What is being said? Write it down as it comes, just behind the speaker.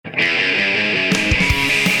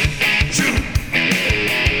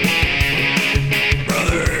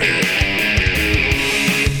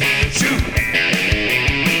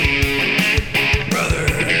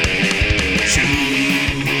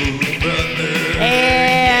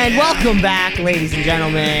And welcome back, ladies and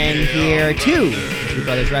gentlemen, here to the Two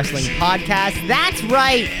Brothers Wrestling Podcast. That's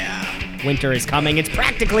right. Winter is coming. It's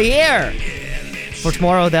practically here. For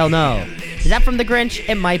tomorrow, they'll know. Is that from The Grinch?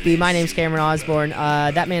 It might be. My name's Cameron Osborne.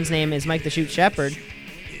 That man's name is Mike the Shoot Shepherd.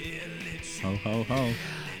 Ho, ho, ho.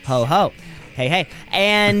 Ho, ho. Hey, hey.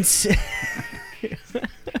 And...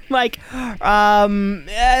 Mike,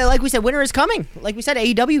 like we said, winter is coming. Like we said,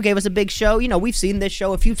 AEW gave us a big show. You know, we've seen this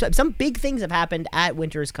show a few times. Some big things have happened at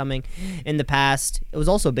Winter is Coming in the past. It was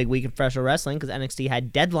also a big week in professional wrestling because NXT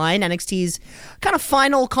had Deadline. NXT's kind of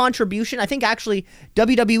final contribution, I think actually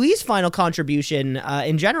WWE's final contribution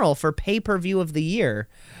in general for pay-per-view of the year,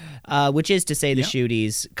 which is to say the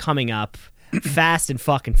Shooties coming up fast and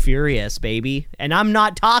fucking furious, baby. And I'm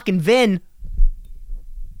not talking Vin.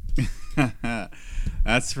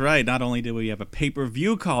 That's right. Not only do we have a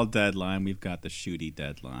pay-per-view called Deadline, we've got the Shooty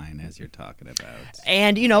Deadline, as you're talking about.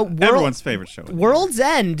 And, you know... everyone's favorite show. World's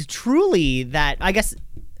End, truly, that... I guess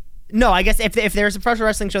if there's a professional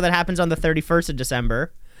wrestling show that happens on the 31st of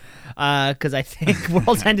December, because I think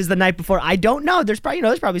World's End is the night before. I don't know. There's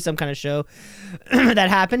probably some kind of show that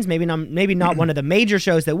happens. Maybe not one of the major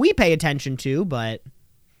shows that we pay attention to, but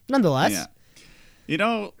nonetheless. Yeah. You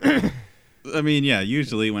know, I mean, yeah,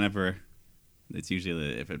 usually whenever... It's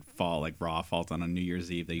usually if it Raw falls on New Year's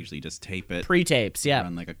Eve, they usually just tape it. Pre-tapes, yeah.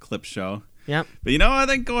 On like a clip show. Yep. But you know, I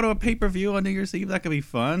think go to a pay-per-view on New Year's Eve, that could be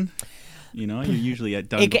fun. You know, you're usually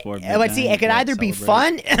done before midnight. Let's see, it could either be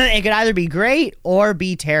fun, it could either be great, or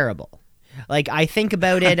be terrible. Like, I think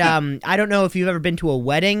about it, I don't know if you've ever been to a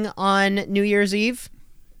wedding on New Year's Eve.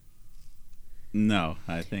 No,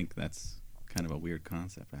 I think that's kind of a weird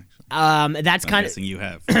concept, actually. That's I'm guessing you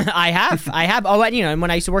have. I have. Oh, and, you know, and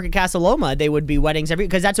when I used to work at Casa Loma, they would be weddings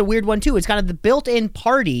because that's a weird one too. It's kind of the built-in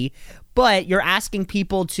party, but you're asking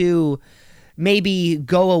people to maybe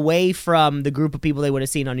go away from the group of people they would have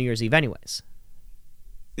seen on New Year's Eve anyways.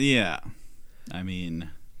 Yeah. I mean,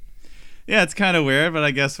 yeah, it's kind of weird, but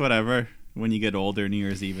I guess whatever. When you get older, New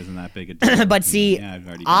Year's Eve isn't that big a deal. But see, yeah,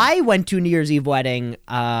 I went to a New Year's Eve wedding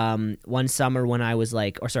one summer when I was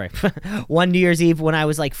one New Year's Eve when I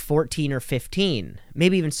was like 14 or 15,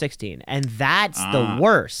 maybe even 16. And that's the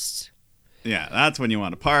worst. Yeah, that's when you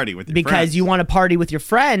want to party with your friends. Because you want to party with your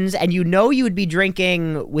friends, and you know you would be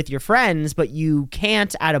drinking with your friends, but you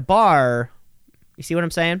can't at a bar. You see what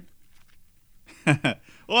I'm saying?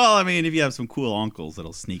 Well, I mean, if you have some cool uncles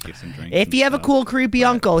that'll sneak you some drinks. If you have a cool, creepy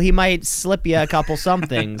uncle, he might slip you a couple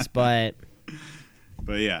somethings, but...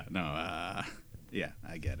 But yeah, no, yeah,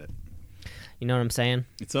 I get it. You know what I'm saying?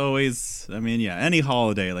 It's always, I mean, yeah, any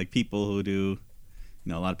holiday, like people who do, you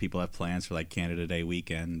know, a lot of people have plans for like Canada Day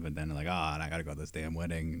weekend, but then they're like, I gotta go to this damn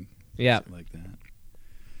wedding. Yeah. Like that.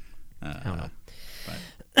 I don't know. But...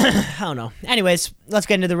 I don't know. Anyways, let's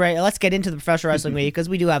get into the professional wrestling week because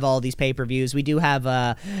we do have all these pay-per-views. We do have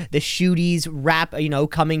the Shooties wrap, you know,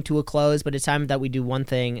 coming to a close, but it's time that we do one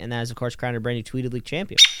thing, and that is, of course, crown a brand new Tweet of the Week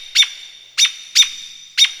champion.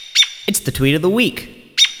 It's the Tweet of the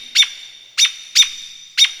Week.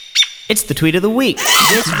 It's the Tweet of the Week.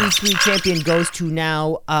 This week's Tweet champion goes to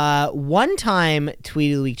now one-time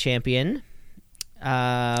Tweet of the Week champion.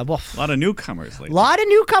 A lot of newcomers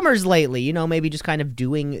lately. You know, maybe just kind of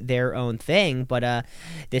doing their own thing. But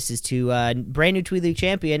this is to brand new Tweet League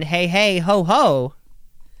champion, hey, ho, ho,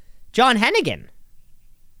 John Hennigan.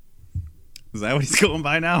 Is that what he's going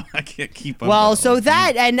by now? I can't keep up. Well, so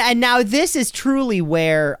that and now this is truly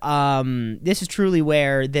where this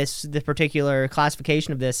particular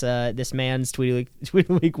classification of this man's Tweet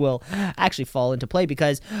Week will actually fall into play,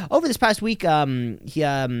 because over this past week, him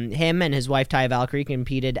and his wife Taya Valkyrie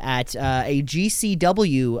competed at a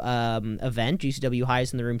GCW event, GCW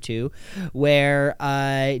Highest in the Room 2, where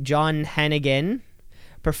John Hennigan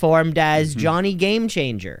performed as Johnny Game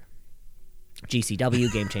Changer.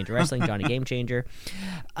 GCW, Game Changer Wrestling, Johnny Game Changer,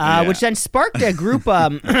 which then sparked a group,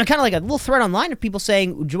 kind of like a little thread online of people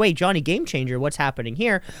saying, wait, Johnny Game Changer, what's happening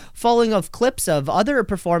here? Following of clips of other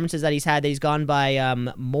performances that he's had that he's gone by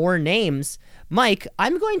more names. Mike,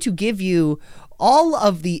 I'm going to give you all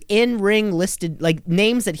of the in-ring listed, like,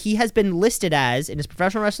 names that he has been listed as in his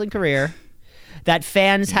professional wrestling career that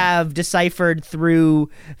fans have deciphered through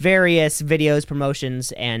various videos,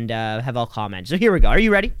 promotions, and have all commented. So here we go. Are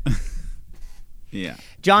you ready? Yeah.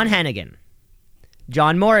 John Hennigan,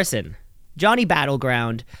 John Morrison, Johnny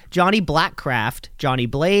Battleground, Johnny Blackcraft, Johnny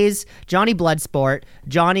Blaze, Johnny Bloodsport,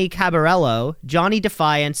 Johnny Cabarello, Johnny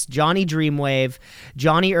Defiance, Johnny Dreamwave,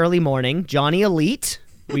 Johnny Early Morning, Johnny Elite,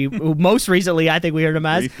 we most recently, I think we heard him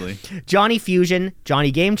as. Briefly. Johnny Fusion,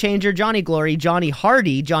 Johnny Game Changer, Johnny Glory, Johnny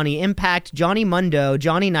Hardy, Johnny Impact, Johnny Mundo,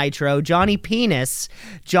 Johnny Nitro, Johnny Penis,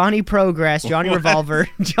 Johnny Progress, Johnny Revolver,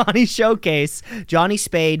 Johnny Showcase, Johnny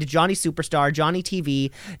Spade, Johnny Superstar, Johnny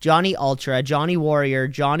TV, Johnny Ultra, Johnny Warrior,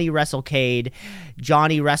 Johnny WrestleCade,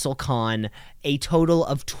 Johnny WrestleCon. A total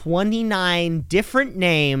of 29 different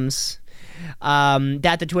names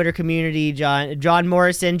that the Twitter community, John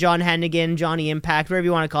Morrison, John Hennigan, Johnny Impact, whatever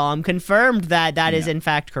you want to call him, confirmed that is in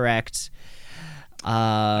fact correct.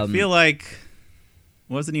 I feel like,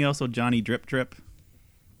 wasn't he also Johnny Drip Drip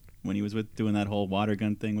when he was doing that whole water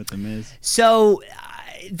gun thing with the Miz? So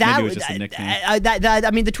that maybe it was just a nickname.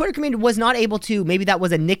 I mean, the Twitter community was not able to. Maybe that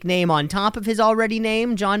was a nickname on top of his already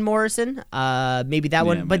name, John Morrison. Maybe that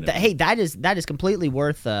one. But hey, that is completely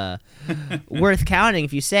worth worth counting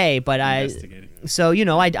if you say. But I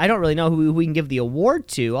don't really know who we can give the award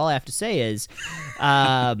to. All I have to say is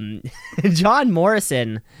John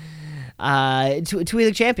Morrison, Tweet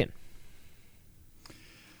League champion.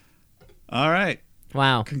 All right.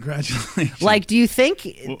 Wow. Congratulations. Like, do you think,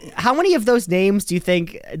 how many of those names do you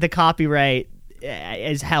think the copyright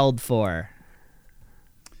is held for?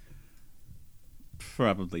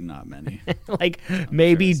 Probably not many. Like,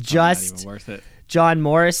 maybe sure just not even worth it. John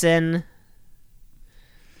Morrison.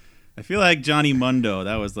 I feel like Johnny Mundo,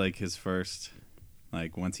 that was like his first,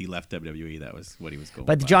 like once he left WWE, that was what he was going.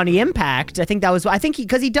 But the Johnny Impact, I think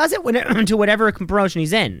because he does it to whatever promotion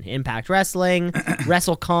he's in. Impact Wrestling,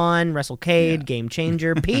 WrestleCon, WrestleCade, Game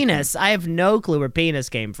Changer, Penis. I have no clue where Penis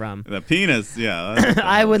came from. The Penis, yeah.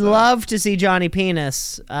 I would love to see Johnny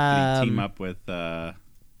Penis. Did he team up with,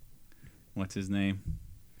 what's his name?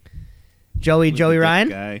 Joey Ryan?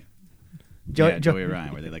 Guy? Joey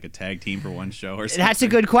Ryan. Were they like a tag team for one show or something? That's a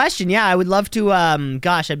good question. Yeah, I would love to. I'd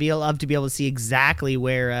love to be able to see exactly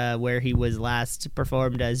where he was last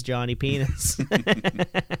performed as Johnny Penis.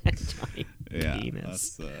 Johnny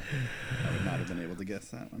Penis. I would not have been able to guess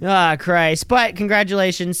that one. Ah, Christ! But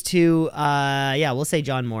congratulations to we'll say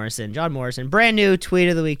John Morrison. John Morrison, brand new Tweet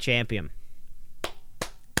of the Week champion.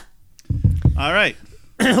 All right.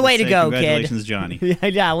 Way to go, congratulations, kid. Johnny.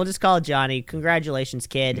 Yeah, we'll just call it Johnny. Congratulations,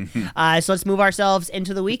 kid. So let's move ourselves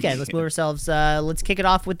into the weekend. Let's kick it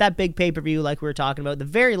off with that big pay-per-view like we were talking about. The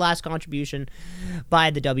very last contribution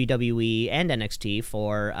by the WWE and NXT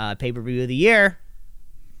for pay-per-view of the year.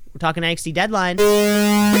 We're talking NXT Deadline.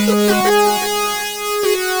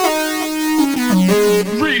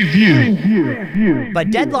 Review. But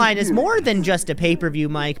Deadline is more than just a pay-per-view,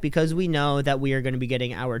 Mike, because we know that we are going to be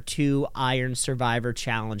getting our 2 Iron Survivor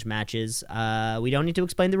Challenge matches. We don't need to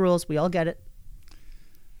explain the rules. We all get it.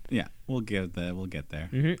 Yeah, we'll get there.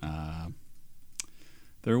 Mm-hmm.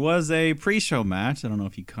 There was a pre-show match. I don't know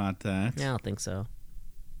if you caught that. Yeah, I don't think so.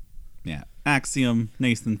 Yeah, Axiom,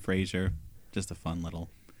 Nathan Frazier. Just a fun little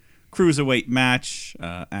cruiserweight match.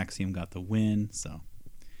 Axiom got the win, so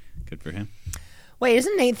good for him. Wait,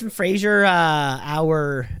 isn't Nathan Frazier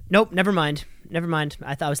our... Nope, never mind.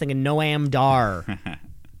 I was thinking Noam Dar.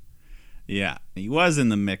 Yeah, he was in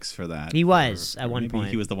the mix for that. He was at one point.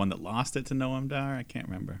 He was the one that lost it to Noam Dar. I can't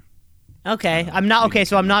remember. Okay, I'm not okay.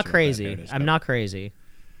 So I'm not crazy. I'm not crazy.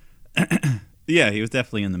 Yeah, he was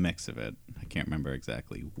definitely in the mix of it. I can't remember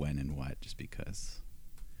exactly when and what, just because.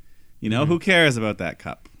 Who cares about that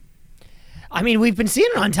cup? I mean, we've been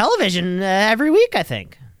seeing it on television every week, I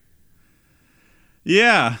think.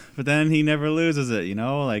 Yeah, but then he never loses it,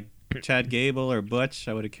 like Chad Gable or Butch.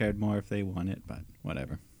 I would have cared more if they won it, but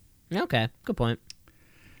whatever. Okay, good point.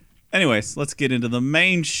 Anyways, let's get into the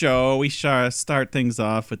main show. We start things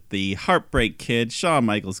off with the Heartbreak Kid. Shawn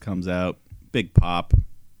Michaels comes out. Big pop.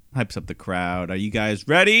 Hypes up the crowd. Are you guys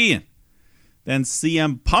ready? Then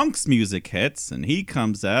CM Punk's music hits, and he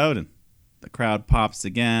comes out, and the crowd pops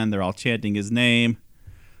again. They're all chanting his name.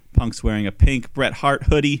 Punk's wearing a pink Bret Hart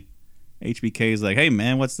hoodie. HBK's like, hey,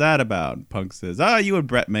 man, what's that about? Punk says, you and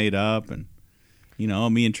Bret made up, and,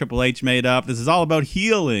 me and Triple H made up. This is all about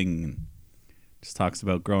healing. Just talks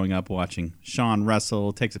about growing up watching Shawn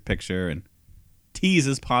wrestle, takes a picture, and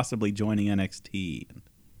teases possibly joining NXT.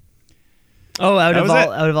 Oh, out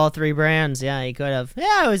of all 3 brands, yeah, he could have.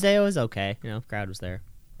 Yeah, it was okay. Crowd was there.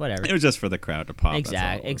 Whatever. It was just for the crowd to pop.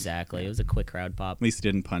 Exactly. It was a quick crowd pop. At least he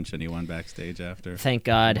didn't punch anyone backstage after. Thank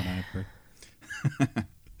God.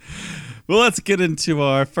 Well, let's get into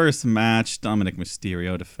our first match. Dominic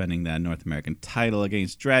Mysterio defending that North American title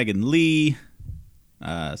against Dragon Lee.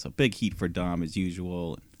 So big heat for Dom as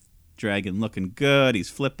usual. Dragon looking good. He's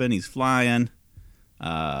flipping. He's flying.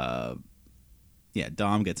 Dom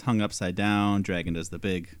gets hung upside down. Dragon does the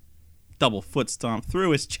big double foot stomp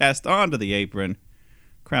through his chest onto the apron.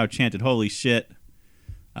 Crowd chanted, holy shit.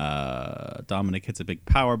 Dominic hits a big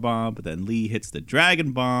power bomb, but then Lee hits the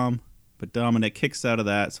Dragon Bomb. But Dominic kicks out of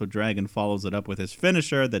that, so Dragon follows it up with his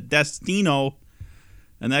finisher, the Destino,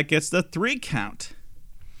 and that gets the 3 count.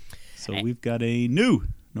 So we've got a new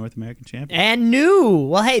North American champion. And new.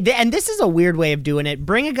 Well, hey, and this is a weird way of doing it.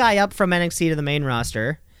 Bring a guy up from NXT to the main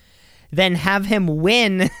roster, then have him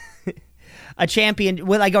win a champion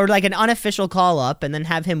with like an unofficial call up, and then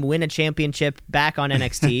have him win a championship back on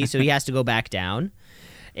NXT, so he has to go back down.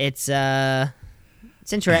 It's an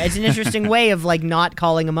interesting way of like not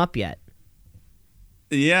calling him up yet.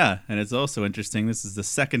 Yeah, and it's also interesting. This is the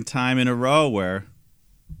second time in a row where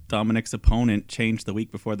Dominic's opponent changed the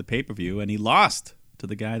week before the pay-per-view, and he lost to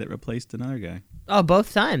the guy that replaced another guy. Oh,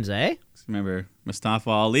 both times, eh? Remember, Mustafa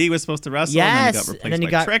Ali was supposed to wrestle, yes, and then he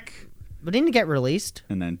got replaced by Trick. But didn't he get released?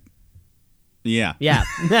 And then, yeah. Yeah.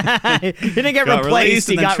 He didn't get replaced,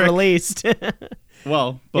 he got released.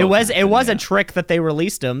 Well, it was a Trick that they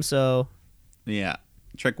released him, so... Yeah.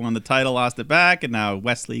 Trick won the title, lost it back, and now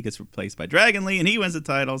Wesley gets replaced by Dragon Lee, and he wins the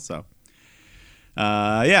title, so...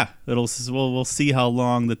 we'll see how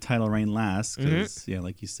long the title reign lasts because,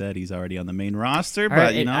 like you said, he's already on the main roster.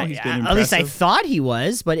 But he's been impressive. At least I thought he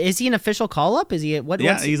was. But is he an official call up? Is he?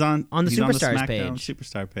 He's on the Superstars page. page.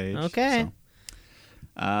 Superstar page. Okay.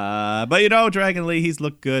 So. But Dragon Lee, he's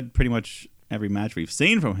looked good pretty much every match we've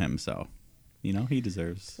seen from him. So, he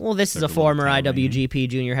deserves. Well, this is a former IWGP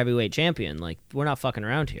Junior Heavyweight Champion. Like, we're not fucking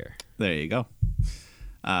around here. There you go.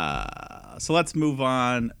 So let's move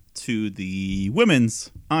on to the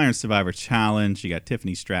Women's Iron Survivor Challenge. You got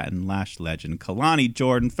Tiffany Stratton, Lash Legend, Kalani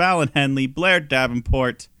Jordan, Fallon Henley, Blair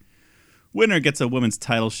Davenport. Winner gets a women's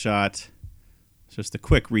title shot. It's just a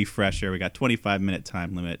quick refresher. We got 25-minute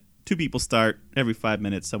time limit. 2 people start. Every 5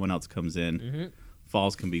 minutes, someone else comes in.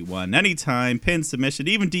 Falls can be won anytime. Pin, submission,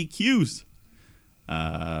 even DQs.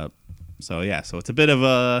 So it's a bit of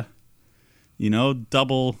a,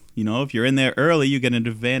 double. If you're in there early, you get an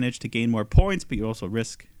advantage to gain more points, but you also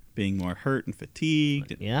risk being more hurt and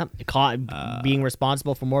fatigued. Yeah, being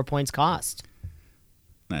responsible for more points cost.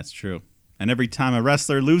 That's true. And every time a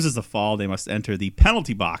wrestler loses a fall, they must enter the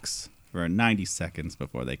penalty box for 90 seconds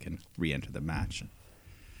before they can re-enter the match.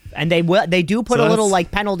 And they do put a little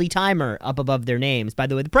like penalty timer up above their names. By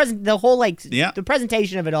the way, the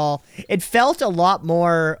presentation of it all, it felt a lot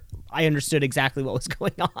more. I understood exactly what was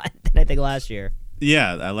going on than I think last year.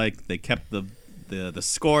 Yeah, they kept the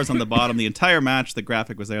scores on the bottom the entire match. The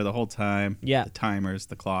graphic was there the whole time. Yeah. The timers,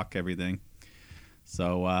 the clock, everything.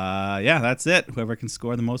 So, that's it. Whoever can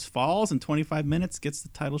score the most falls in 25 minutes gets the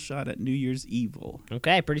title shot at New Year's Evil.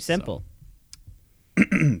 Okay, pretty simple.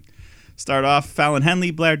 So. Start off, Fallon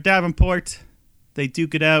Henley, Blair Davenport. They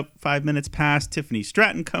duke it out. 5 minutes pass. Tiffany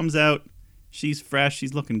Stratton comes out. She's fresh.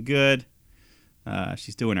 She's looking good.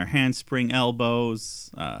 She's doing her handspring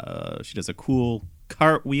elbows. She does a cool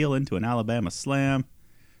cartwheel into an Alabama slam.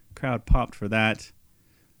 Crowd popped for that.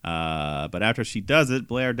 But after she does it,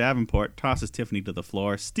 Blair Davenport tosses Tiffany to the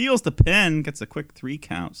floor, steals the pin, gets a quick 3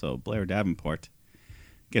 count. So Blair Davenport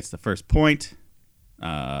gets the first point.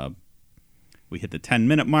 We hit the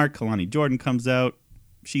 10-minute mark. Kalani Jordan comes out.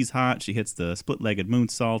 She's hot. She hits the split-legged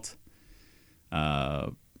moonsault.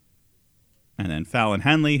 And then Fallon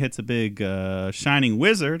Henley hits a big Shining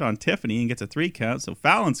Wizard on Tiffany and gets a 3 count. So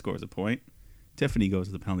Fallon scores a point. Tiffany goes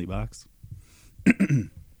to the penalty box.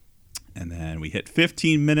 And then we hit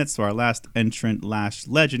 15 minutes, so our last entrant, Lash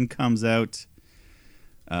Legend, comes out.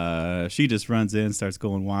 She just runs in, starts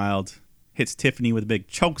going wild, hits Tiffany with a big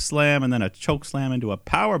choke slam, and then a choke slam into a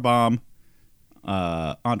power bomb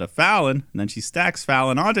onto Fallon. And then she stacks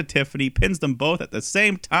Fallon onto Tiffany, pins them both at the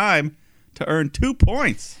same time to earn 2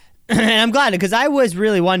 points. And I'm glad, because I was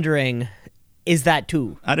really wondering, is that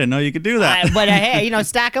 2? I didn't know you could do that. But hey,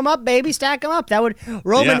 stack them up, baby, stack them up. That would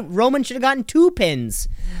Roman should have gotten 2 pins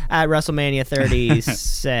at WrestleMania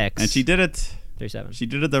 36. And she did it. 37. She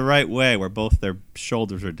did it the right way, where both their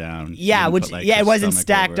shoulders are down. Yeah, it wasn't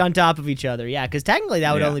stacked on top of each other. Yeah, because technically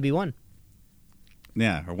that would only be 1.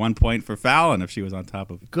 Yeah, or 1 point for Fallon if she was on top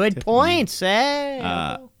of. Good Tiffany. Points,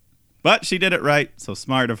 hey. But she did it right, so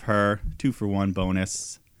smart of her. 2 for 1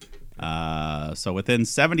 bonus. So within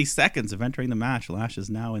 70 seconds of entering the match, Lash is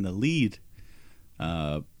now in the lead.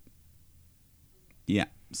 So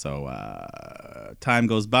time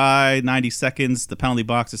goes by, 90 seconds. The penalty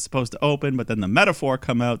box is supposed to open, but then the Metaphor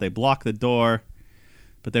come out. They block the door,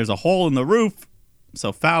 but there's a hole in the roof.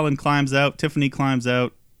 So Fallon climbs out. Tiffany climbs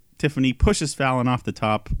out. Tiffany pushes Fallon off the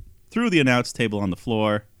top through the announce table on the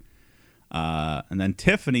floor. And then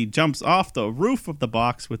Tiffany jumps off the roof of the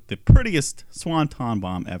box with the prettiest swanton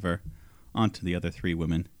bomb ever onto the other 3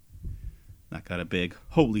 women. That got a big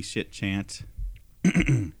holy shit chant.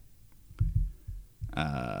 And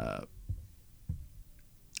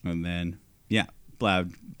then,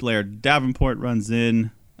 Blair Davenport runs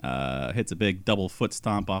in, hits a big double foot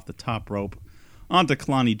stomp off the top rope onto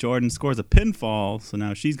Kalani Jordan, scores a pinfall, so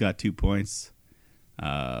now she's got 2 points.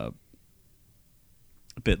 A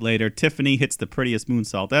bit later, Tiffany hits the prettiest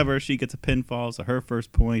moonsault ever. She gets a pinfall, so her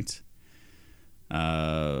first point.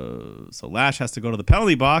 So Lash has to go to the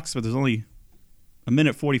penalty box, but there's only a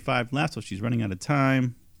minute 45 left, so she's running out of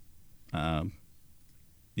time.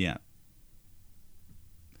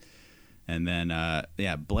 And then,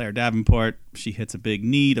 Blair Davenport, she hits a big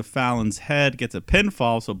knee to Fallon's head, gets a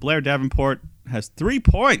pinfall. So Blair Davenport has 3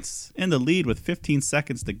 points in the lead with 15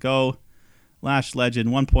 seconds to go. Lash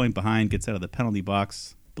Legend, 1 point behind, gets out of the penalty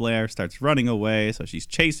box. Blair starts running away, so she's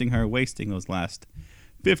chasing her, wasting those last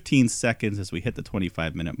 15 seconds as we hit the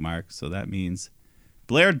 25-minute mark. So that means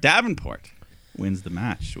Blair Davenport wins the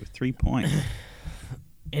match with 3 points.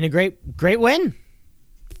 In a great win.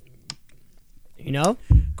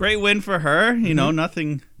 Great win for her.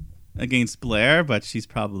 Nothing against Blair, but she's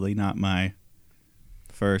probably not my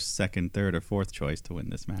first, second, third, or fourth choice to win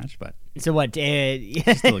this match. But so what?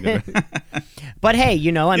 She's still a good. But hey,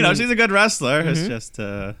 I mean, she's a good wrestler. It's just,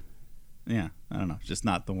 I don't know, just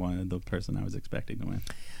not the person I was expecting to win.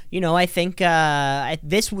 I think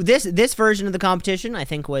this version of the competition, I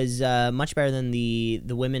think, was much better than the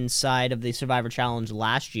women's side of the Survivor Challenge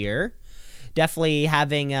last year. Definitely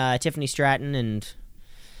having Tiffany Stratton and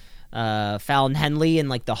Fallon Henley and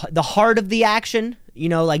like the heart of the action.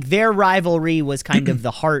 Like their rivalry was kind of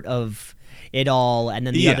the heart of it all, and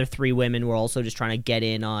then the other 3 women were also just trying to get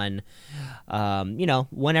in on,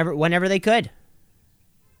 whenever they could.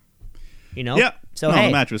 Yeah. So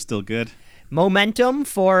the match was still good. Momentum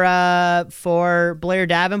for Blair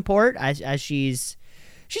Davenport as she's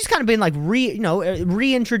kind of been like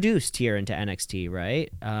reintroduced here into NXT,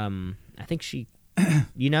 right? I think she,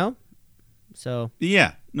 so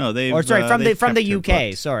yeah, no, they from the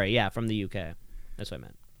UK. Sorry, yeah, from the UK. That's what I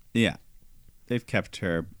meant. Yeah, they've kept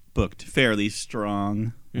her booked fairly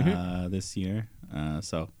strong this year.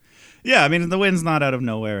 So yeah, I mean the win's not out of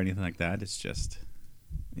nowhere or anything like that. It's just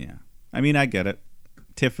I mean I get it.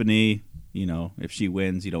 Tiffany, if she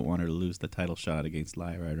wins, you don't want her to lose the title shot against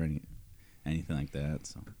Lyra or anything like that.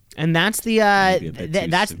 So. And that's the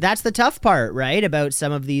that's the tough part, right? About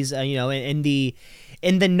some of these, in the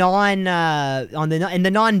non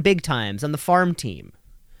big times on the farm team,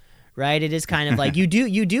 right? It is kind of like you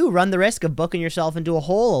do run the risk of booking yourself into a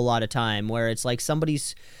hole a lot of time, where it's like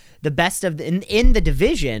somebody's the best of in the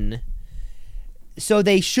division, so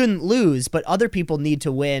they shouldn't lose, but other people need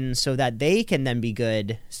to win so that they can then be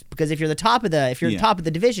good. Because if you're the top of the top of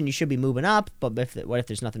the division, you should be moving up. But what if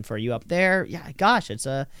there's nothing for you up there? Yeah, gosh, it's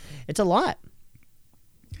a lot.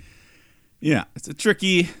 Yeah, it's a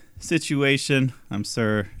tricky situation. I'm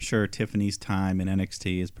sure Tiffany's time in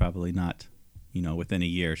NXT is probably not, within a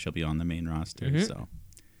year she'll be on the main roster. Mm-hmm. So,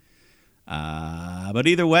 but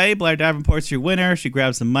either way, Blair Davenport's your winner. She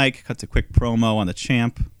grabs the mic, cuts a quick promo on the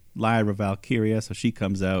champ, Lyra Valkyria, so she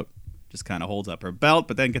comes out, just kind of holds up her belt,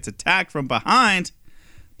 but then gets attacked from behind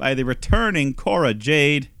by the returning Cora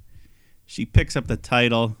Jade. She picks up the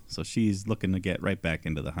title, so she's looking to get right back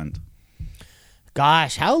into the hunt.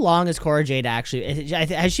 Gosh, how long has Cora Jade actually...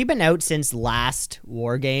 Has she been out since last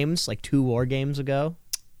War Games, like 2 War Games ago?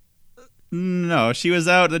 No, she was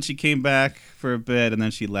out, then she came back for a bit, and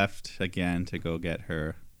then she left again to go get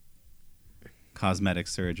her cosmetic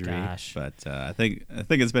surgery. Gosh. But I think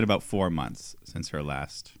it's been about 4 months since her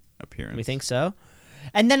last appearance. We think so?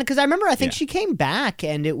 And then, because I remember, I think she came back,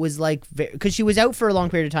 and it was like... Because she was out for a long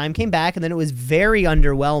period of time, came back, and then it was very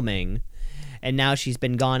underwhelming, and now she's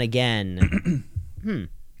been gone again. You know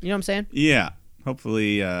what I'm saying? Yeah.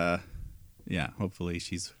 Hopefully, hopefully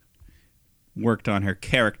she's worked on her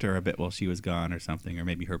character a bit while she was gone or something, or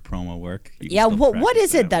maybe her promo work. Yeah, what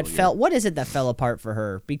is it that fell apart for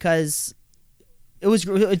her? Because it was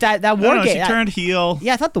that War Games. She turned heel.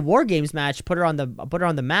 Yeah, I thought the War Games match put her on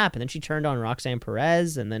the map, and then she turned on Roxanne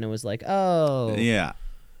Perez, and then it was like, oh. Yeah.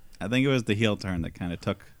 I think it was the heel turn that kind of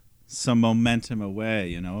took some momentum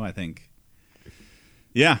away, I think.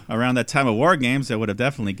 Yeah, around that time of War Games, I would have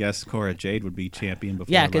definitely guessed Cora Jade would be champion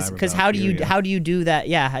before. Yeah, because how do you do that?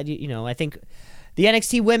 Yeah, how do you I think the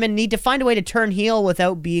NXT women need to find a way to turn heel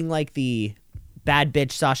without being like the bad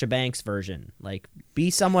bitch Sasha Banks version. Like, be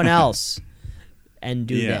someone else and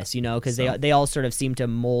do this, because they all sort of seem to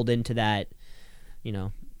mold into that,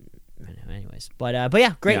 Anyways, but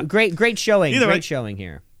yeah, great showing, showing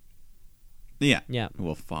here. Yeah.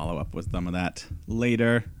 We'll follow up with some of that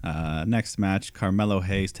later. Next match, Carmelo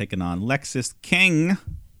Hayes taking on Lexis King.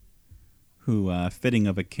 who, fitting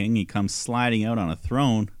of a king, he comes sliding out on a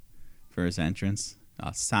throne for his entrance.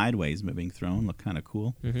 A sideways moving throne. Looked kind of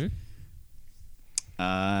cool. Mm-hmm.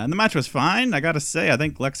 And the match was fine. I got to say, I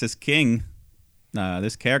think Lexus King,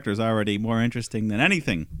 this character is already more interesting than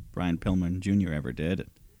anything Brian Pillman Jr. ever did.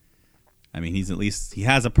 I mean, he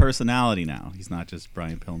has a personality now. He's not just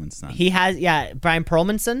Brian Pillman's son. He has, Brian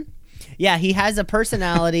Perlmanson. Yeah, he has a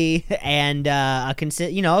personality and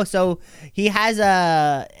so he has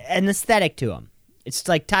an aesthetic to him. It's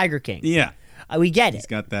like Tiger King. Yeah. We get it. He's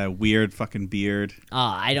got that weird fucking beard. Oh,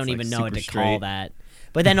 I don't even know what to straight. call that.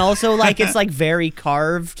 But then also, like, it's like very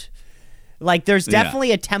carved. Like, there's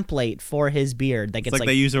definitely a template for his beard. Like, it's like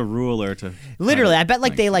they use a ruler to. Literally, I bet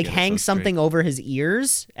they hang so something over his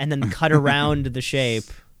ears and then cut around the shape.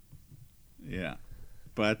 Yeah.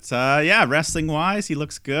 But, wrestling wise, he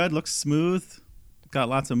looks good, looks smooth. Got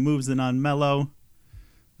lots of moves in on Mello.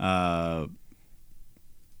 But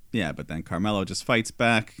then Carmelo just fights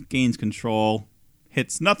back, gains control,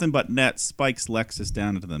 hits nothing but net, spikes Lexus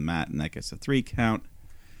down into the mat, and that gets a 3 count.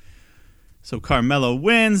 So Carmelo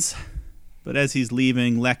wins. But as he's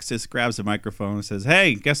leaving, Lexus grabs a microphone and says,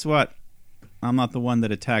 "Hey, guess what? I'm not the one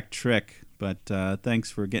that attacked Trick, but thanks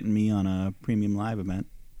for getting me on a premium live event."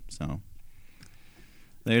 So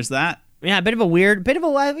there's that. Yeah, a bit of a weird,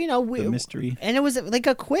 The mystery. And it was like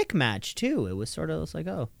a quick match too. It was sort of like,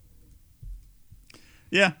 oh,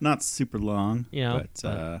 yeah, not super long. But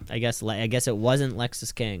I guess it wasn't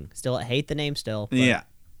Lexus King. Still, I hate the name still. But. Yeah.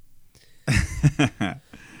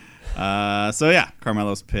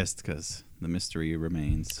 Carmelo's pissed because the mystery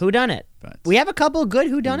remains. Whodunit? But we have a couple of good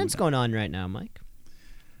whodunits going on right now, Mike.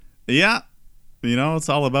 Yeah. It's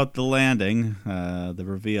all about the landing, the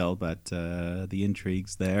reveal, but the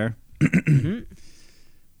intrigue's there. Mm-hmm.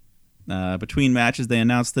 Between matches, they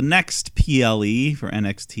announced the next PLE for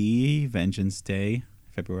NXT, Vengeance Day,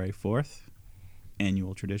 February 4th.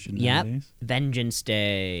 Annual tradition nowadays. Vengeance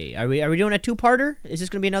Day. Are we doing a 2-parter? Is this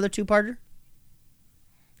going to be another 2-parter?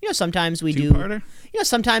 Sometimes we two-parter? do.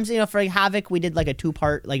 Sometimes for Havoc we did like a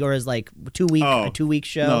 2-part, or as like 2-week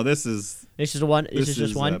show. No, this is one. This is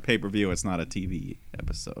just one a pay-per-view. It's not a TV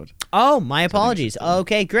episode. Oh, my apologies.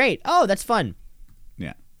 Okay, great. Oh, that's fun.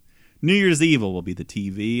 Yeah, New Year's Eve will be the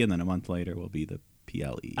TV, and then a month later will be the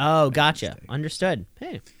PLE. Oh, gotcha. Understood.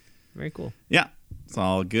 Hey, very cool. Yeah, it's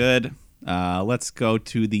all good. Let's go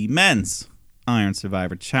to the men's Iron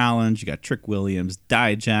Survivor Challenge. You got Trick Williams,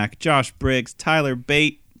 Dijak, Josh Briggs, Tyler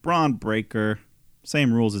Bate, Braun Breaker,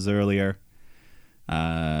 same rules as earlier.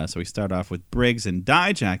 So we start off with Briggs and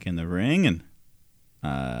Dijak in the ring, and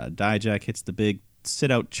Dijak hits the big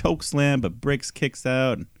sit-out choke slam, but Briggs kicks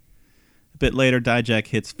out. And a bit later, Dijak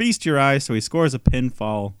hits Feast Your Eyes, so he scores a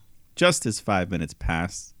pinfall just as 5 minutes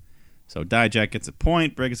pass. So Dijak gets a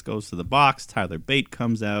point, Briggs goes to the box, Tyler Bate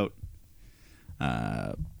comes out.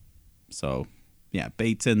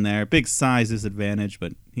 Bate's in there. Big size disadvantage,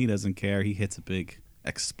 but he doesn't care. He hits a big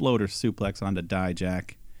exploder suplex onto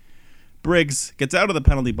Dijak. Briggs gets out of the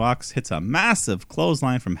penalty box, hits a massive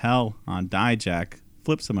clothesline from hell on Dijak,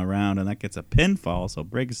 flips him around, and that gets a pinfall, so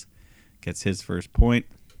Briggs gets his first point.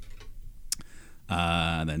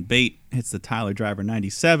 Then Bate hits the Tyler Driver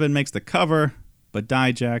 97, makes the cover, but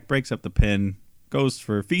Dijak breaks up the pin, goes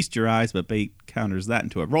for Feast Your Eyes, but Bate counters that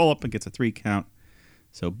into a roll-up and gets a 3 count.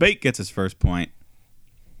 So Bate gets his first point.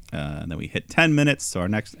 And then we hit 10 minutes, so our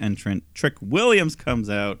next entrant, Trick Williams, comes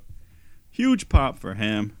out. Huge pop for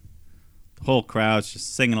him. The whole crowd's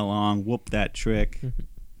just singing along, Whoop That Trick,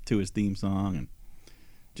 to his theme song. And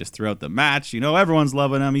just throughout the match, everyone's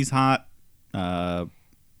loving him. He's hot. The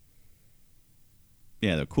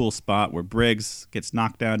cool spot where Briggs gets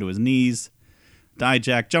knocked down to his knees.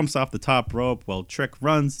 Dijak jumps off the top rope while Trick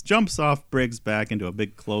jumps off Briggs back into a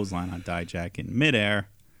big clothesline on Dijak in midair.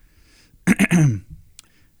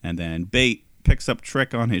 And then Bate picks up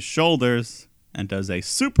Trick on his shoulders and does a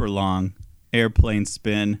super long airplane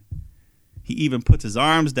spin. He even puts his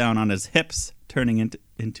arms down on his hips, turning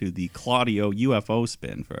into the Claudio UFO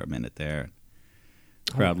spin for a minute there.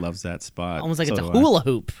 Crowd loves that spot. Almost like it's a hula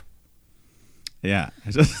hoop. Yeah,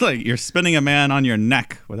 it's just like you're spinning a man on your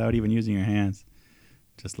neck without even using your hands.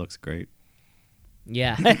 Just looks great.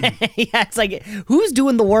 Yeah. It's like, who's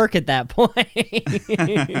doing the work at that point? I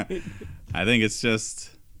think it's just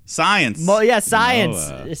science.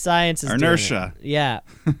 Science. Science is inertia. Doing it. Yeah.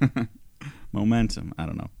 Momentum. I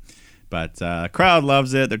don't know. But crowd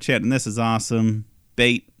loves it. They're chanting, "This is awesome."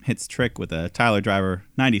 Bate hits Trick with a Tyler Driver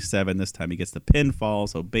 97. This time he gets the pinfall,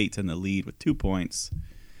 so Bate's in the lead with 2 points.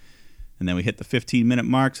 And then we hit the 15-minute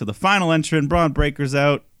mark, so the final entrant, Braun Breaker's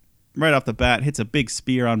out. Right off the bat, hits a big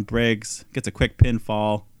spear on Briggs, gets a quick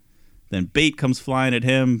pinfall. Then Bate comes flying at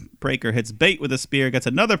him. Breaker hits Bate with a spear, gets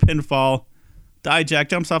another pinfall. Dijak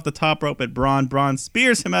jumps off the top rope at Braun. Braun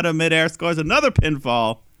spears him out of midair, scores another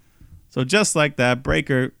pinfall. So just like that,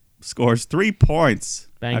 Breaker scores 3 points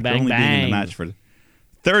Bang, after bang, only being in bang. the match for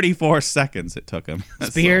 34 seconds it took him.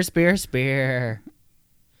 Spear, So, spear, spear.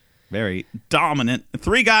 very dominant.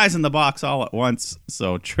 3 guys in the box all at once.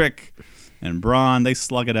 So Trick and Braun, they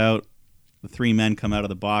slug it out. The 3 men come out of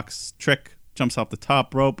the box. Trick jumps off the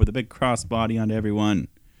top rope with a big crossbody onto everyone.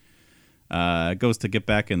 Goes to get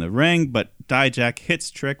back in the ring, but Dijak hits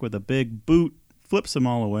Trick with a big boot, flips him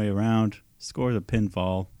all the way around, scores a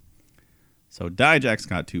pinfall. So Dijak's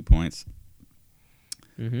got 2 points.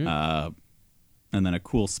 Mm-hmm. And then a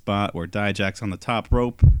cool spot where Dijak's on the top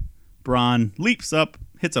rope. Braun leaps up,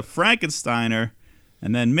 hits a Frankensteiner,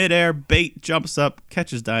 and then midair, Bate jumps up,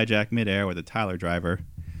 catches Dijak midair with a Tyler driver,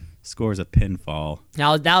 scores a pinfall.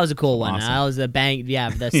 Now that was a cool one. Awesome. That was the bang. Yeah,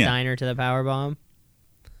 the Yeah. Steiner to the power bomb.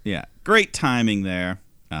 Yeah, great timing there.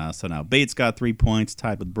 So now Bates got 3 points,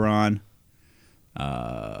 tied with Braun.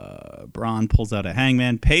 Braun pulls out a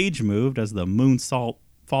Hangman Page move, does the moonsault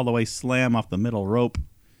fall away slam off the middle rope.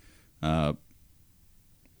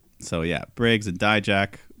 So yeah, Briggs and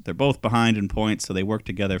Dijak, they're both behind in points, so they work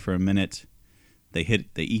together for a minute. They hit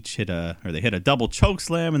a double choke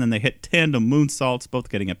slam, and then they hit tandem moonsaults, both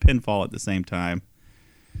getting a pinfall at the same time.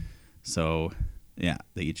 So yeah,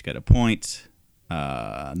 they each get a point.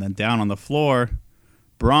 And then down on the floor,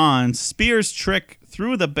 Braun spears Trick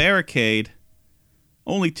through the barricade.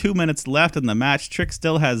 Only 2 minutes left in the match. Trick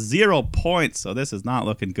still has 0 points, so this is not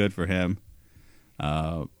looking good for him.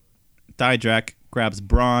 Dijak grabs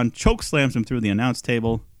Braun, choke slams him through the announce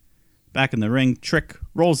table. Back in the ring, Trick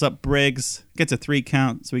rolls up Briggs, gets a 3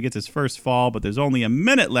 count, so he gets his first fall, but there's only a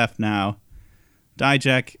minute left now.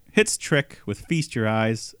 Dijak hits Trick with Feast Your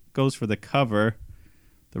Eyes, goes for the cover.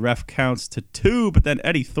 The ref counts to 2, but then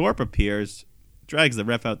Eddie Thorpe appears, drags the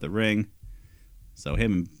ref out the ring. So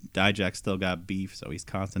him and Dijak still got beef, so he's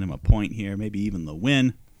costing him a point here, maybe even the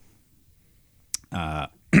win.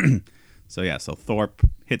 So Thorpe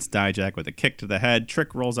hits Dijak with a kick to the head.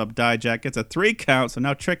 Trick rolls up Dijak, gets a 3 count, so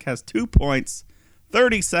now Trick has 2 points.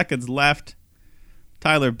 30 seconds left.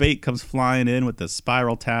 Tyler Bate comes flying in with the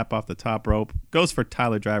spiral tap off the top rope. Goes for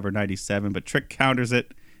Tyler Driver 97, but Trick counters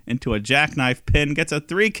it into a jackknife pin. Gets a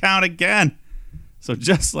 3 count again. So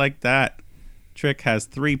just like that, Trick has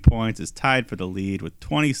 3 points, is tied for the lead with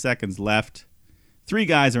 20 seconds left. 3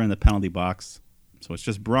 guys are in the penalty box. So it's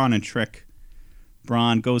just Braun and Trick.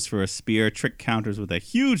 Braun goes for a spear. Trick counters with a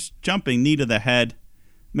huge jumping knee to the head.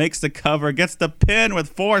 Makes the cover. Gets the pin with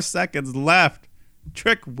 4 seconds left.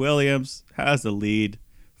 Trick Williams has the lead.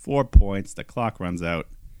 4 points. The clock runs out.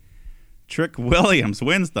 Trick Williams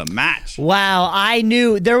wins the match. Wow, I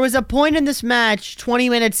knew there was a point in this match 20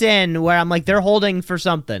 minutes in where I'm like, they're holding for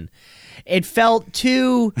something. It felt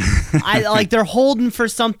too, like they're holding for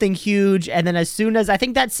something huge, and then as soon as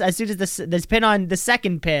this pin on the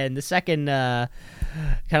second kind of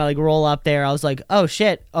like roll up there, I was like, oh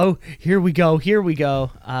shit, oh here we go.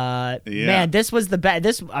 Man, this was the best.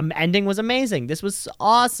 This ending was amazing. This was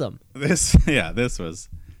awesome. This was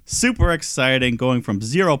super exciting, going from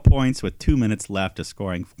 0 points with 2 minutes left to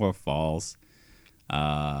scoring 4 falls.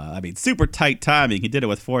 Super tight timing. He did it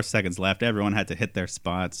with 4 seconds left. Everyone had to hit their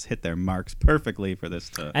spots, hit their marks perfectly for this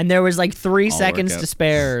to. And there was like 3 seconds work out. to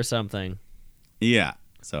spare or something. Yeah.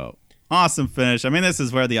 So awesome finish. I mean, this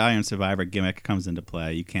is where the Iron Survivor gimmick comes into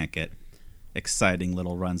play. You can't get exciting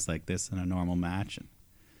little runs like this in a normal match.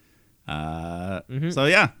 So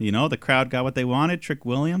yeah, the crowd got what they wanted. Trick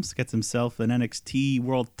Williams gets himself an NXT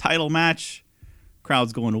World Title match.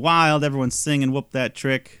 Crowd's going wild. Everyone's singing "Whoop That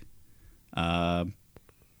Trick."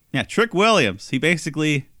 Trick Williams. He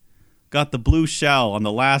basically got the blue shell on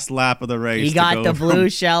the last lap of the race. He got the blue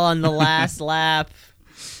shell on the last lap.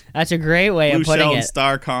 That's a great way of blue putting shell it. and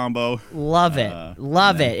star combo. Love it.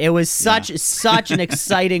 It. It was such an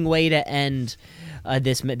exciting way to end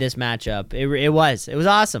this matchup. It was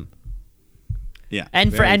awesome. Yeah,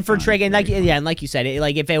 and for Trick, and like you said,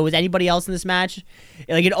 if it was anybody else in this match,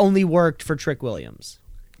 it only worked for Trick Williams.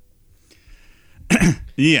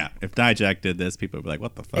 Yeah, if Dijak did this, people would be like,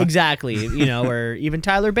 "What the fuck?" Exactly, or even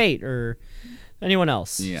Tyler Bate or anyone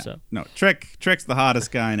else. Yeah, so. No, Trick's the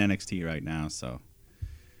hottest guy in NXT right now, so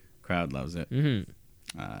crowd loves it.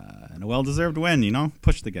 Mm-hmm. And a well-deserved win.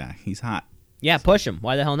 Push the guy; he's hot. Yeah, push him.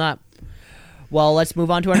 Why the hell not? Well, let's move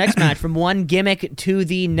on to our next match. From one gimmick to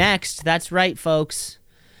the next. That's right, folks.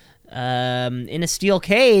 In a steel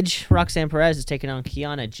cage, Roxanne Perez is taking on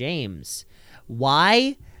Kiana James.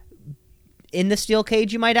 Why in the steel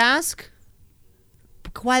cage, you might ask?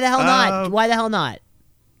 Why the hell not? Why the hell not?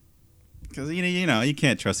 Because you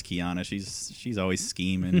can't trust Kiana. She's always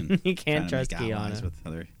scheming. And You can't trying to trust make allies Kiana. with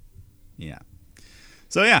other. Yeah.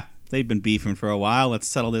 So yeah, they've been beefing for a while. Let's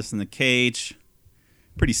settle this in the cage.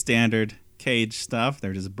 Pretty standard cage stuff.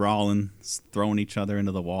 They're just brawling, throwing each other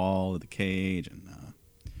into the wall of the cage, and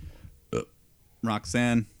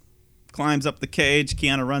Roxanne climbs up the cage.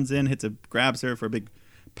 Kiana runs in, grabs her for a big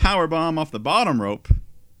power bomb off the bottom rope,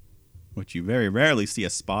 which you very rarely see a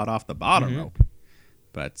spot off the bottom rope.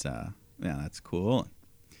 But yeah, that's cool.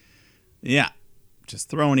 Yeah, just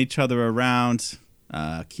throwing each other around.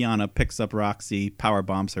 Kiana picks up Roxy, power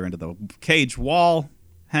bombs her into the cage wall,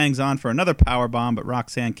 hangs on for another power bomb, but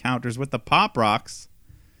Roxanne counters with the pop rocks.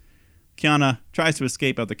 Kiana tries to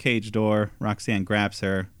escape out the cage door. Roxanne grabs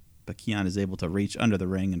her, but Kiana is able to reach under the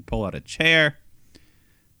ring and pull out a chair.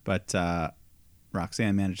 But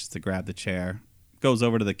Roxanne manages to grab the chair, goes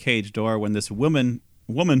over to the cage door when this woman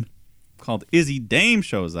called Izzy Dame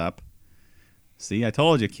shows up. See, I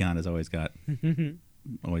told you Kiana's always got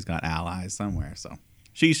allies somewhere. So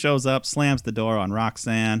she shows up, slams the door on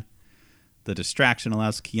Roxanne. The distraction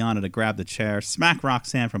allows Kiana to grab the chair, smack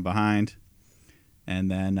Roxanne from behind, and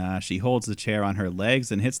then she holds the chair on her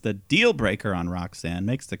legs and hits the deal breaker on Roxanne,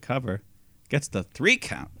 makes the cover, gets the 3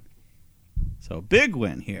 count. So big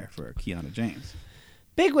win here for Kiana James.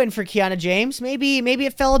 Big win for Kiana James. Maybe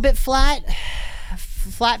it fell a bit flat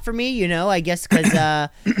for me, I guess because the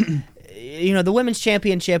women's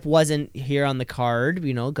championship wasn't here on the card,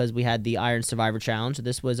 because we had the Iron Survivor Challenge. So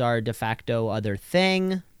this was our de facto other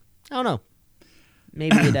thing. I don't know.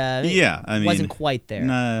 Maybe it wasn't quite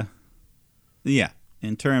there. Yeah,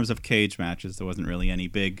 in terms of cage matches, there wasn't really any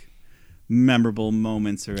big memorable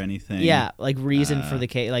moments or anything. Yeah, like reason for the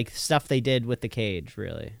cage, like stuff they did with the cage,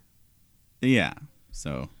 really. Yeah,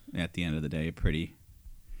 so at the end of the day, pretty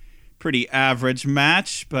average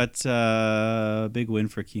match, but big win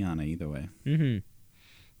for Kiana either way. Mm-hmm.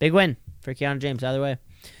 Big win for Kiana James either way.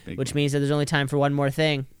 Which means that there's only time for one more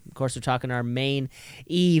thing. Of course, we're talking our main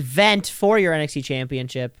event for your NXT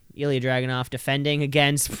Championship. Ilya Dragunov defending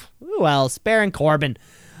against, who else? Baron Corbin.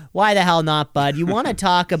 Why the hell not, bud? You want to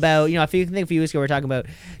talk about, if you think a few weeks ago we were talking about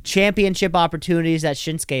championship opportunities that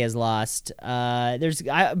Shinsuke has lost.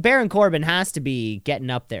 Baron Corbin has to be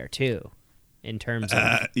getting up there, too, in terms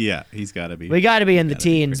of... yeah, he's got to be. We got to be in the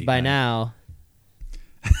teens by now.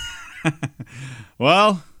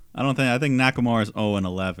 Well... I think Nakamura's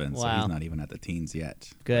 0-11, so Wow. he's not even at the teens yet.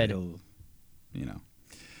 Good.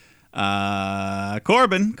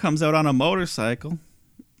 Corbin comes out on a motorcycle.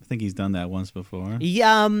 I think he's done that once before.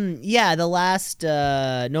 Yeah, the last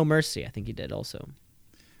No Mercy, I think he did also.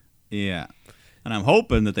 Yeah. And I'm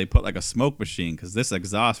hoping that they put like a smoke machine because this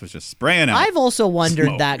exhaust was just spraying out. I've also wondered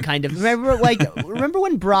smoke. that kind of. Remember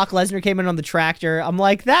when Brock Lesnar came in on the tractor? I'm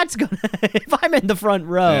like, that's gonna. If I'm in the front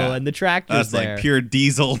row and the tractor's that's there, like pure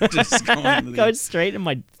diesel just going goes straight in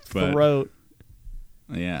my throat.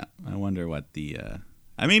 Yeah, I wonder what the.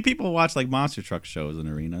 People watch like monster truck shows in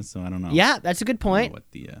arenas, so I don't know. Yeah, that's a good point. What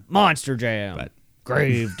the Monster Jam, but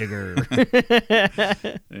Gravedigger.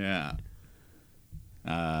 Yeah.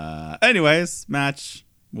 Anyways, match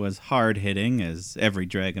was hard hitting as every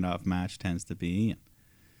Dragunov match tends to be.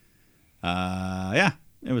 Yeah,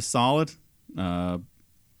 it was solid. At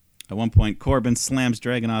one point, Corbin slams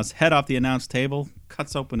Dragunov's head off the announce table,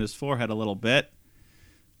 cuts open his forehead a little bit,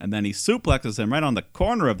 and then he suplexes him right on the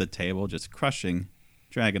corner of the table, just crushing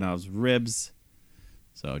Dragunov's ribs.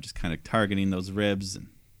 So just kind of targeting those ribs. And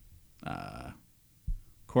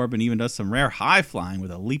Corbin even does some rare high flying with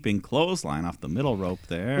a leaping clothesline off the middle rope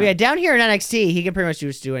there. Well, yeah, down here in NXT, he can pretty much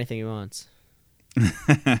just do anything he wants.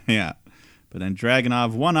 Yeah. But then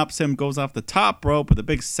Dragunov one-ups him, goes off the top rope with a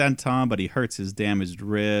big senton, but he hurts his damaged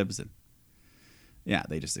ribs. And yeah,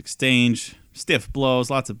 they just exchange stiff blows,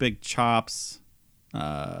 lots of big chops.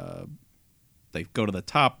 They go to the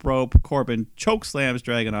top rope. Corbin chokeslams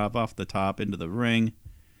Dragunov off the top into the ring.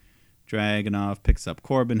 Dragunov picks up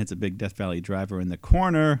Corbin, hits a big Death Valley driver in the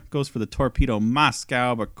corner, goes for the Torpedo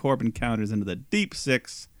Moscow, but Corbin counters into the deep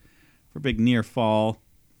six for a big near fall.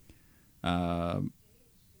 And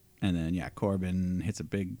then, Corbin hits a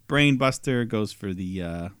big brain buster, goes for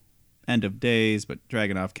the end of days, but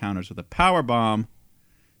Dragunov counters with a power bomb.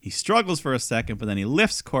 He struggles for a second, but then he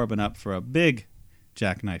lifts Corbin up for a big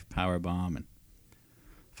jackknife power bomb and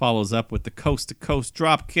follows up with the coast-to-coast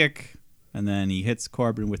drop kick. And then he hits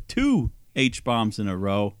Corbin with 2 H-bombs in a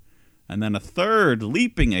row. And then a third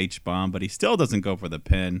leaping H-bomb, but he still doesn't go for the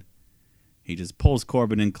pin. He just pulls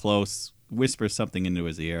Corbin in close, whispers something into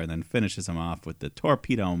his ear, and then finishes him off with the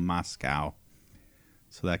Torpedo Moscow.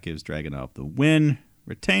 So that gives Dragunov the win,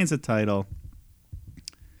 retains the title.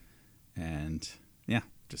 And,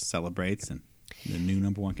 just celebrates, and the new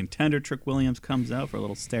number one contender, Trick Williams, comes out for a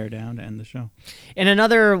little stare down to end the show. And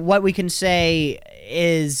another, what we can say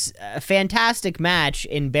is a fantastic match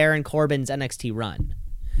in Baron Corbin's NXT run.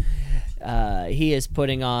 He is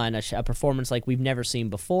putting on a performance like we've never seen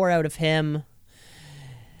before out of him.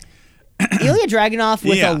 Ilya Dragunov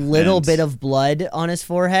with a little bit of blood on his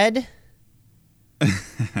forehead.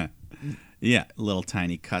 Yeah, little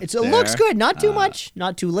tiny cut. It looks good. Not too much.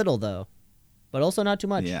 Not too little, though. But also not too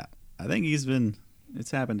much. Yeah. I think it's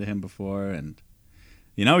happened to him before, and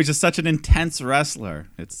he's just such an intense wrestler.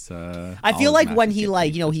 It's I feel like when he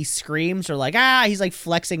he screams or he's like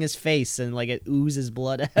flexing his face and like it oozes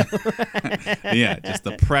blood out. Yeah, just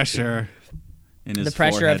the pressure in his the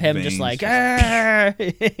pressure of him veins. just like yeah.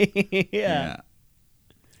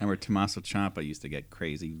 And where Tommaso Ciampa used to get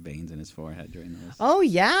crazy veins in his forehead during those. Oh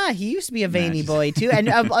yeah, he used to be a veiny boy too, and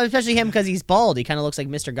especially him because he's bald. He kind of looks like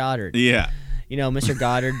Mr. Goddard. Yeah. Mr.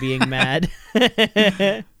 Goddard being mad.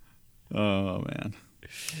 Oh, man.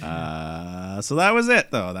 So that was it,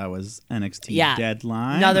 though. That was NXT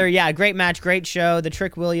Deadline. Another, great match, great show. The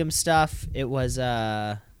Trick Williams stuff, it was,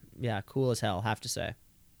 cool as hell, have to say.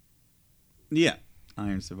 Yeah.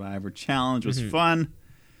 Iron Survivor Challenge was fun.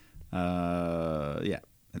 An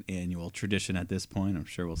annual tradition at this point. I'm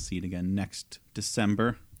sure we'll see it again next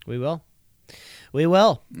December. We will.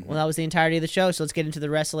 Well, that was the entirety of the show, so let's get into the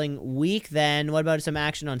wrestling week then. What about some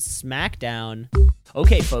action on SmackDown?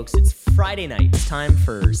 Okay, folks, it's Friday night. It's time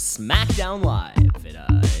for SmackDown Live.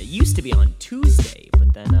 It used to be on Tuesday,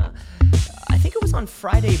 but then I think it was on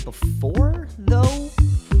Friday before, though.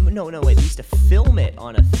 No, wait, we used to film it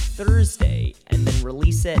on a Thursday and then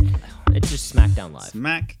release it. It's just SmackDown Live.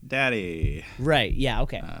 Smack Daddy. Right, yeah,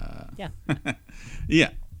 okay.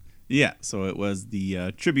 Yeah, so it was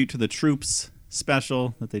the Tribute to the Troops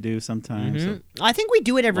special that they do sometimes. So I think we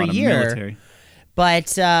do it every year, military.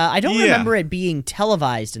 But I don't remember it being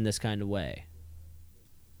televised in this kind of way.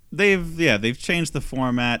 They've changed the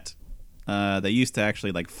format. They used to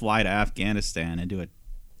actually fly to Afghanistan and do a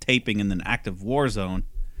taping in an active war zone.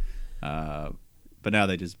 But now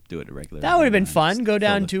they just do it regularly. That would have been fun. Go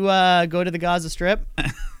down to the Gaza Strip.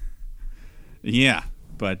 Yeah,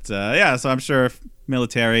 but so I'm sure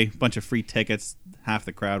military, bunch of free tickets. Half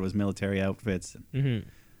the crowd was military outfits. They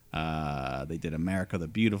did America the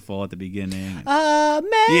Beautiful at the beginning.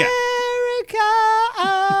 America,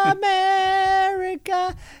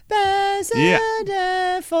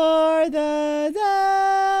 President for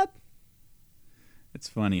the. It's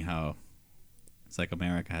funny how it's like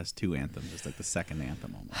America has two anthems. It's like the second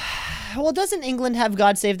anthem almost. Well, doesn't England have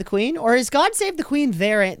God Save the Queen? Or is God Save the Queen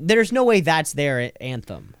their... There's no way that's their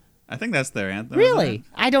anthem. I think that's their anthem. Really?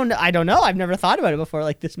 I don't know. I've never thought about it before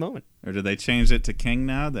like this moment. Or did they change it to King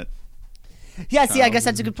now? Yeah, see, I guess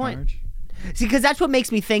that's a good point. See, because that's what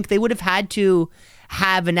makes me think they would have had to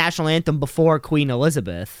have a national anthem before Queen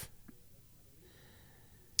Elizabeth.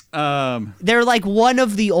 They're like one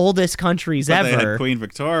of the oldest countries ever. They had Queen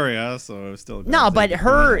Victoria, so it was still... No, but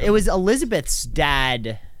it was Elizabeth's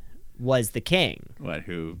dad was the king. What,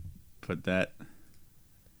 who put that...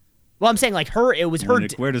 Well, I'm saying it was her.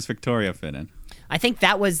 Where does Victoria fit in? I think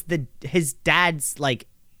that was his dad's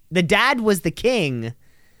the dad was the king,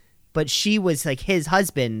 but she was his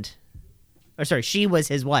husband. Or sorry, she was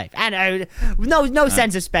his wife. And no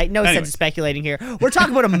sense of sense of speculating here. We're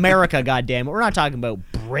talking about America, goddammit. We're not talking about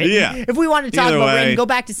Britain. Yeah. If we want to talk about Britain, go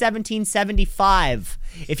back to 1775.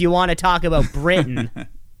 If you want to talk about Britain.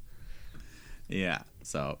 Yeah.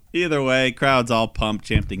 So either way, crowd's all pumped,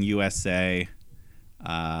 chanting USA.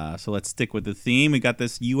 So let's stick with the theme. We got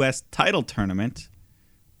this U.S. title tournament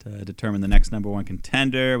to determine the next number one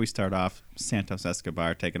contender. We start off Santos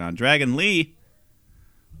Escobar taking on Dragon Lee,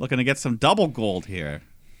 looking to get some double gold here.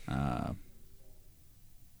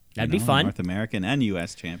 That'd be fun. North American and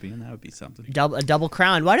U.S. champion. That would be something. A double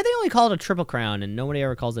crown. Why do they only call it a triple crown and nobody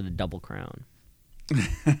ever calls it a double crown?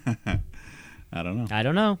 I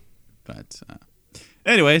don't know. But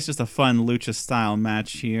anyway, it's just a fun lucha-style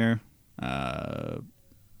match here.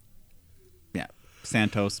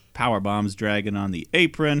 Santos power bombs Dragon on the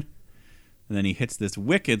apron, and then he hits this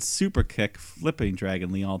wicked super kick, flipping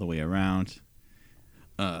Dragon Lee all the way around.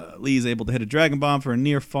 Lee's able to hit a Dragon Bomb for a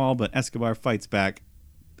near fall, but Escobar fights back,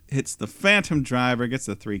 hits the Phantom Driver, gets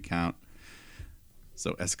the 3 count.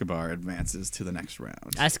 So Escobar advances to the next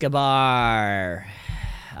round. Escobar.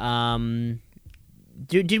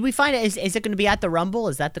 Did we find out? Is it going to be at the Rumble?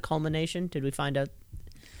 Is that the culmination? Did we find out?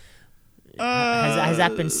 Has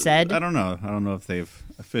that been said? I don't know. I don't know if they've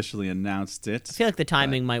officially announced it. I feel like the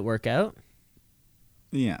timing might work out.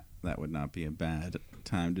 Yeah, that would not be a bad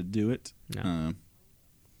time to do it. No.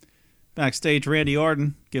 Backstage, Randy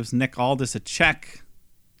Orton gives Nick Aldis a check.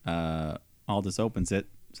 Aldis opens it,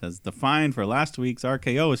 says the fine for last week's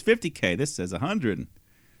RKO is $50K. This says $100.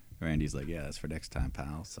 Randy's like, yeah, that's for next time,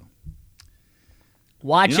 pal. So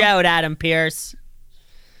watch out, Adam Pearce.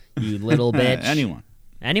 You little bitch.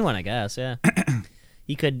 Anyone, I guess. Yeah.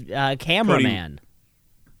 He could cameraman.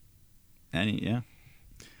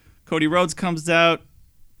 Cody Rhodes comes out,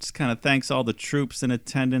 just kind of thanks all the troops in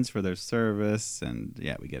attendance for their service, and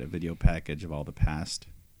we get a video package of all the past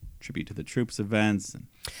tribute to the troops events,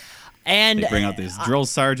 and they bring out this drill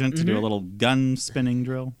sergeant to do a little gun spinning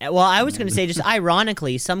drill. Well, I was going to say, just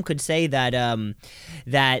ironically, some could say that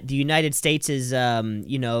that the United States'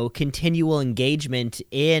 continual engagement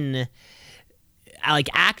in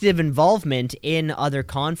active involvement in other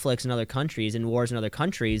conflicts in other countries, in wars in other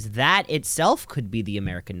countries, that itself could be the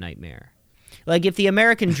American nightmare. Like, if the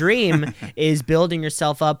American dream is building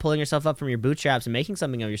yourself up, pulling yourself up from your bootstraps and making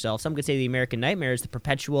something of yourself, some could say the American nightmare is the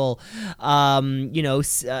perpetual, violence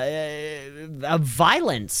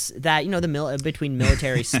that, between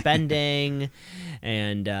military spending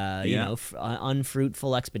and,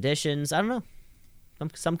 unfruitful expeditions. I don't know.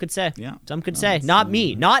 Some could say. Yeah. Some could say. Not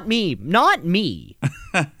me. Not me. Not me.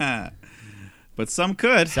 But some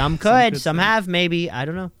could. Some could. Some have, maybe. I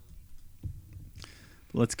don't know.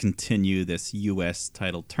 Let's continue this U.S.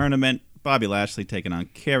 title tournament. Bobby Lashley taking on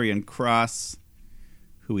Karrion Kross,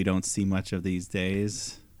 who we don't see much of these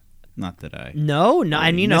days. Not that I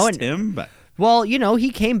missed him, but... Well, he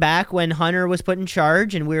came back when Hunter was put in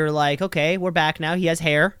charge, and we were like, okay, we're back now. He has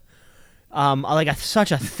hair.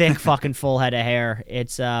 Such a thick fucking full head of hair.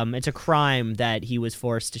 It's a crime that he was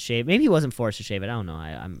forced to shave. Maybe he wasn't forced to shave it. I don't know.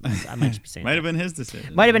 I might just be saying might have been his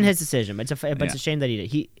decision. Might have been his decision. But it's a shame that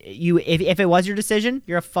if it was your decision,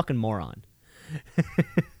 you're a fucking moron.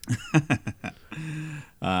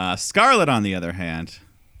 Scarlett, on the other hand,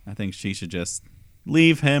 I think she should just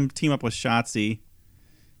leave him, team up with Shotzi.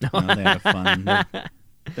 They have fun.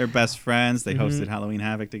 They're best friends. They hosted Halloween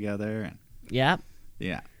Havoc together. And yeah.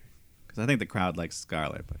 Because I think the crowd likes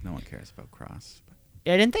Scarlett, but no one cares about Kross.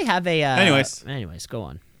 Yeah, didn't they have a... Anyways, go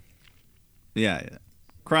on. Yeah.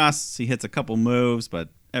 Kross, he hits a couple moves, but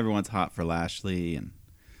everyone's hot for Lashley, and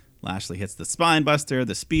Lashley hits the spine buster,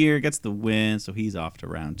 the spear, gets the win, so he's off to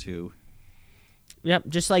round 2. Yep,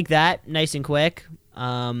 just like that, nice and quick.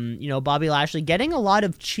 Bobby Lashley getting a lot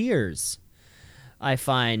of cheers, I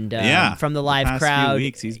find, from the live crowd. Few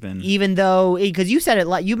weeks he's been... Even though, because you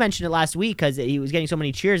mentioned it last week, because he was getting so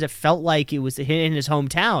many cheers, it felt like it was in his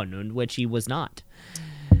hometown, which he was not.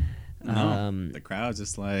 No, the crowd's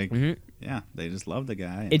just like, they just love the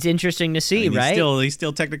guy. It's interesting to see, right? He's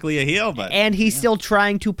still technically a heel, but he's still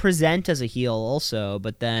trying to present as a heel, also.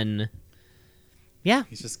 But then,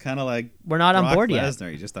 he's just kind of like we're not Brock on board Lesnar.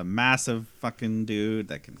 yet. He's just a massive fucking dude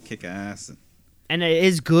that can kick ass. And it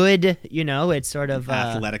is good, it's sort of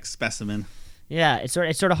athletic specimen. Yeah, it's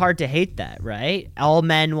sort of hard to hate that, right? All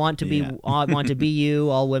men want to be you.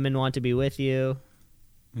 All women want to be with you.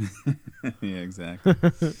 Yeah, exactly.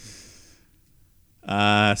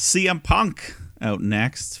 CM Punk out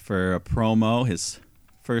next for a promo. His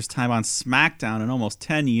first time on SmackDown in almost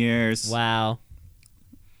 10 years. Wow.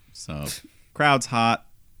 So, crowd's hot.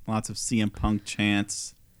 Lots of CM Punk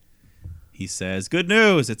chants. He says, good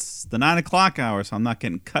news, it's the 9 o'clock hour, so I'm not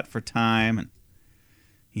getting cut for time. And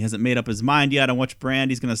he hasn't made up his mind yet on which brand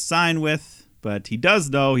he's going to sign with, but he does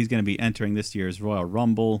know he's going to be entering this year's Royal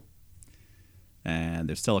Rumble. And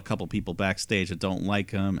there's still a couple people backstage that don't like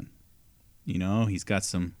him. And, he's got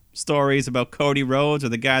some stories about Cody Rhodes or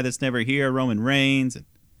the guy that's never here, Roman Reigns. And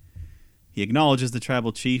he acknowledges the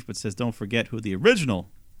tribal chief, but says don't forget who the original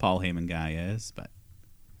Paul Heyman guy is. But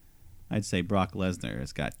I'd say Brock Lesnar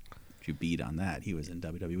has got you beat on that. He was in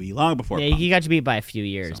WWE long before Punk. He got you beat by a few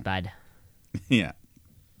years, bud. Yeah.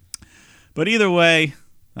 But either way,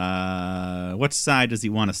 which side does he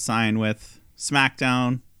want to sign with?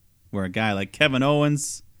 SmackDown, where a guy like Kevin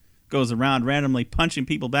Owens goes around randomly punching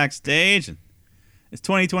people backstage. And it's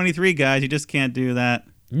 2023, guys. You just can't do that.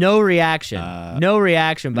 No reaction. No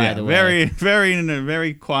reaction, by the way.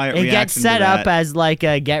 Very quiet reaction. It gets set up as like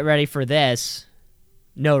a get ready for this.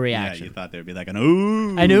 No reaction. Yeah, you thought there'd be like an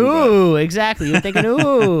ooh. An ooh, exactly. You're thinking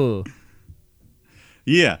ooh.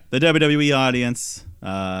 Yeah, the WWE audience.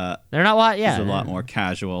 They're not what? Yeah, is a lot more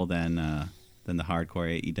casual than the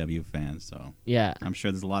hardcore AEW fans. So yeah, I'm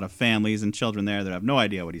sure there's a lot of families and children there that have no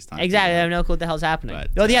idea what he's talking exactly. about. They have no clue what the hell's happening.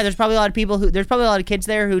 But, there's probably a lot of people there's probably a lot of kids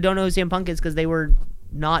there who don't know who CM Punk is because they were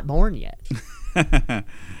not born yet.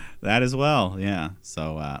 That as well. Yeah.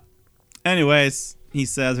 So, anyways, he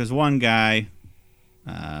says there's one guy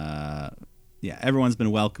yeah, everyone's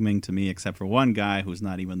been welcoming to me except for one guy who's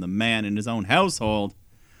not even the man in his own household.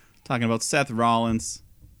 Talking about Seth Rollins.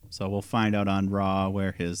 So we'll find out on Raw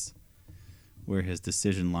where his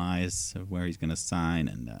decision lies, of where he's going to sign,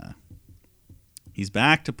 and he's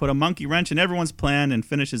back to put a monkey wrench in everyone's plan and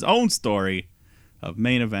finish his own story of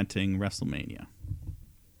main eventing WrestleMania.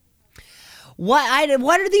 What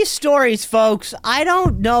are these stories, folks? I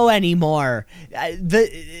don't know anymore. The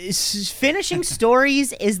finishing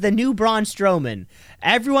stories is the new Braun Strowman.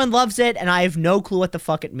 Everyone loves it, and I have no clue what the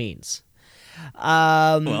fuck it means.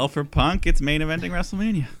 Well, for Punk, it's main eventing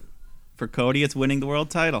WrestleMania. For Cody, it's winning the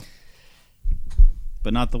world title.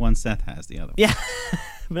 But not the one Seth has, the other one. Yeah,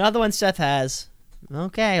 but not the one Seth has.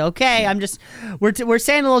 Okay. I'm just we're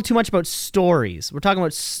saying a little too much about stories. We're talking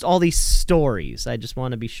about all these stories. I just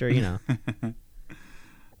want to be sure, you know.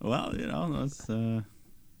 Well, you know, it's the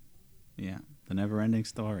never-ending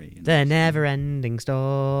story. You know? The never-ending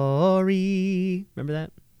story. Remember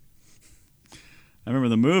that? I remember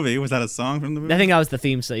the movie. Was that a song from the movie? I think that was the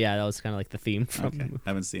theme. So yeah, that was kind of like the theme from the movie. I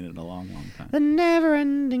haven't seen it in a long, long time. The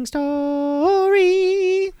never-ending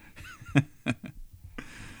story.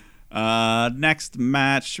 Next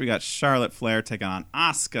match, we got Charlotte Flair taking on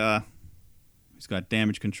Asuka, who's got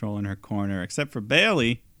damage control in her corner, except for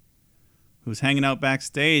Bayley, who's hanging out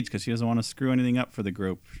backstage because she doesn't want to screw anything up for the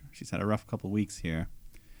group. She's had a rough couple weeks here.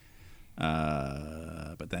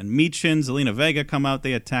 But then Michin, Zelina Vega come out.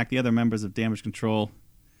 They attack the other members of Damage Control,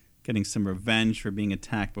 getting some revenge for being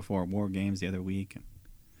attacked before War Games the other week.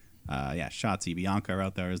 Shotzi, Bianca are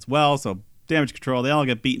out there as well. So Damage Control, they all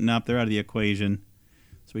get beaten up. They're out of the equation.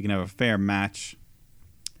 So we can have a fair match.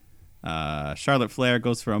 Charlotte Flair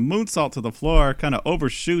goes for a moonsault to the floor, kind of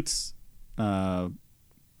overshoots,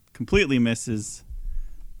 completely misses,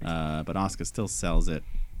 but Asuka still sells it.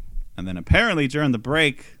 And then apparently during the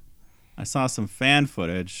break, I saw some fan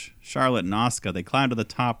footage. Charlotte and Asuka, they climb to the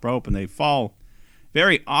top rope and they fall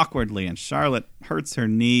very awkwardly, and Charlotte hurts her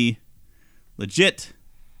knee. Legit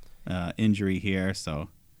injury here, so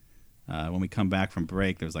when we come back from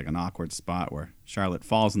break, there's like an awkward spot where Charlotte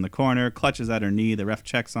falls in the corner, clutches at her knee. The ref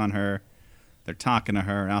checks on her. They're talking to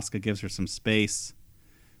her. Asuka gives her some space.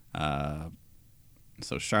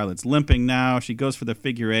 So Charlotte's limping now. She goes for the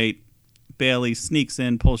figure eight. Bayley sneaks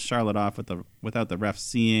in, pulls Charlotte off without the ref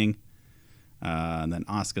seeing. And then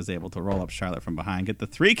Asuka's able to roll up Charlotte from behind, get the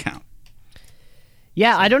 3 count.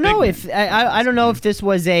 Yeah, I don't know if I don't know if this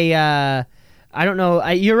was a. I don't know.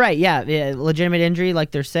 You're right. Yeah, legitimate injury,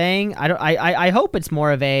 like they're saying. I hope it's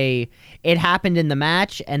more of a. It happened in the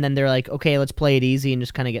match, and then they're like, okay, let's play it easy and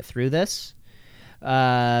just kind of get through this.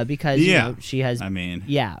 Because you know, she has. I mean.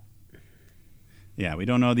 Yeah. Yeah, we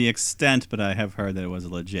don't know the extent, but I have heard that it was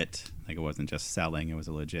legit. Like it wasn't just selling; it was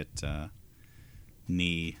a legit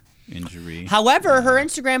knee injury. However, her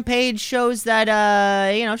Instagram page shows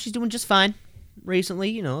that she's doing just fine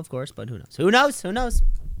recently. Of course, but who knows? Who knows?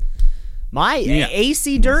 My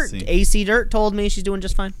AC Dirt told me she's doing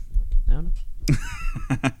just fine. I don't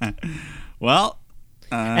know. Well,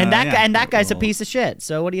 that guy's a piece of shit.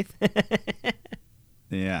 So what do you think?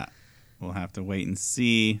 Yeah, we'll have to wait and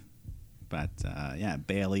see. But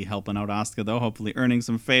Bayley helping out Asuka though, hopefully earning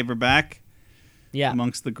some favor back. Yeah,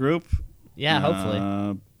 amongst the group. Yeah,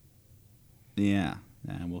 hopefully. Yeah,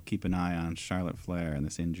 and we'll keep an eye on Charlotte Flair and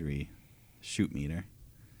this injury shoot meter.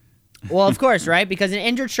 Well, of course, right? Because an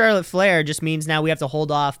injured Charlotte Flair just means now we have to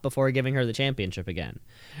hold off before giving her the championship again,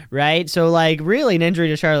 right? So, like, really, an injury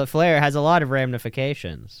to Charlotte Flair has a lot of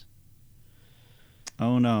ramifications.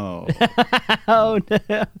 Oh, no. Oh,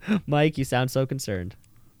 no. Mike, you sound so concerned.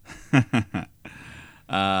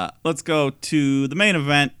 Let's go to the main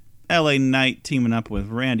event. LA Knight teaming up with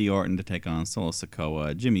Randy Orton to take on Solo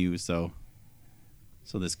Sikoa, Jimmy Uso.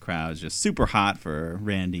 So this crowd is just super hot for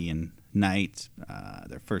Randy and Knight,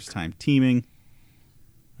 their first time teaming.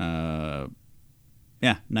 Knight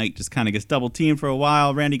just kind of gets double teamed for a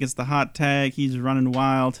while. Randy gets the hot tag. He's running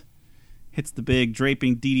wild. Hits the big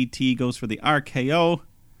draping DDT, goes for the RKO.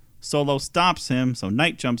 Solo stops him, so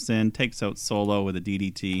Knight jumps in, takes out Solo with a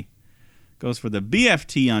DDT. Goes for the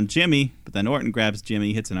BFT on Jimmy, but then Orton grabs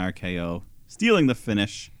Jimmy, hits an RKO, stealing the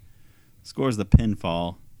finish. Scores the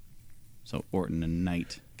pinfall. So Orton and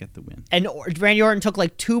Knight get the win. And Randy Orton took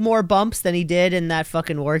like 2 more bumps than he did in that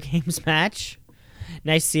fucking War Games match.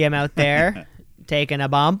 Nice to see him out there taking a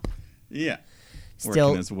bump. Yeah.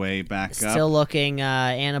 Working his way back up. Still looking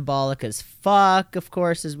anabolic as fuck, of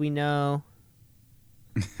course, as we know.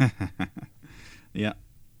 Yeah.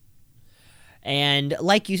 And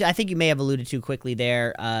like I think you may have alluded to quickly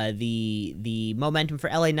there, the momentum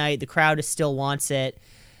for LA Knight, the crowd still wants it.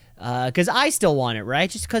 Because I still want it, right?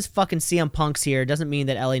 Just because fucking CM Punk's here doesn't mean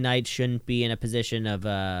that LA Knight shouldn't be in a position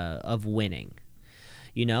of winning.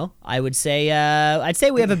 You know, I'd say we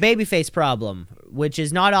have a babyface problem, which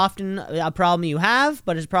is not often a problem you have,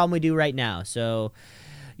 but it's a problem we do right now. So,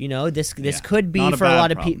 you know, this could be for a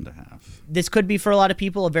lot of people. This could be for a lot of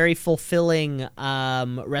people a very fulfilling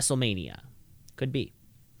WrestleMania. Could be.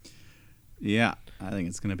 Yeah, I think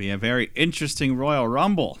it's going to be a very interesting Royal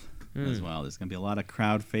Rumble as well. There's going to be a lot of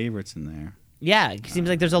crowd favorites in there. Yeah, it seems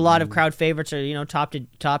like there's a lot of crowd favorites, or top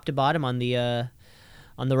to bottom on the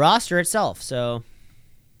roster itself. So.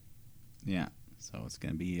 Yeah, so it's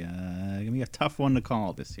gonna be a tough one to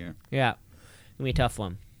call this year. Yeah, gonna be a tough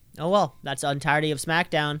one. Oh well, that's the entirety of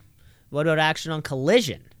SmackDown. What about action on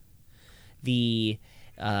Collision? The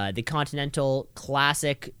Continental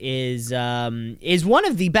Classic is one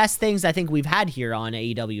of the best things I think we've had here on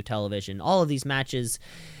AEW television. All of these matches.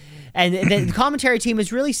 And the commentary team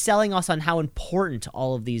is really selling us on how important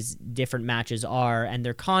all of these different matches are, and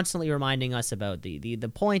they're constantly reminding us about the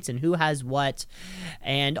points and who has what,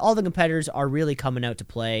 and all the competitors are really coming out to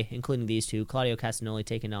play, including these two. Claudio Castagnoli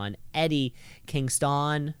taking on Eddie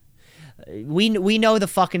Kingston. We know the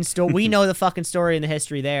fucking story. We know the fucking story and the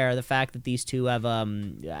history there. The fact that these two have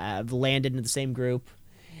landed in the same group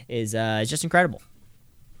is just incredible.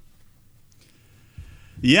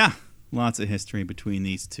 Yeah. Lots of history between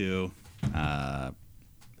these two.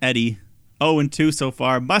 Eddie, 0-2 so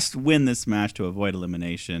far, must win this match to avoid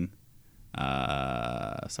elimination.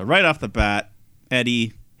 So right off the bat,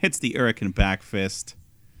 Eddie hits the Hurricane back fist.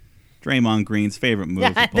 Draymond Green's favorite move.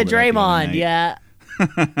 Yeah, the Draymond, yeah.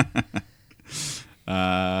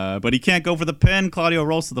 But he can't go for the pin. Claudio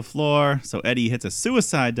rolls to the floor, so Eddie hits a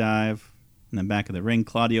suicide dive. And then back of the ring,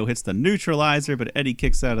 Claudio hits the neutralizer, but Eddie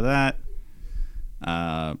kicks out of that.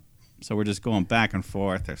 So we're just going back and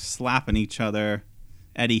forth. They're slapping each other.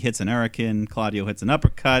 Eddie hits an Hurricane. Claudio hits an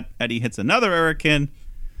uppercut. Eddie hits another Hurricane.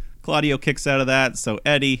 Claudio kicks out of that. So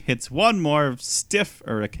Eddie hits one more stiff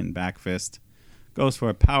Hurricane back fist. Goes for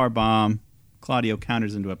a power bomb. Claudio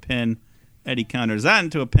counters into a pin. Eddie counters that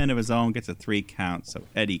into a pin of his own. Gets a 3 count. So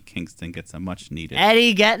Eddie Kingston gets a much needed.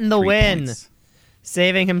 Eddie getting the win. Points.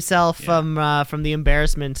 Saving himself from the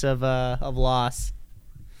embarrassment of loss.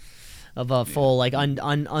 Of a full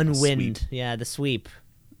unwind, the sweep.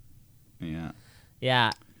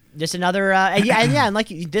 Yeah. Just another, and like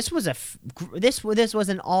this was this was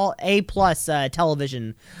an all A+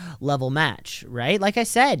 television level match, right? Like I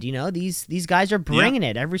said, these guys are bringing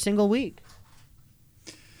it every single week.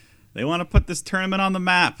 They want to put this tournament on the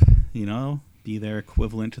map, be their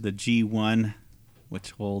equivalent to the G1,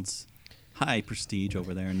 which holds high prestige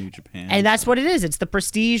over there in New Japan. And that's what it is. It's the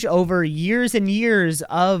prestige over years and years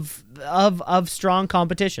of strong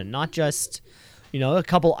competition, not just, a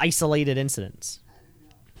couple isolated incidents.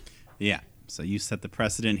 Yeah. So you set the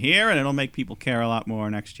precedent here, and it'll make people care a lot more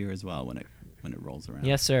next year as well when it rolls around.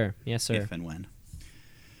 Yes, sir. If and when.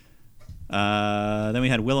 Then we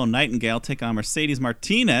had Willow Nightingale take on Mercedes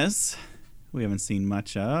Martinez. We haven't seen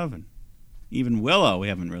much of, and even Willow we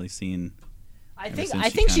haven't really seen. I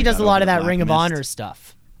think she does a lot of that Ring of Honor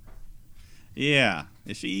stuff. Yeah.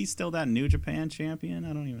 Is she still that New Japan champion?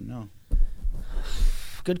 I don't even know.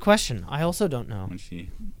 Good question. I also don't know. She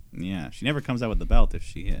never comes out with the belt if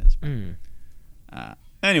she is.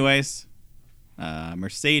 Anyways,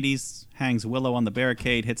 Mercedes hangs Willow on the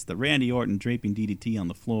barricade, hits the Randy Orton draping DDT on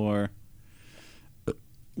the floor.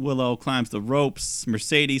 Willow climbs the ropes.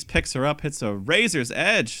 Mercedes picks her up, hits a razor's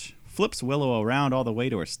edge, flips Willow around all the way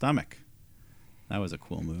to her stomach. That was a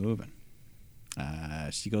cool move.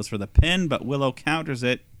 And she goes for the pin, but Willow counters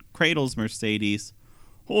it, cradles Mercedes,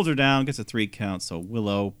 holds her down, gets a 3 count, so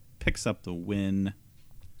Willow picks up the win.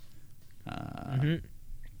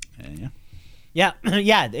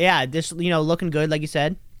 Yeah. This, looking good, like you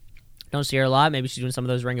said. Don't see her a lot. Maybe she's doing some of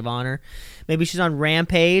those Ring of Honor. Maybe she's on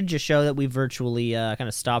Rampage, a show that we virtually kind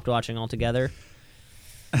of stopped watching altogether.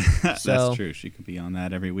 That's true. She could be on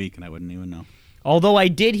that every week, and I wouldn't even know. Although I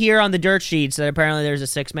did hear on the dirt sheets that apparently there's a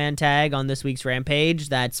 6-man tag on this week's Rampage.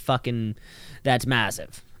 That's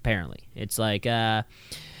massive, apparently. It's like the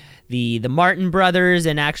Martin brothers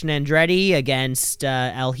and Action Andretti against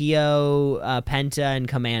El Hijo, Penta, and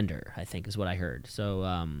Commander, I think is what I heard.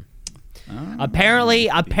 So apparently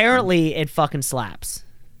it fucking slaps,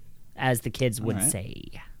 as the kids would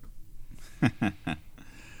say.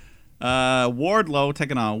 Wardlow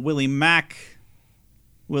taking on Willie Mack.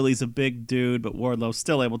 Willie's a big dude, but Wardlow's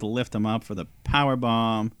still able to lift him up for the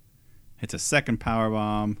powerbomb. Hits a second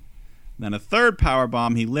powerbomb. Then a third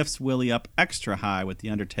powerbomb. He lifts Willie up extra high with the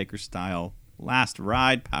Undertaker-style last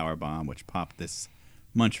ride powerbomb, which popped this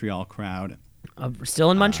Montreal crowd.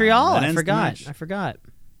 Still in Montreal. That I ends the forgot. match. I forgot.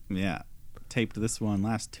 Yeah. Taped this one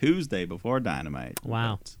last Tuesday before Dynamite.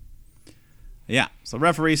 Wow. But, yeah. So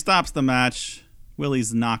referee stops the match.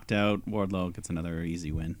 Willie's knocked out. Wardlow gets another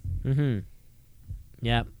easy win. Mm-hmm.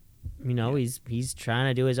 Yep. He's trying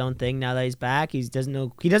to do his own thing now that he's back. He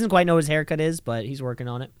doesn't quite know what his haircut is, but he's working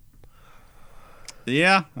on it.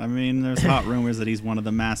 Yeah. I mean, there's hot rumors that he's one of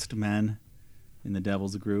the masked men in the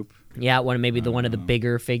Devil's group. Yeah, one of the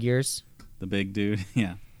bigger figures. The big dude.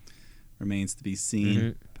 Yeah. Remains to be seen.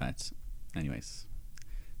 Mm-hmm. But anyways.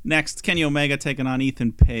 Next, Kenny Omega taking on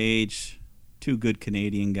Ethan Page. Two good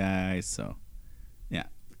Canadian guys. So, yeah.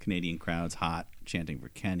 The Canadian crowd's hot, chanting for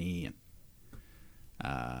Kenny. And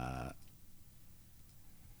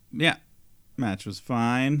yeah. Match was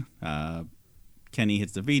fine. Kenny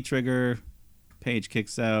hits the V-trigger. Page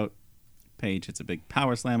kicks out. Page hits a big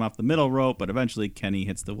power slam off the middle rope, but eventually Kenny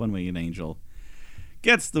hits the one-winged angel.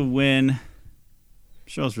 Gets the win.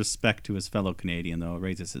 Shows respect to his fellow Canadian, though.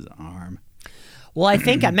 Raises his arm. Well, I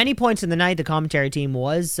think at many points in the night, the commentary team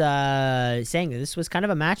was saying that this was kind of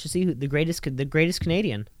a match to see who the greatest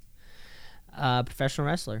Canadian professional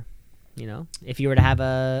wrestler. If you were to have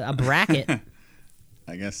a bracket,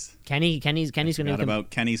 I guess Kenny's going to. What about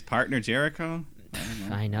Kenny's partner Jericho?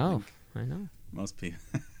 I know. Most people.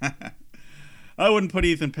 I wouldn't put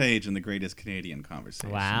Ethan Page in the greatest Canadian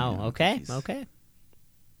conversation. Wow. Okay.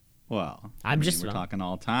 Well, we're we're talking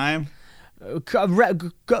all time.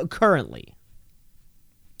 Currently,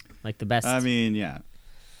 like the best. I mean, yeah.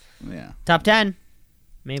 Top 10,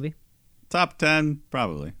 maybe. Top 10,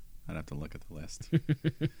 probably. I'd have to look at the list.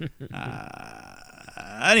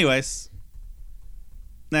 Anyways,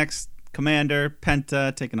 next, Commander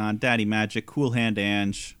Penta taking on Daddy Magic, Cool Hand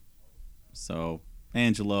Ange. So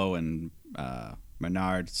Angelo and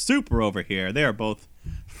Menard, super over here. They are both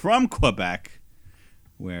from Quebec,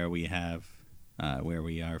 where we are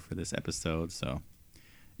for this episode. So,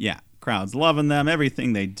 yeah, crowd's loving them.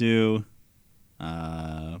 Everything they do. They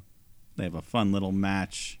have a fun little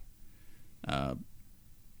match.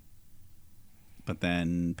 But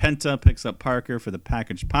then Penta picks up Parker for the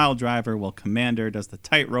package pile driver, while Commander does the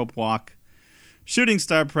tightrope walk. Shooting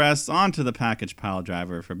star press onto the package pile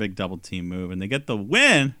driver for a big double team move, and they get the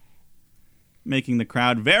win, making the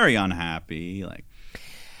crowd very unhappy. Like,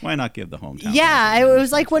 why not give the hometown? Yeah, it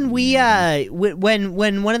was like when we when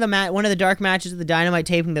one of the dark matches of the Dynamite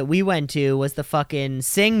taping that we went to was the fucking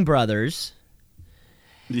Singh brothers.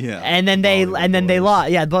 Yeah, and then they lost.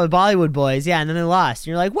 Yeah, Bollywood boys. Yeah, and then they lost. And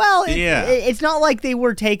you're like, well, it's not like they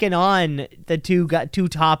were taking on the two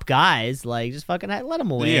top guys. Like, just fucking let them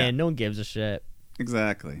win. Yeah. No one gives a shit.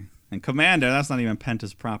 Exactly. And Commander, that's not even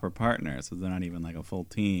Penta's proper partner, so they're not even like a full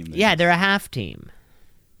team. They're a half team.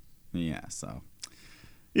 Yeah, so.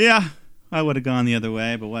 Yeah, I would have gone the other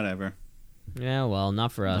way, but whatever. Yeah, well,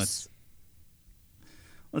 not for us.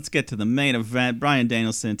 Let's get to the main event. Bryan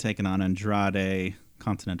Danielson taking on Andrade.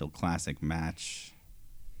 Continental Classic match.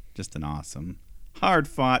 Just an awesome,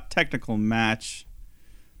 hard-fought, technical match.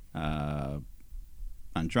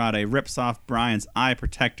 Andrade rips off Bryan's eye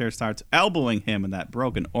protector, starts elbowing him in that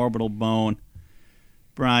broken orbital bone.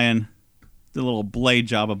 Bryan did a little blade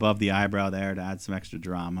job above the eyebrow there to add some extra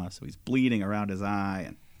drama, so he's bleeding around his eye,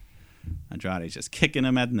 and Andrade's just kicking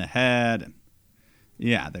him in the head. And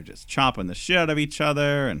yeah, they're just chopping the shit out of each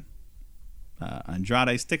other, and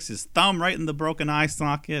Andrade sticks his thumb right in the broken eye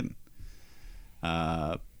socket.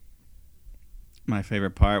 My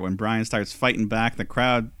favorite part, when Bryan starts fighting back, the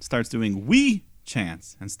crowd starts doing "we"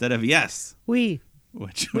 chants instead of "yes." We.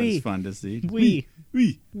 Which was fun to see. We.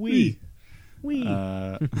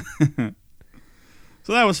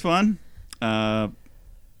 So that was fun. But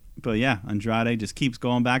yeah, Andrade just keeps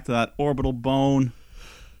going back to that orbital bone.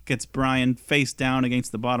 Gets Bryan face down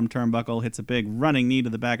against the bottom turnbuckle. Hits a big running knee to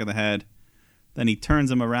the back of the head. Then he turns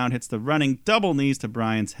him around, hits the running double knees to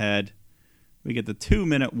Bryan's head. We get the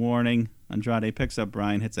 2-minute warning. Andrade picks up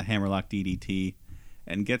Bryan, hits a hammerlock DDT,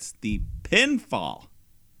 and gets the pinfall.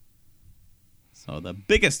 So the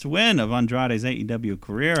biggest win of Andrade's AEW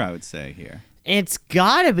career, I would say, here. It's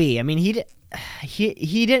gotta be. I mean, did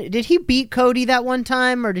he beat Cody that one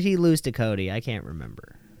time, or did he lose to Cody? I can't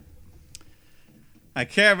remember. I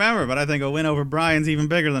can't remember, but I think a win over Bryan's even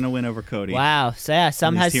bigger than a win over Cody. Wow. So yeah,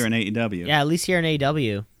 at least here in AEW. Yeah, at least here in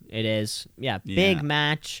AEW it is. Yeah, big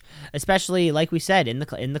match, especially like we said in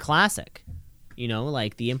the classic.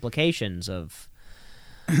 Like the implications of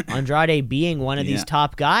Andrade being one of these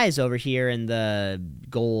top guys over here in the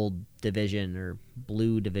gold division or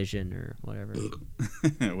blue division or whatever.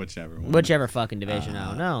 Whichever fucking division, I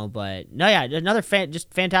don't know, but no, yeah, another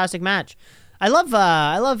just fantastic match. I love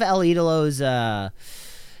El Idolo's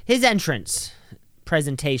his entrance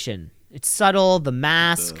presentation. It's subtle. The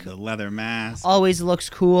mask, the leather mask, always looks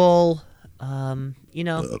cool. You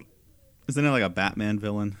know, isn't it like a Batman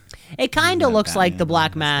villain? It kind of looks like the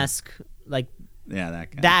Black villain? Mask, like Yeah,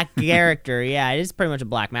 that guy. that character. Yeah, it is pretty much a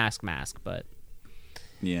Black Mask, but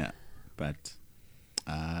Yeah, but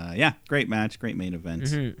yeah, great match, great main event.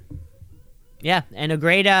 Mm-hmm. Yeah, and a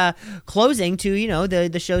great closing to, you know,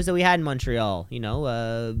 the shows that we had in Montreal. You know,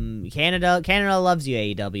 Canada loves you,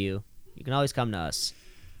 AEW. You can always come to us.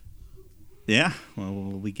 Yeah, well,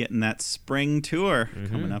 we'll be getting that spring tour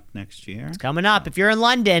coming up next year. It's coming up. If you're in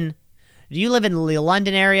London, do you live in the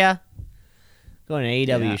London area? Go to an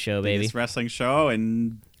AEW show, baby. Biggest wrestling show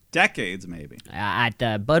in decades, maybe. At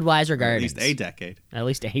the Budweiser Gardens. At least a decade. At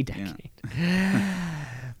least a decade. Yeah.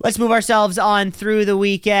 Let's move ourselves on through the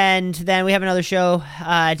weekend. Then we have another show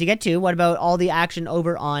to get to. What about all the action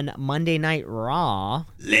over on Monday Night Raw?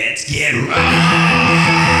 Let's get raw.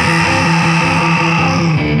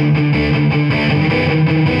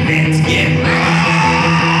 Let's get raw.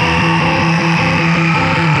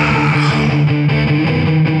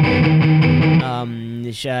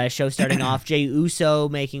 The show starting off, Jey Uso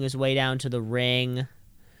making his way down to the ring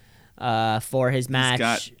for his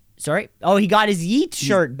match. Sorry. Oh, he got his Yeet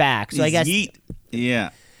shirt back. So I guess Yeet. Yeah.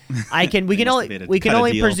 we can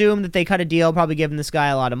only presume that they cut a deal, probably giving this guy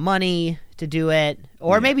a lot of money to do it,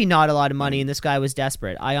 or maybe not a lot of money, and this guy was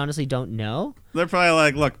desperate. I honestly don't know. They're probably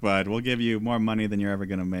like, "Look, bud, we'll give you more money than you're ever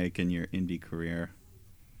gonna make in your indie career."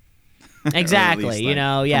 Exactly. Least, you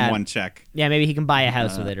know, yeah. From one check. Yeah, maybe he can buy a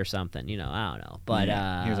house with it or something. You know, I don't know. But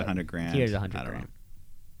here's $100,000. Here's $100,000.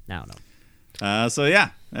 I don't know. So yeah,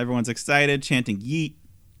 everyone's excited, chanting "Yeet."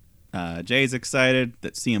 Jay's excited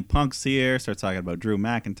that CM Punk's here. Starts talking about Drew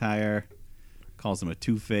McIntyre. Calls him a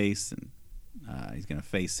two-face, and he's gonna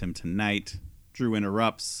face him tonight. Drew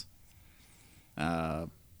interrupts.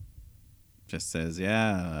 Just says,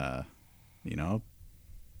 "Yeah, you know,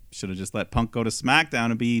 should have just let Punk go to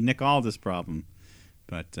SmackDown and be Nick Aldis' problem,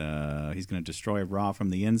 but he's gonna destroy Raw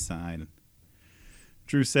from the inside."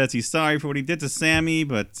 Drew says he's sorry for what he did to Sammy,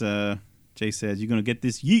 but Jay says, "You're gonna get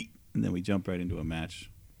this yeet," and then we jump right into a match.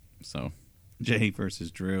 So, Jay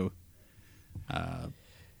versus Drew.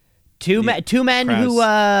 Two men who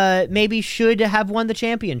maybe should have won the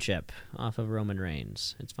championship off of Roman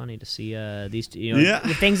Reigns. It's funny to see these two. You know,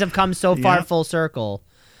 things have come so far full circle.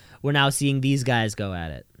 We're now seeing these guys go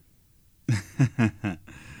at it.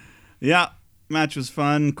 Yeah, match was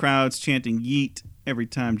fun. Crowds chanting "Yeet" every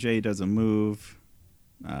time Jay does a move.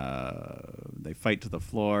 They fight to the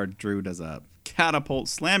floor. Drew does a catapult,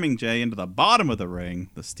 slamming Jay into the bottom of the ring.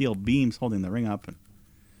 The steel beams holding the ring up. And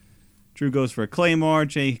Drew goes for a Claymore.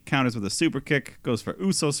 Jay counters with a super kick. Goes for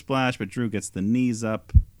Uso splash, but Drew gets the knees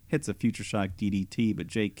up. Hits a Future Shock DDT, but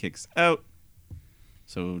Jay kicks out.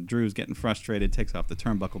 So Drew's getting frustrated. Takes off the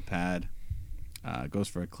turnbuckle pad. Goes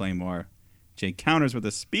for a Claymore. Jay counters with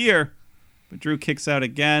a spear, but Drew kicks out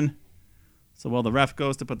again. So while the ref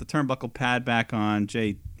goes to put the turnbuckle pad back on,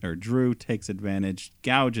 Drew takes advantage,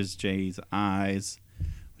 gouges Jay's eyes,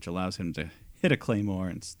 which allows him to hit a Claymore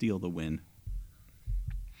and steal the win.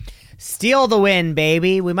 Steal the win,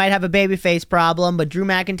 baby. We might have a babyface problem, but Drew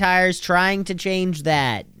McIntyre's trying to change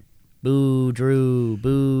that. Boo, Drew.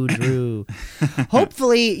 Boo, Drew.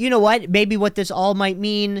 Hopefully, you know what? Maybe what this all might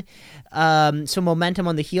mean, some momentum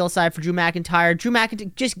on the heel side for Drew McIntyre. Drew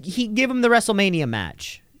McIntyre, give him the WrestleMania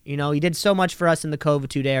match. You know, he did so much for us in the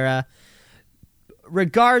COVID era.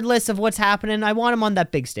 Regardless of what's happening, I want him on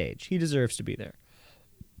that big stage. He deserves to be there.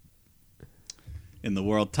 In the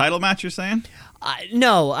world title match, you're saying?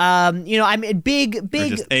 No, you know, I mean, big, or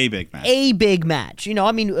just a big match. A big match. You know,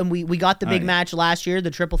 I mean, and we got the big match last year, the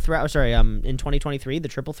triple threat. In 2023, the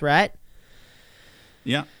triple threat.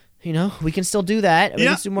 Yeah. You know, we can still do that. We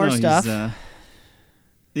can do more stuff.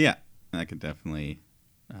 Yeah, I could definitely.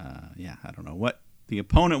 I don't know what the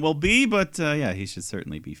opponent will be, but he should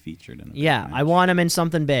certainly be featured in. Yeah, I want him in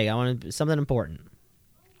something big. I want him something important.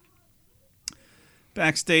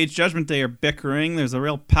 Backstage, Judgment Day are bickering. There's a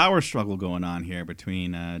real power struggle going on here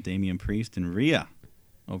between Damian Priest and Rhea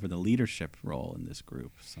over the leadership role in this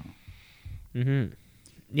group. So,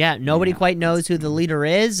 yeah, nobody quite knows who the leader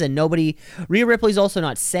is, and Rhea Ripley's also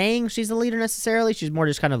not saying she's the leader necessarily. She's more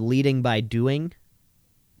just kind of leading by doing.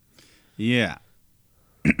 Yeah.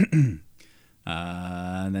 And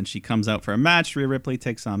then she comes out for a match. Rhea Ripley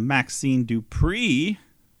takes on Maxine Dupree.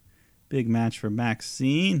 Big match for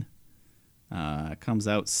Maxine. Comes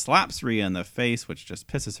out, slaps Rhea in the face, which just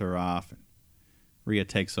pisses her off. Rhea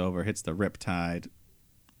takes over, hits the Riptide.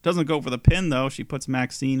 Doesn't go for the pin, though. She puts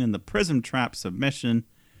Maxine in the Prism Trap submission,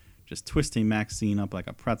 just twisting Maxine up like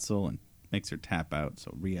a pretzel and makes her tap out.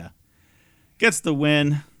 So Rhea Gets the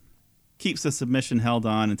win. Keeps the submission held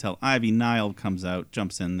on until Ivy Nile comes out,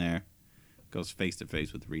 jumps in there, goes face to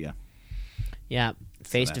face with Rhea. Yeah,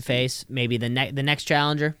 face to face. Maybe the next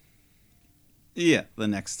challenger. Yeah, the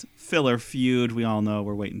next filler feud. We all know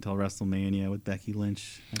we're waiting until WrestleMania with Becky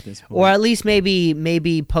Lynch at this point. Or at least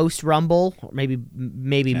maybe post Rumble, or maybe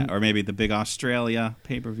or maybe the big Australia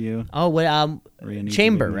pay-per-view. Oh, what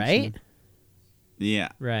Chamber, right? Yeah.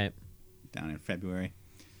 Right. Down in February.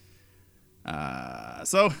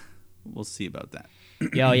 So we'll see about that.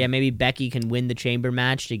 Yeah, maybe Becky can win the Chamber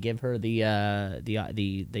match to give her the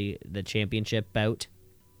championship bout.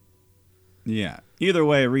 Yeah. Either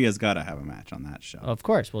way, Rhea's got to have a match on that show. Of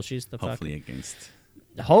course. Well, she's the hopefully against.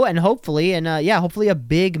 Hopefully a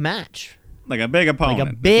big match. Like a big opponent. Like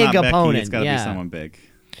a big it's not opponent. Becky, it's got to be someone big.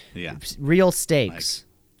 Yeah. Real stakes.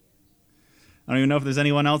 I don't even know if there's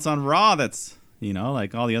anyone else on Raw that's,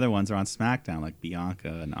 like all the other ones are on SmackDown, like Bianca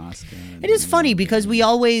and Asuka. It is funny because we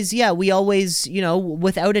always,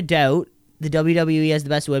 without a doubt, the WWE has the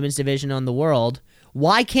best women's division on the world.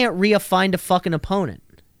 Why can't Rhea find a fucking opponent?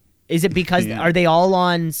 Is it because are they all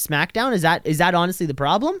on SmackDown? Is that honestly the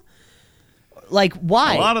problem? Like,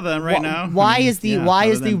 why? A lot of them right now. Why is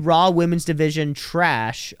the Raw women's division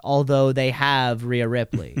trash? Although they have Rhea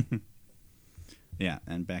Ripley. Yeah,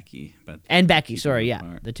 and Becky,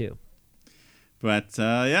 the two. But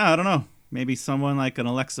I don't know. Maybe someone like an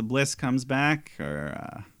Alexa Bliss comes back,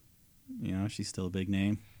 or she's still a big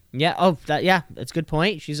name. Yeah. Oh, that's a good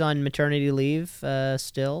point. She's on maternity leave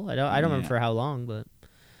still. I don't remember for how long, but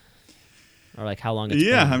or like how long it's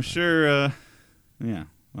been. Yeah, I'm sure. I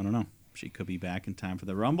don't know. She could be back in time for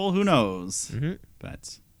the Rumble. Who knows? Mm-hmm.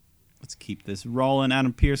 But let's keep this rolling.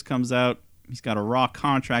 Adam Pearce comes out. He's got a Raw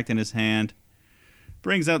contract in his hand.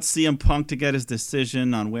 Brings out CM Punk to get his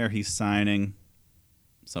decision on where he's signing.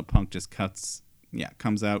 So Punk just comes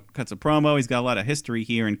out, cuts a promo. He's got a lot of history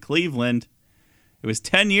here in Cleveland. It was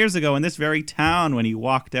 10 years ago in this very town when he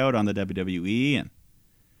walked out on the WWE, and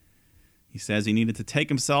he says he needed to take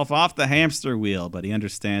himself off the hamster wheel, but he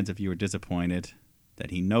understands if you were disappointed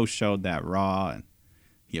that he no-showed that Raw, and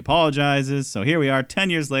he apologizes. So here we are,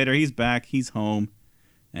 10 years later, he's back, he's home,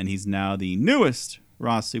 and he's now the newest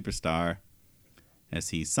Raw superstar as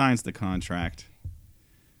he signs the contract.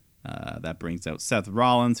 That brings out Seth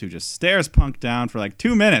Rollins, who just stares Punk down for like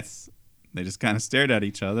 2 minutes. They just kind of stared at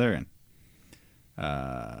each other, and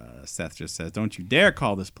Seth just says, "Don't you dare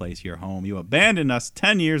call this place your home. You abandoned us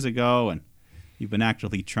 10 years ago, and you've been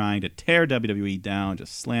actively trying to tear WWE down,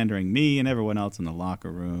 just slandering me and everyone else in the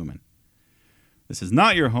locker room. And this is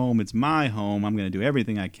not your home. It's my home. I'm going to do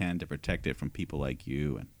everything I can to protect it from people like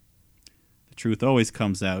you." And the truth always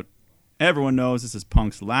comes out. Everyone knows this is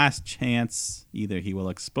Punk's last chance. Either he will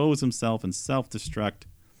expose himself and self-destruct,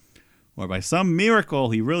 or by some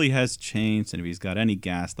miracle he really has changed, and if he's got any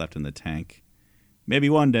gas left in the tank, maybe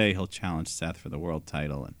one day he'll challenge Seth for the world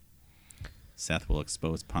title, and Seth will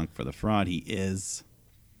expose Punk for the fraud he is.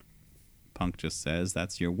 Punk just says,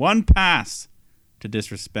 "That's your one pass to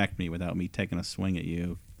disrespect me without me taking a swing at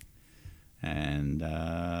you." And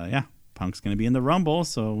Punk's going to be in the Rumble,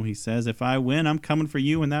 so he says, "If I win, I'm coming for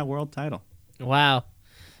you in that world title." Wow.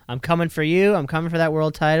 I'm coming for you. I'm coming for that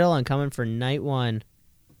world title. I'm coming for night 1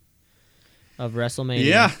 of WrestleMania.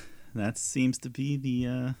 Yeah, that seems to be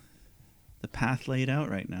the path laid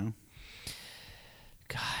out right now.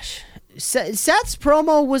 Gosh. Seth's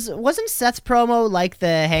promo wasn't Seth's promo like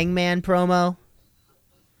the Hangman promo?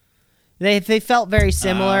 They felt very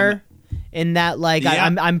similar. In that, like, yeah,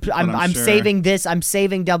 I'm sure. saving this, I'm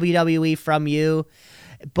saving WWE from you.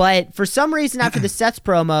 But for some reason, after the Seth's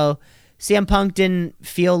promo, CM Punk didn't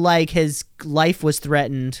feel like his life was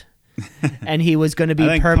threatened and he was going to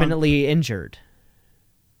be permanently injured.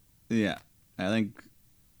 Yeah, I think,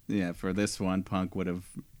 for this one, Punk would have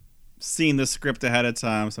seen the script ahead of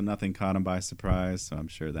time, so nothing caught him by surprise. So I'm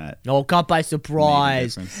sure that. Oh, caught by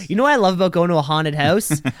surprise. You know what I love about going to a haunted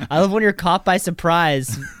house? I love when you're caught by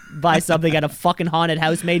surprise by something at a fucking haunted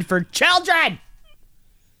house made for children.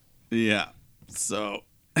 Yeah. So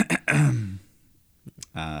that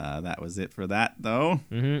was it for that, though.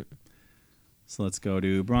 Mm-hmm. So let's go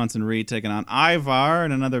to Bronson Reed taking on Ivar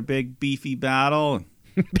in another big beefy battle.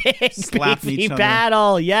 Big beefy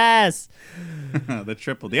battle, yes. The other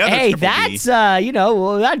triple B. That's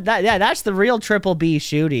that's the real triple B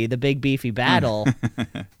shooty, the big beefy battle.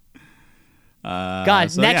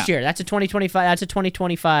 Next year. That's a 2025. That's a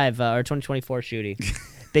 2025 or 2024 shooty.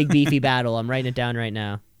 Big beefy battle. I'm writing it down right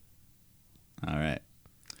now. All right.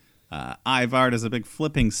 Ivar does a big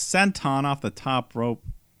flipping senton off the top rope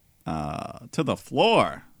to the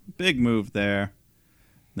floor. Big move there.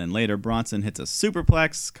 Then later, Bronson hits a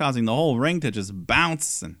superplex, causing the whole ring to just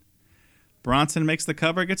bounce. And Bronson makes the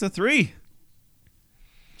cover, gets a 3.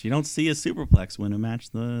 You don't see a superplex win a match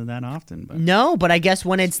that often. But no, but I guess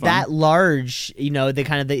when it's fun. that large,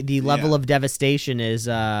 the level of devastation is,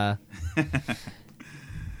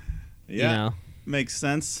 makes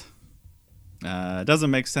sense. It doesn't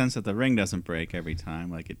make sense that the ring doesn't break every time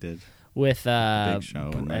like it did with Big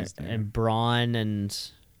Show and Braun and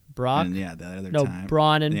Brock. And the other time.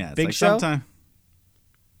 Braun and it's Big like Show.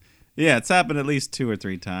 It's happened at least 2 or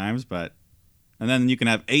 3 times, and then you can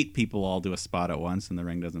have 8 people all do a spot at once and the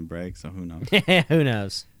ring doesn't break, so who knows? Who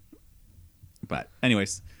knows? But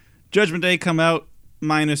anyways, Judgment Day come out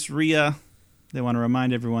minus Rhea. They want to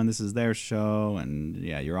remind everyone this is their show, and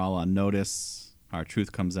you're all on notice.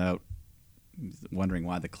 R-Truth comes out wondering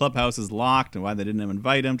why the clubhouse is locked and why they didn't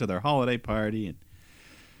invite him to their holiday party. And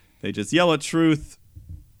they just yell at Truth.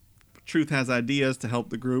 Truth has ideas to help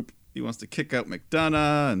the group. He wants to kick out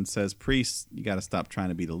McDonough and says, Priest, you got to stop trying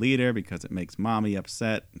to be the leader because it makes Mommy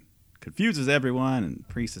upset. Confuses everyone, and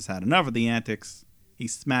Priest has had enough of the antics. He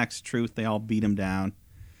smacks Truth. They all beat him down.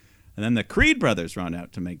 And then the Creed brothers run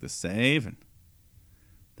out to make the save, and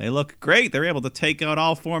they look great. They're able to take out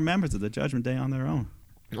all 4 members of the Judgment Day on their own.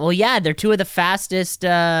 Well, yeah, they're 2 of the fastest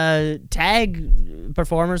tag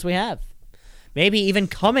performers we have. Maybe even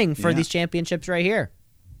coming for these championships right here.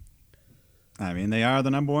 I mean, they are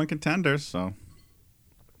the number 1 contenders, so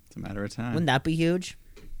it's a matter of time. Wouldn't that be huge?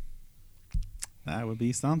 That would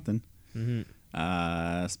be something.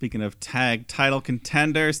 Mm-hmm. Speaking of tag title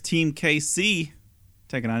contenders, Team KC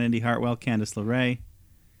taking on Indy Hartwell, Candice LeRae.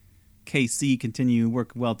 KC continue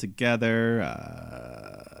work well together.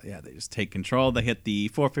 They just take control. They hit the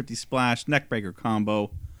 450 splash neckbreaker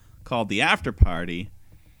combo called the After Party,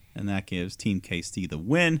 and that gives Team KC the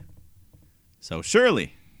win. So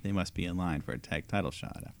surely they must be in line for a tag title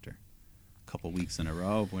shot after a couple weeks in a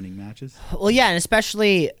row of winning matches. Well, yeah, and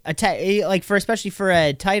especially for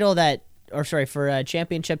a title for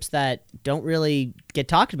championships that don't really get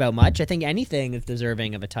talked about much. I think anything is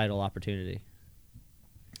deserving of a title opportunity.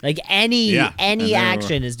 Like any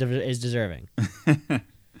action is deserving.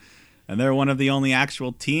 And they're one of the only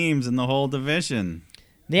actual teams in the whole division.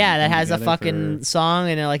 Yeah, that has a fucking song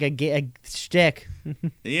and a shtick.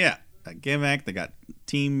 Yeah, a gimmick. They got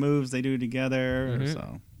team moves they do together. Mm-hmm.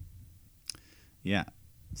 So,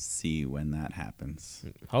 see when that happens.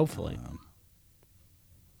 Hopefully.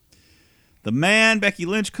 The Man, Becky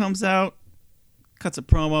Lynch, comes out, cuts a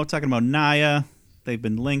promo talking about Nia. They've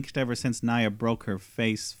been linked ever since Nia broke her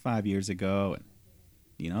face 5 years ago. And,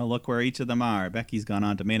 look where each of them are. Becky's gone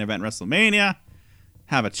on to main event WrestleMania,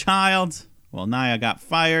 have a child. Well, Nia got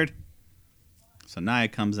fired. So Nia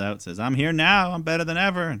comes out, says, I'm here now. I'm better than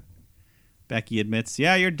ever. And Becky admits,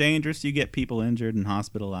 you're dangerous. You get people injured and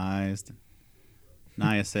hospitalized.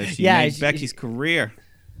 Nia says she made Becky's career.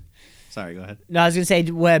 Sorry, go ahead. No, I was going to say,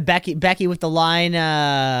 Becky with the line,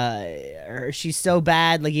 she's so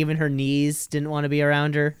bad, like even her knees didn't want to be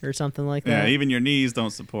around her or something like that. Yeah, even your knees don't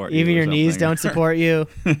support you. Even your knees don't support you.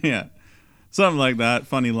 Yeah, something like that.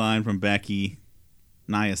 Funny line from Becky.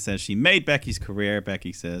 Nia says she made Becky's career.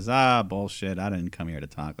 Becky says, bullshit. I didn't come here to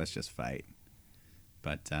talk. Let's just fight.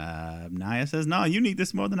 But Nia says, no, you need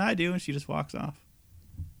this more than I do. And she just walks off.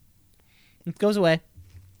 It goes away.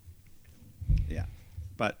 Yeah.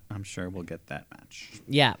 But I'm sure we'll get that match.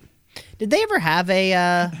 Yeah. Did they ever have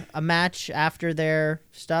a match after their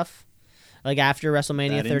stuff? Like after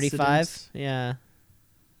WrestleMania 35? Yeah.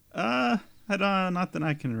 Not that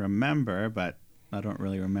I can remember, but I don't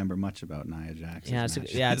really remember much about Nia Jackson. It's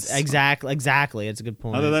exactly. It's a good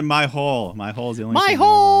point. Other than my hole. My hole's the only my thing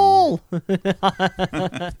hole. Oh,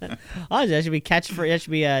 that should be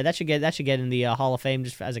catchphrase. That should get in the Hall of Fame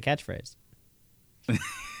just as a catchphrase.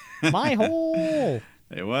 My hole.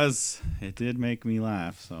 It did make me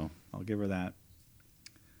laugh, so I'll give her that.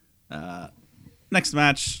 Next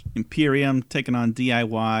match, Imperium taking on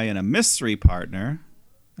DIY and a mystery partner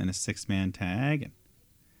in a 6-man tag.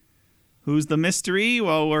 Who's the mystery?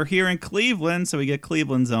 Well, we're here in Cleveland, so we get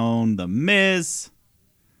Cleveland's own The Miz.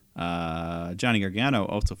 Johnny Gargano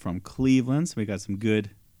also from Cleveland, so we got some good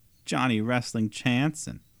Johnny wrestling chants.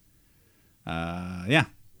 And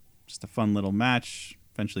just a fun little match.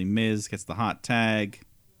 Eventually, Miz gets the hot tag,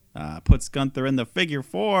 puts Gunther in the figure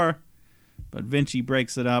 4, but Vinci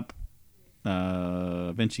breaks it up.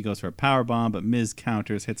 Vinci goes for a powerbomb, but Miz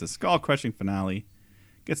counters, hits a skull-crushing finale,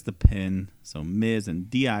 gets the pin. So Miz and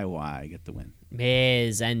DIY get the win.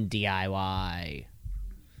 Miz and DIY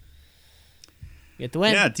get the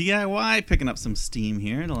win. Yeah, DIY picking up some steam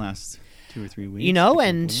here in the last 2 or 3 weeks. You know,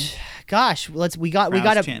 and gosh, we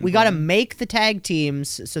gotta make the tag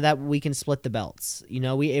teams so that we can split the belts. You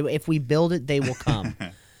know, if we build it, they will come.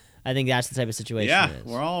 I think that's the type of situation. Yeah, it is.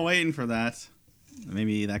 we're all waiting for that.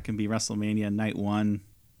 Maybe that can be WrestleMania night 1,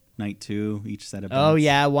 night 2, each set of belts. Oh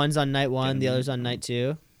yeah, one's on night 1, the other's on night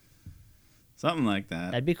 2. Something like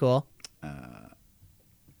that. That'd be cool.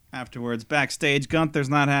 Afterwards, backstage, Gunther's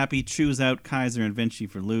not happy, chews out Kaiser and Vinci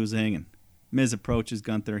for losing, and Miz approaches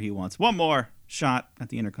Gunther. He wants one more shot at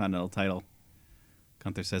the Intercontinental title.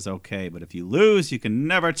 Gunther says, okay, but if you lose, you can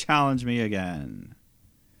never challenge me again.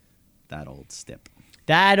 That old stip.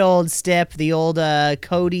 The old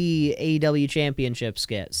Cody AEW Championship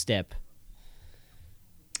stip.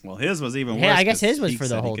 Well, his was even worse. Hey, I guess his was he for the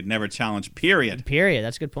said whole... He could never challenge, period.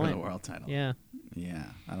 That's a good For point. the world title. Yeah. Yeah,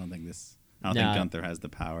 I don't think Gunther has the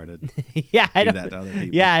power to yeah, I do don't, that to other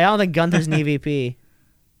people. Yeah, I don't think Gunther's an EVP.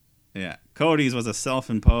 Yeah, Cody's was a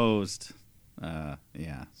self-imposed,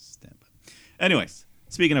 step. Anyways,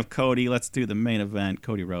 speaking of Cody, let's do the main event.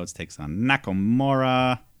 Cody Rhodes takes on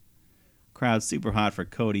Nakamura. Crowd super hot for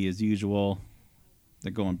Cody as usual.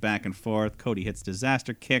 They're going back and forth. Cody hits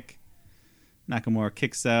disaster kick. Nakamura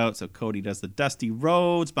kicks out, so Cody does the Dusty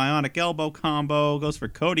Rhodes bionic elbow combo, goes for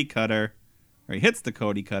Cody Cutter. Or he hits the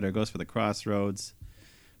Cody Cutter, goes for the Crossroads.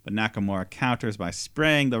 But Nakamura counters by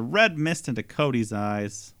spraying the red mist into Cody's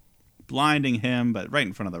eyes, blinding him, but right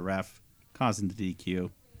in front of the ref, causing the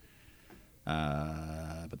DQ.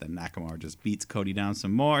 But then Nakamura just beats Cody down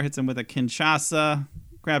some more, hits him with a Kinshasa,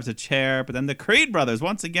 grabs a chair, but then the Creed brothers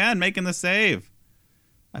once again making the save.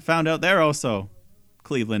 I found out they're also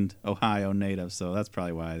Cleveland, Ohio natives, so that's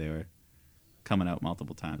probably why they were coming out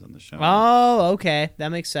multiple times on the show. Oh, okay. That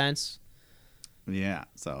makes sense. Yeah,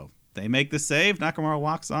 so they make the save. Nakamura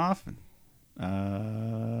walks off.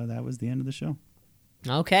 And, that was the end of the show.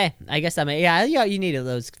 Okay. I guess you needed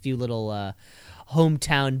those few little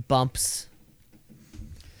hometown bumps.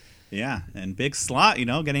 Yeah, and big slot,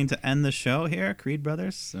 getting to end the show here. Creed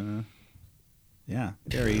Brothers. Yeah,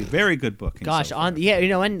 very, very good booking. Gosh, so far.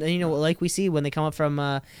 like we see when they come up from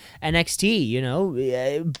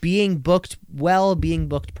NXT, being booked well, being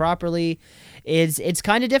booked properly, it's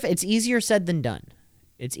kind of different. It's easier said than done.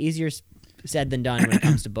 It's easier said than done when it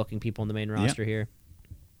comes to booking people on the main roster here.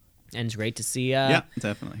 And it's great to see. Yeah,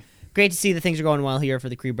 definitely. Great to see that things are going well here for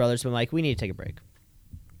the Creed brothers. But Mike, we need to take a break.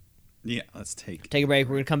 Yeah, let's take a break.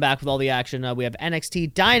 We're gonna come back with all the action. We have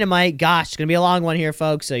NXT Dynamite. Gosh, it's gonna be a long one here,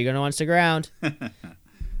 folks. So you're gonna want to stick around. All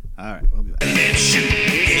right, we'll be back. Let's shoot,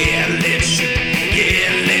 yeah, let's shoot,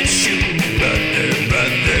 yeah, let's shoot, brother,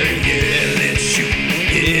 yeah, let's shoot,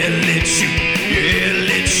 yeah, let's shoot, yeah,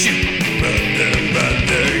 let's shoot,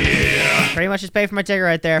 brother, yeah. Pretty much just pay for my ticket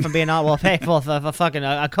right there. If I'm being not well, pay for fucking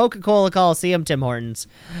a Coca-Cola Coliseum, Tim Hortons.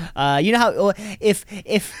 You know how if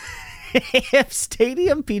if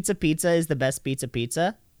Stadium Pizza is the best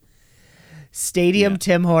pizza, Stadium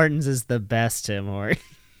Tim Hortons is the best Tim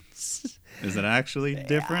Hortons. Is it actually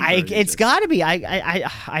different? It's got to be.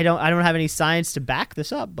 I don't have any science to back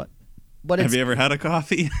this up, but have you ever had a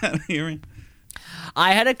coffee?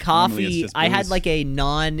 I had a coffee. I had like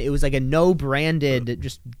it was like a no branded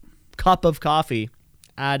just cup of coffee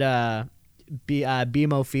at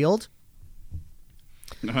BMO Field.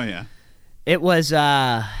 Oh yeah. It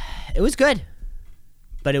was good,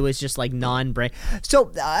 but it was just like non-brand. So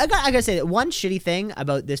I gotta say that one shitty thing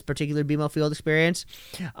about this particular BMO Field experience.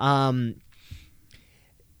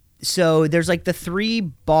 So there's like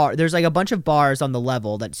there's like a bunch of bars on the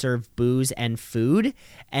level that serve booze and food,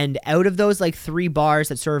 and out of those like 3 bars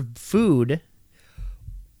that serve food,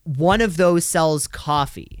 one of those sells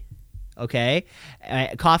coffee. Okay,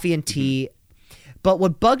 coffee and tea. But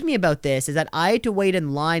what bugged me about this is that I had to wait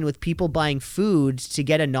in line with people buying food to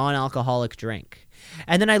get a non-alcoholic drink.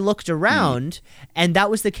 And then I looked around, and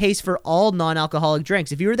that was the case for all non-alcoholic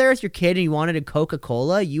drinks. If you were there with your kid and you wanted a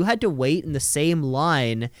Coca-Cola, you had to wait in the same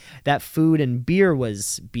line that food and beer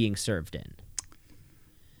was being served in.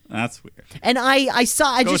 That's weird. And I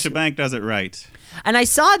saw... Scotiabank does it right. And I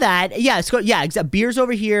saw that. Beer's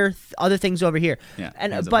over here, other things over here. Yeah,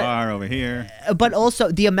 there's a bar over here. But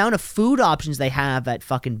also, the amount of food options they have at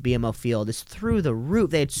fucking BMO Field is through the roof.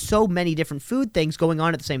 They had so many different food things going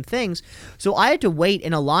on at the same things. So I had to wait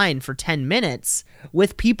in a line for 10 minutes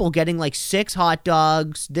with people getting like 6 hot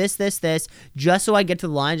dogs, this, just so I get to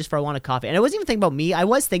the line just for I want a coffee. And I wasn't even thinking about me. I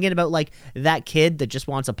was thinking about like that kid that just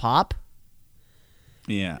wants a pop.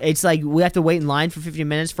 Yeah. It's like we have to wait in line for 15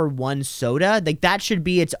 minutes for one soda. Like that should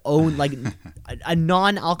be its own, like a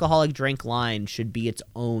non-alcoholic drink line should be its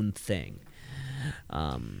own thing.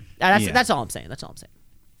 That's all I'm saying.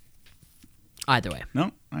 Either way.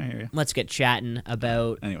 No, I hear you. Let's get chatting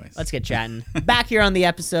about. Anyways. Let's get chatting. Back here on the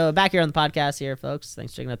podcast here, folks.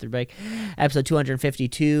 Thanks for checking out the break. Episode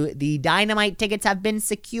 252. The Dynamite tickets have been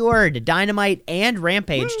secured. Dynamite and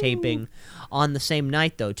Rampage taping on the same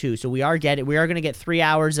night, though, too. So we are going to get 3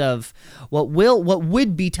 hours of what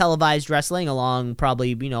would be televised wrestling, along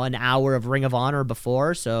probably an hour of Ring of Honor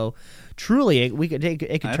before. So truly, it could I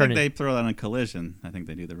turn. think they throw that on Collision. I think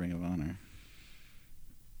they do the Ring of Honor.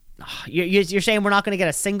 You're saying we're not going to get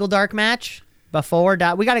a single dark match before? We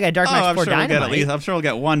got to get a dark match before Dynamite. I'm sure we'll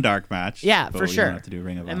get one dark match. Yeah, but for we sure. don't have to do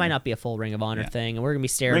Ring of Honor. It might not be a full Ring of Honor thing, and we're going to be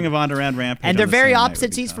staring. Ring of Honor and Rampage. And they're on the very same night opposite would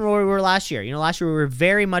be seats tough. from where we were last year. Last year we were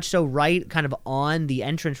very much so right, kind of on the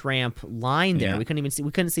entrance ramp line there. Yeah. We couldn't see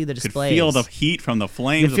the Could displays. feel the heat from the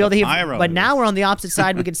flames Could feel of the the heat, pyro. but now we're on the opposite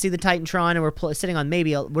side. We can see the Titantron, and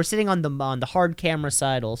we're sitting on the hard camera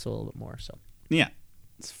side also a little bit more. So yeah.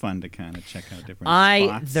 It's fun to kind of check out different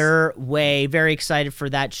spots. Either way, very excited for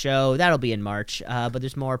that show. That'll be in March. But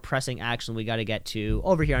there's more pressing action we got to get to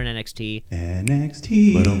over here on NXT.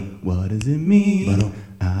 NXT, what does it mean?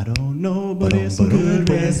 I don't know, but it's good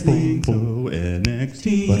wrestling. So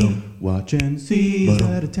NXT, watch and see.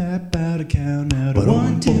 Gotta tap out a count out of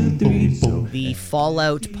 1, 2, 3. So The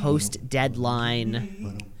Fallout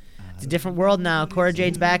post-deadline. It's a different world now. Cora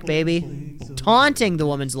Jade's back, baby. Taunting the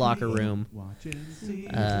women's locker room.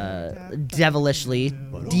 Devilishly,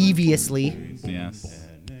 deviously. Yes.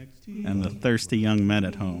 And the thirsty young men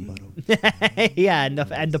at home. Yeah, and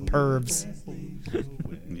the pervs.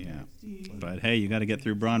 Yeah. But hey, you got to get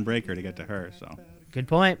through Braun Breaker to get to her, so. Good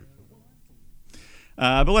point.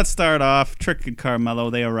 But let's start off. Trick and Carmelo,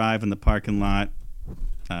 they arrive in the parking lot.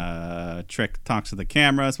 Trick talks to the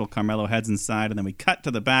cameras while Carmelo heads inside, and then we cut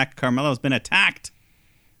to the back. Carmelo's been attacked.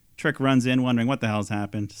 Trick runs in wondering what the hell's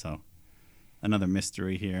happened, so another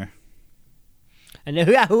mystery here. And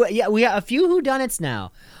we have a few whodunits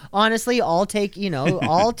now. Honestly, all taking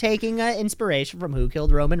inspiration from Who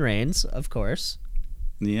Killed Roman Reigns, of course.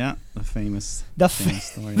 Yeah, the famous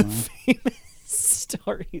storyline.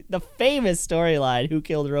 The famous storyline, Who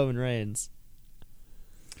Killed Roman Reigns.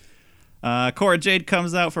 Cora Jade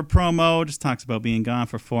comes out for promo, just talks about being gone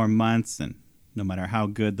for 4 months, and no matter how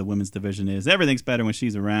good the women's division is, everything's better when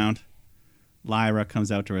she's around. Lyra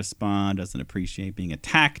comes out to respond, doesn't appreciate being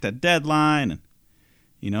attacked at deadline,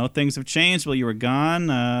 and things have changed while you were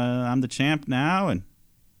gone. I'm the champ now, and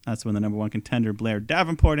that's when the number one contender Blair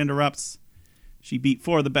Davenport interrupts. She beat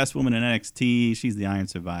 4 of the best women in NXT. She's the Iron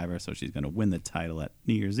Survivor, so she's going to win the title at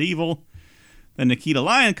New Year's Evil. Then Nikita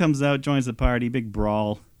Lyon comes out, joins the party, big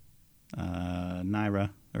brawl.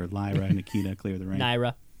 Lyra, Nikita clear the ring.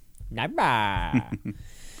 Naira.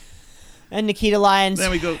 And Nikita Lyons Then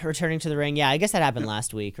we go returning to the ring. Yeah, I guess that happened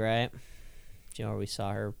last week, right? Do you know where we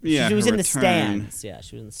saw her? Yeah, she was her in the return. stands. Yeah,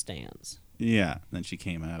 she was in the stands. Yeah, then she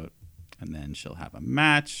came out, and then she'll have a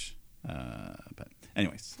match. But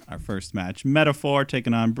anyways, our first match, Metaphor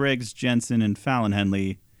taking on Briggs, Jensen, and Fallon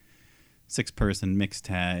Henley. 6-person mixed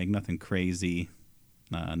tag, nothing crazy.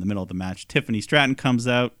 In the middle of the match, Tiffany Stratton comes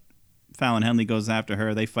out. Fallon Henley goes after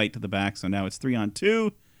her. They fight to the back, so now it's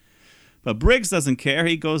 3-on-2. But Briggs doesn't care.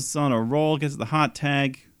 He goes on a roll, gets the hot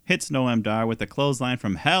tag, hits Noam Dar with the clothesline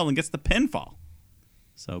from hell, and gets the pinfall.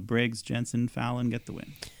 So Briggs, Jensen, Fallon get the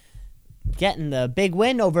win. Getting the big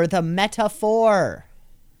win over the Metaphor.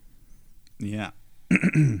 Yeah.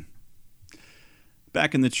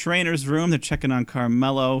 Back in the trainer's room, they're checking on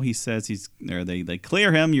Carmelo. He says they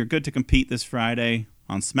clear him. You're good to compete this Friday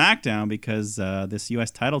on SmackDown because this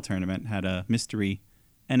U.S. title tournament had a mystery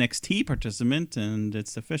NXT participant, and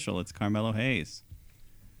it's official. It's Carmelo Hayes.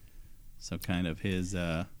 So kind of his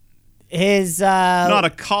not a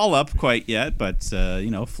call-up quite yet, but,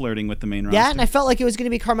 flirting with the main roster. Yeah, and I felt like it was going to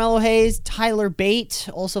be Carmelo Hayes. Tyler Bate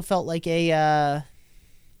also felt like an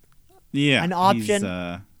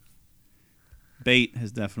option. Bate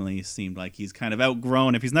has definitely seemed like he's kind of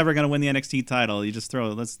outgrown. If he's never going to win the NXT title, you just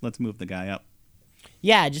let's move the guy up.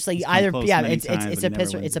 Yeah, just like He's come either close yeah, many it's times, it's but a he never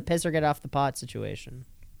piss or wins it's a it. piss or get off the pot situation.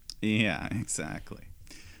 Yeah, exactly.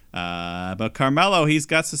 But Carmelo, he's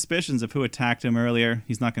got suspicions of who attacked him earlier.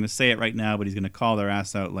 He's not going to say it right now, but he's going to call their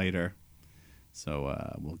ass out later.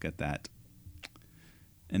 So we'll get that.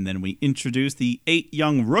 And then we introduce the 8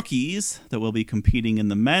 young rookies that will be competing in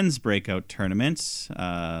the men's breakout tournament.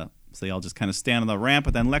 So they all just kind of stand on the ramp,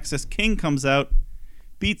 but then Lexus King comes out,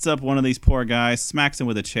 beats up one of these poor guys, smacks him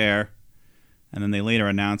with a chair, and then they later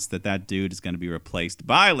announce that dude is going to be replaced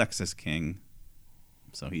by Lexus King.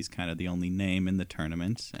 So he's kind of the only name in the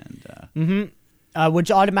tournament, and Which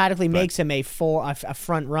automatically makes him a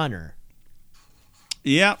front runner.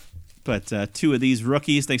 yeah, But two of these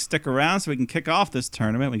rookies, they stick around so we can kick off this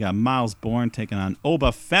tournament. We got Miles Bourne taking on Oba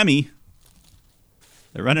Femi.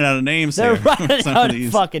 They're running out of names They're here. running out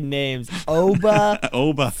of fucking names. Oba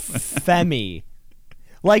Oba. Femi.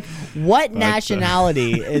 Like, what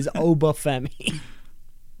nationality is Oba Femi?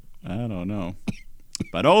 I don't know.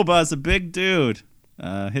 But Oba's a big dude.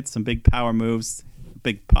 Hits some big power moves.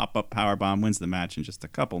 Big pop-up power bomb, wins the match in just a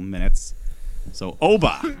couple minutes. So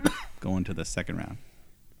Oba going to the second round.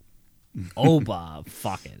 Oba.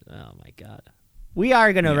 Fuck it. Oh, my God. We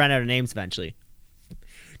are going to run out of names eventually.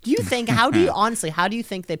 Do you think, how do you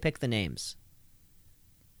think they pick the names?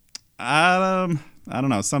 I don't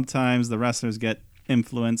know. Sometimes the wrestlers get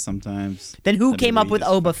influenced. Sometimes. Then who came up WWE with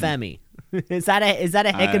just Oba fucking- Femi? Is that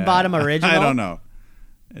a Hickenbottom original? I don't know.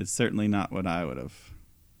 It's certainly not what I would have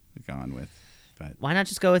gone with. But Why not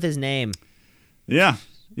just go with his name? yeah,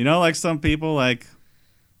 like some people like.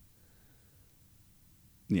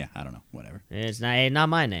 Yeah, I don't know. Whatever. It's not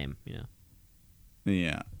my name,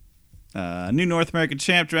 Yeah. New North American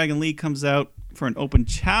champ Dragon Lee comes out for an open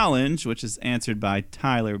challenge, which is answered by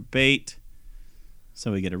Tyler Bate.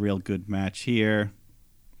 So we get a real good match here.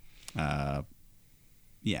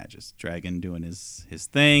 Just Dragon doing his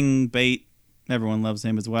thing. Bate, everyone loves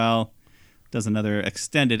him as well. Does another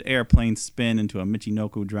extended airplane spin into a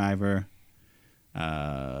Michinoku driver.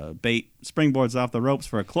 Bate springboards off the ropes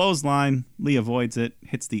for a clothesline. Lee avoids it,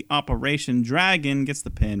 hits the Operation Dragon, gets the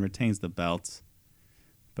pin, retains the belt.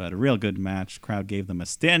 But a real good match. Crowd gave them a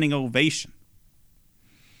standing ovation.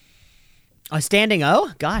 A standing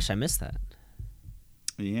O? Gosh, I missed that.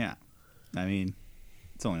 Yeah. I mean,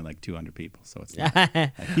 it's only like 200 people, so it's not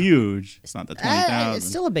huge. It's not the 20,000. It's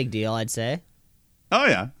still a big deal, I'd say. Oh,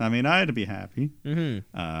 yeah. I mean, I had to be happy. Mm-hmm.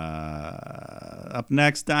 Up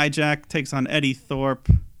next, Dijak takes on Eddie Thorpe.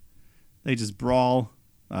 They just brawl.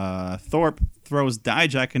 Thorpe throws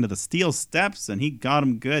Dijak into the steel steps, and he got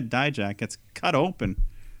him good. Dijak gets cut open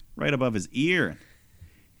right above his ear.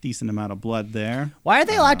 Decent amount of blood there. Why are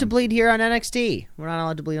they allowed to bleed here on NXT? We're not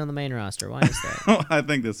allowed to bleed on the main roster. Why is that? I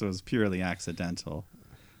think this was purely accidental.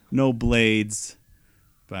 No blades.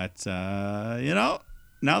 But,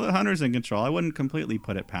 now that Hunter's in control, I wouldn't completely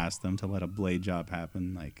put it past them to let a blade job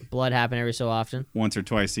happen, like Blood happen every so often. once or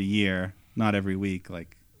twice a year, not every week,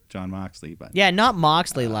 like John Moxley. But Yeah, not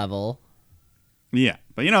Moxley level. yeah,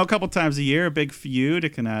 but a couple times a year, a big feud,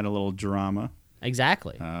 it can add a little drama.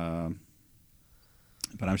 Exactly. But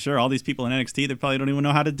I'm sure all these people in NXT, they probably don't even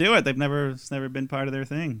know how to do it. It's never been part of their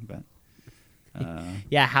thing. But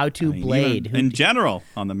yeah, how to blade. even in general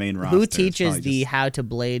on the main roster. Who it's teaches probably the just- how to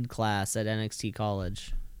blade class at NXT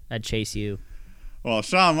College at Chase U? Well,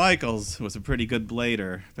 Shawn Michaels was a pretty good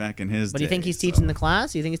blader back in his But day. do you think he's teaching the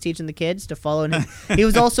class? Do you think he's teaching the kids to follow him? He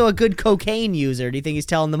was also a good cocaine user. Do you think he's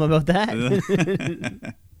telling them about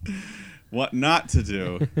that? what not to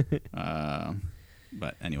do.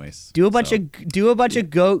 But anyways, do a bunch of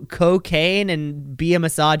cocaine and be a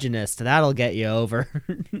misogynist. That'll get you over.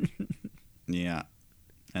 yeah.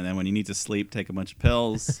 And then when you need to sleep, take a bunch of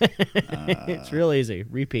pills. It's real easy.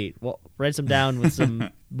 Repeat. Well, rinse them down with some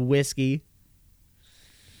whiskey.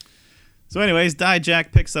 So anyways,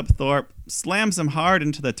 Dijak picks up Thorpe, slams him hard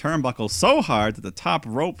into the turnbuckle, so hard that the top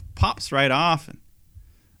rope pops right off.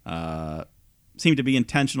 And, seemed to be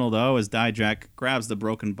intentional, though, as Dijak grabs the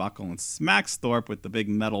broken buckle and smacks Thorpe with the big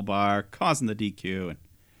metal bar, causing the DQ, and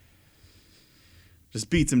just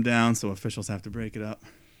beats him down, so officials have to break it up.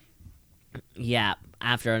 Yeah,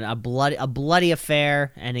 after a bloody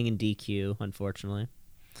affair ending in DQ, unfortunately.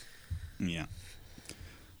 Yeah.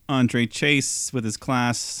 Andre Chase with his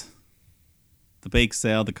class, the bake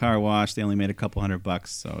sale, the car wash, they only made a couple $100,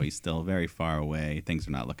 so he's still very far away. Things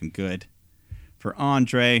are not looking good for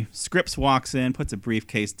Andre. Scripps walks in, puts a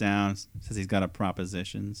briefcase down, says he's got a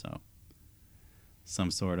proposition, so some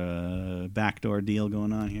sort of backdoor deal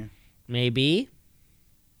going on here. Maybe.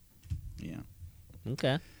 Yeah.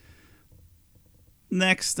 Okay.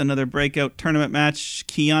 Next, another breakout tournament match.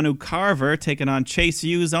 Keanu Carver taking on Chase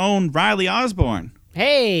U's own Riley Osborne.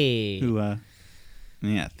 Hey! Who,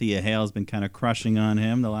 Thea Hale's been kind of crushing on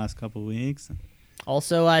him the last couple weeks.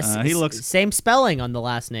 Also, he looks same spelling on the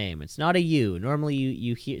last name. It's not a U. Normally,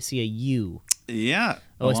 you see a U. Yeah.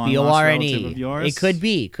 Oh, it's a long-lost B-O-R-N-E. relative of yours, It could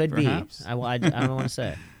be. perhaps. I don't want to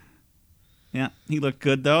say. Yeah, he looked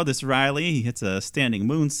good, though. This Riley, he hits a standing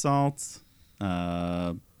moonsault.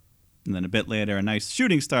 And then a bit later, a nice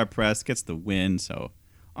shooting star press, gets the win, so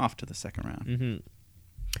off to the second round. Mm-hmm.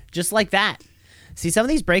 Just like that. See, some of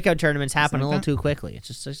these breakout tournaments happen like a little that. too quickly. It's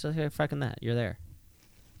just like fucking that. You're there.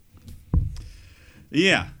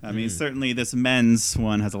 Yeah, I mean, certainly this men's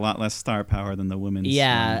one has a lot less star power than the women's.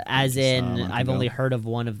 Yeah, one, as which you saw a in, month I've ago. only heard of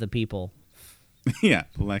one of the people. Yeah,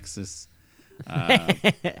 Alexis.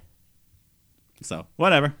 So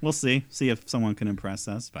whatever, we'll see if someone can impress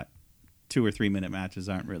us. But 2 or 3 minute matches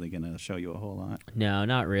aren't really going to show you a whole lot. No,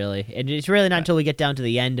 not really. And it's really not until we get down to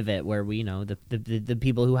the end of it where we, the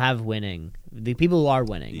people who have winning, the people who are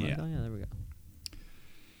winning. Yeah. Like, oh, yeah, there we go.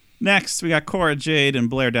 Next, we got Cora Jade and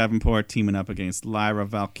Blair Davenport teaming up against Lyra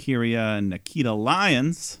Valkyria and Nikita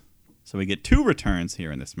Lyons. So we get 2 returns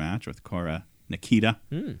here in this match with Cora, Nikita.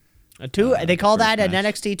 They call that an match.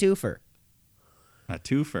 NXT twofer. A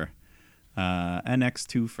twofer. NX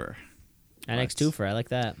twofer. NXT twofer. I like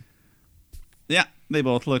that. Yeah, they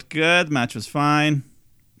both looked good. The match was fine.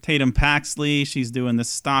 Tatum Paxley, she's doing this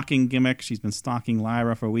stalking gimmick. She's been stalking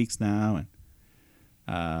Lyra for weeks now. And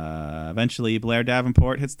eventually, Blair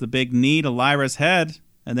Davenport hits the big knee to Lyra's head.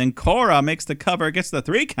 And then Cora makes the cover, gets the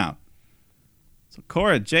 3 count. So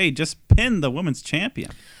Cora Jade just pinned the women's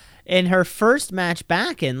champion. In her first match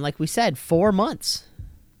back in, like we said, 4 months.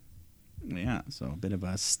 Yeah, so a bit of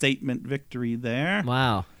a statement victory there.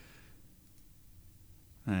 Wow.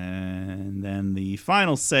 And then the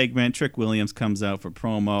final segment, Trick Williams comes out for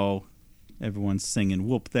promo. Everyone's singing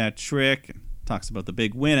Whoop That Trick. Talks about the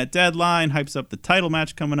big win at Deadline. Hypes up the title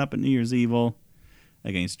match coming up at New Year's Evil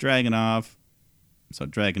against Dragunov. So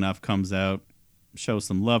Dragunov comes out, shows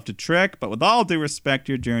some love to Trick. But with all due respect,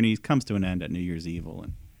 your journey comes to an end at New Year's Evil.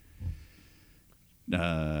 And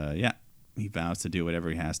yeah, he vows to do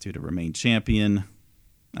whatever he has to remain champion.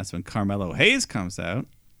 That's when Carmelo Hayes comes out.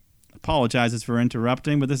 Apologizes for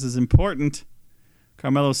interrupting, but this is important.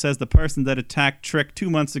 Carmelo says the person that attacked Trick 2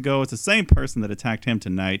 months ago is the same person that attacked him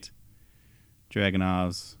tonight.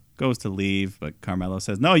 Dragunov's goes to leave, but Carmelo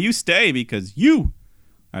says, no, you stay because you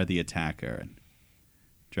are the attacker. And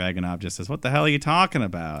Dragunov just says, what the hell are you talking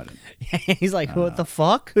about? He's like, what the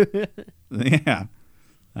fuck? Yeah.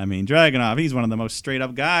 I mean, Dragunov, he's one of the most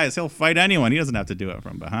straight-up guys. He'll fight anyone. He doesn't have to do it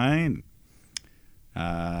from behind.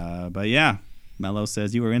 But yeah. Mello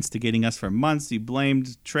says, you were instigating us for months. You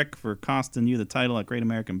blamed Trick for costing you the title at Great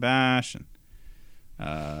American Bash. And,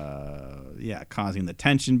 yeah, causing the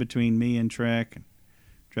tension between me and Trick. And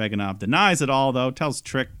Dragunov denies it all, though. Tells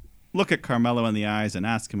Trick, look at Carmelo in the eyes and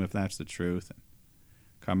ask him if that's the truth. And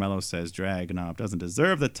Carmelo says Dragunov doesn't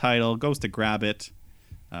deserve the title. Goes to grab it.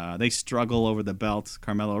 They struggle over the belt.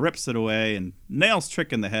 Carmelo rips it away and nails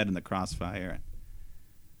Trick in the head in the crossfire.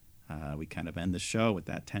 We kind of end the show with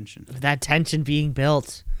that tension. That tension being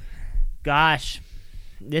built. Gosh,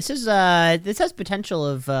 this has potential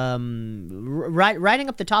of riding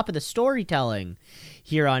up the top of the storytelling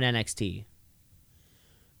here on NXT.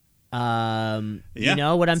 You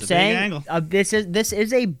know what I'm saying? This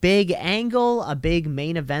is a big angle, a big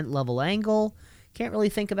main event level angle. Can't really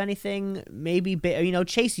think of anything. Maybe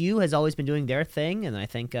Chase U has always been doing their thing, and I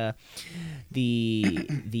think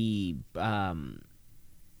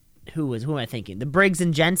who am I thinking? The Briggs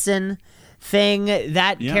and Jensen thing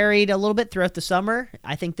that carried a little bit throughout the summer.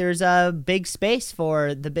 I think there's a big space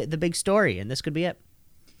for the big story, and this could be it.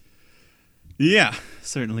 Yeah,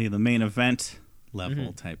 certainly the main event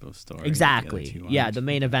level type of story. Exactly. Yeah, the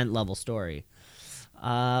main event level story,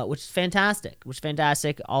 which is fantastic.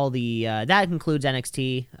 All the that concludes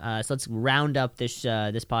NXT. So let's round up this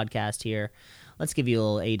podcast here. Let's give you a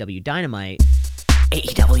little AEW Dynamite.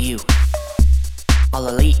 AEW. All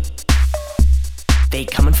Elite. They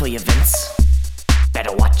coming for you, Vince.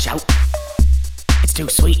 Better watch out. It's too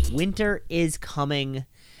sweet. Winter is coming.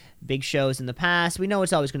 Big shows in the past. We know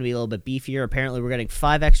it's always going to be a little bit beefier. Apparently, we're getting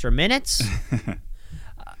 5 extra minutes.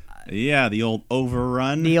 Yeah, the old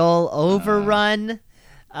overrun.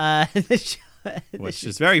 Which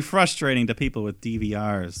is very frustrating to people with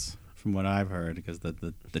DVRs, from what I've heard, because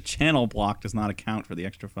the channel block does not account for the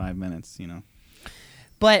extra 5 minutes,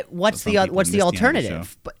 But what's the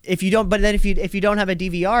alternative? But if you don't have a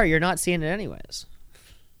DVR, you're not seeing it anyways.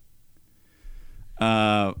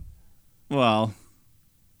 Well,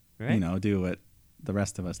 right? Do what the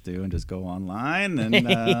rest of us do and just go online and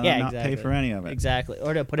not pay for any of it. Exactly.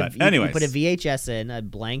 Or to put a VHS in, a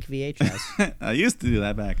blank VHS. I used to do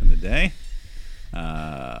that back in the day.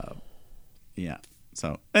 Yeah.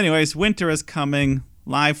 So, anyways, winter is coming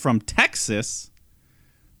live from Texas,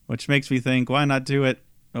 which makes me think, why not do it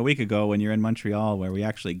a week ago when you're in Montreal where we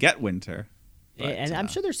actually get winter? But, and I'm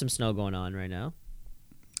sure there's some snow going on right now.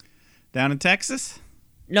 Down in Texas?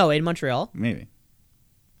 No, in Montreal. Maybe.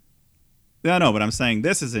 No, but I'm saying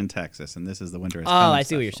this is in Texas, and this is the winter is coming. Oh, I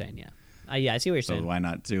see what you're saying, yeah. Yeah, I see what you're saying. So why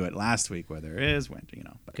not do it last week where there is winter,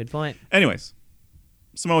 But good point. anyways,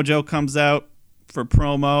 Samoa Joe comes out for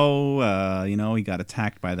promo. He got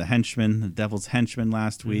attacked by the Devil's henchman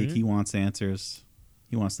last week. He wants answers.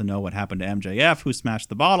 He wants to know what happened to MJF, who smashed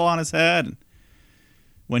the bottle on his head. And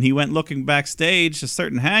when he went looking backstage, a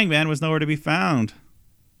certain Hangman was nowhere to be found.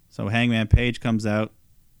 So Hangman Page comes out,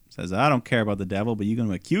 says, I don't care about the devil, but you're going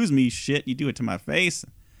to accuse me, shit. You do it to my face.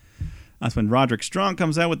 That's when Roderick Strong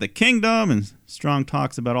comes out with the Kingdom, and Strong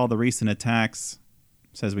talks about all the recent attacks.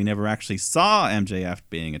 Says we never actually saw MJF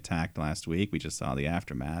being attacked last week. We just saw the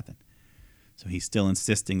aftermath. And so he's still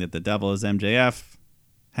insisting that the devil is MJF.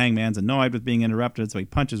 Hangman's annoyed with being interrupted, so he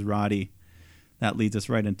punches Roddy. That leads us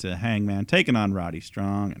right into Hangman taking on Roddy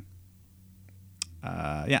Strong.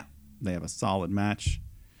 And they have a solid match.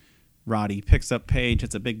 Roddy picks up Page,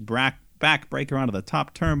 hits a big backbreaker onto the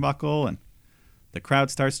top turnbuckle, and the crowd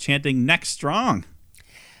starts chanting "Next Strong."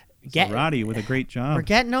 So Roddy with a great job. We're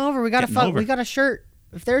getting over. We got a shirt.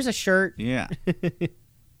 If there's a shirt, yeah,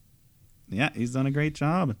 he's done a great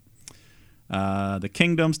job. The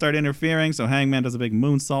Kingdom start interfering, so Hangman does a big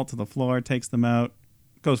moonsault to the floor, takes them out,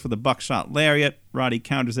 goes for the buckshot lariat. Roddy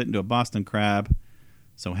counters it into a Boston Crab.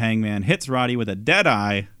 So Hangman hits Roddy with a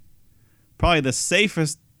Deadeye. Probably the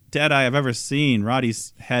safest Deadeye I've ever seen.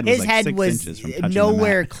 Roddy's head was like 6 inches from touching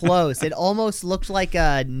nowhere the mat. close. It almost looked like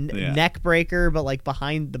a neck breaker, but like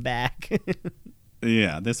behind the back.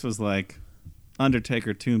 Yeah, this was like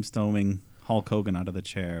Undertaker tombstoning Hulk Hogan out of the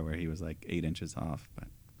chair where he was like 8 inches off. But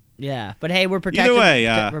yeah, but hey, we're protecting. Either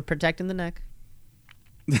way, we're protecting the neck.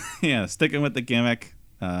 Yeah, sticking with the gimmick.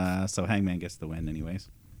 So Hangman gets the win, anyways.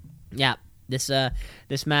 Yeah, this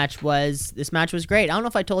match was great. I don't know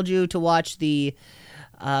if I told you to watch the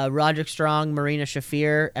Roderick Strong, Marina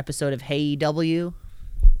Shafir episode of Hey EW.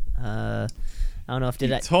 I don't know if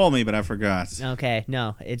You told me, but I forgot. Okay,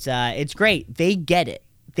 no, it's great. They get it.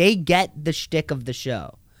 They get the shtick of the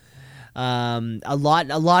show. A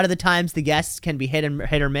lot of the times the guests can be hit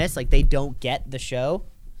or miss, like they don't get the show.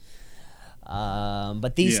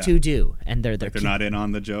 But these two do, and they're not in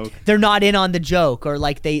on the joke. They're not in on the joke, or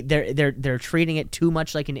like they're treating it too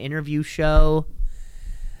much like an interview show,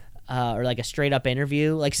 or like a straight up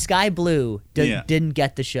interview. Like Sky Blue didn't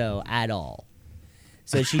get the show at all,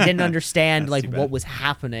 so she didn't understand like what was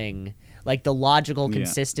happening. Like the logical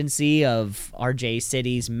consistency of RJ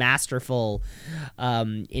City's masterful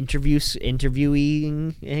interviewing.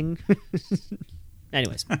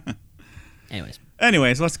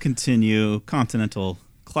 Anyways, let's continue. Continental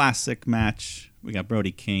Classic match. We got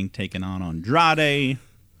Brody King taking on Andrade.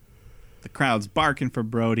 The crowd's barking for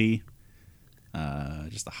Brody.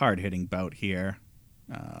 Just a hard-hitting bout here.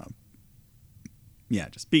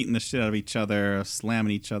 Just beating the shit out of each other,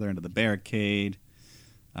 slamming each other into the barricade.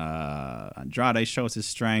 Andrade shows his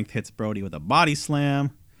strength, hits Brody with a body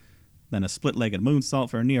slam, then a split-legged moonsault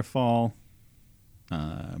for a near fall.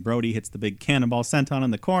 Brody hits the big cannonball senton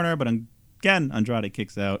in the corner, but again, Andrade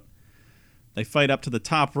kicks out. They fight up to the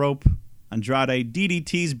top rope. Andrade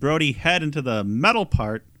DDTs Brody head into the metal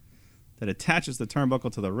part that attaches the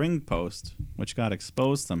turnbuckle to the ring post, which got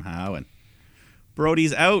exposed somehow, and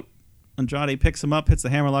Brody's out. Andrade picks him up, hits the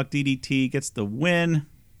hammerlock DDT, gets the win.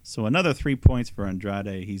 So another 3 points for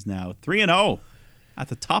Andrade. He's now 3-0 at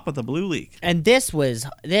the top of the Blue League. And this was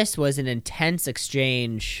an intense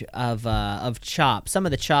exchange of chops. Some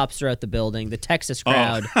of the chops throughout the building. The Texas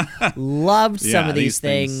crowd loved some of these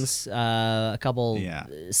things. A couple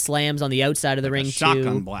slams on the outside of the ring,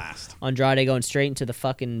 shotgun blast. Andrade going straight into the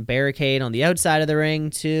fucking barricade on the outside of the ring,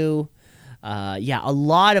 too. A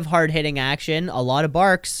lot of hard-hitting action. A lot of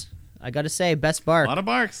barks. I gotta say, best bark. A lot of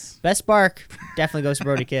barks. Best bark definitely goes to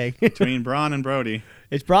Brody King. Between Braun and Brody.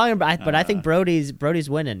 It's Braun, but I think Brody's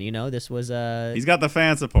winning. You know, this was he's got the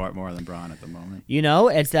fan support more than Braun at the moment. You know,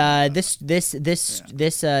 it's this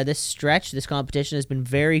stretch, this competition has been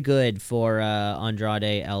very good for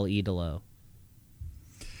Andrade El Idolo.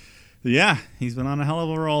 Yeah, he's been on a hell of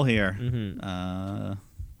a roll here. Mm-hmm.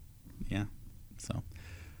 So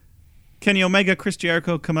Kenny Omega, Chris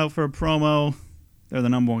Jericho come out for a promo. They're the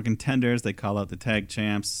number one contenders. They call out the tag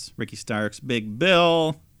champs, Ricky Starks, Big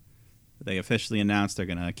Bill. They officially announced they're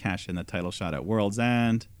going to cash in the title shot at World's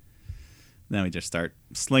End. Then we just start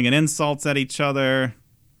slinging insults at each other.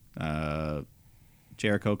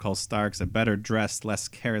 Jericho calls Starks a better dressed, less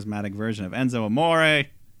charismatic version of Enzo Amore.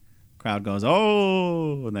 Crowd goes,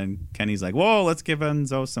 oh! And then Kenny's like, whoa, let's give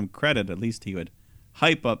Enzo some credit. At least he would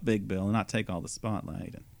hype up Big Bill and not take all the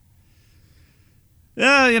spotlight.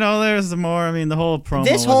 Yeah, there's more. I mean, the whole promo.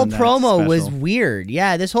 This whole promo was weird.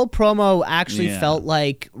 Yeah, this whole promo actually felt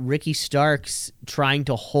like Ricky Starks trying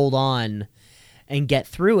to hold on and get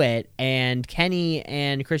through it, and Kenny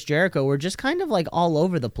and Chris Jericho were just kind of like all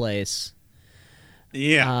over the place.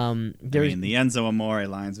 Yeah. There was, the Enzo Amore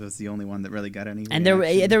lines was the only one that really got any. and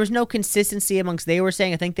there was no consistency amongst. They were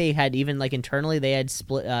saying, I think they had even like internally they had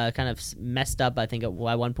split, kind of messed up. I think at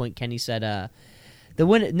one point Kenny said,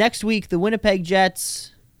 next week the Winnipeg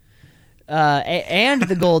Jets, and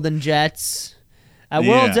the Golden Jets. At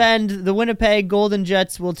World's End, the Winnipeg Golden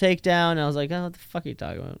Jets will take down. And I was like, oh, what the fuck are you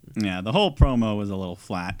talking about? Yeah, the whole promo was a little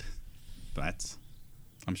flat, but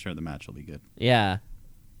I'm sure the match will be good. Yeah.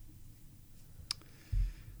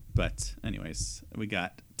 But anyways, we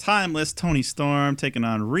got Timeless Tony Storm taking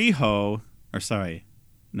on Riho. Or sorry,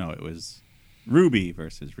 no, it was Ruby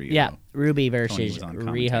versus Riho. Yeah, Ruby versus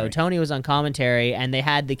Riho. Tony was on commentary, and they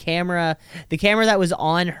had the camera that was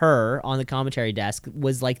on her on the commentary desk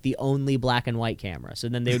was like the only black and white camera. So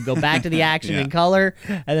then they would go back to the action in color,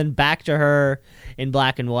 and then back to her in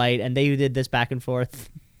black and white, and they did this back and forth.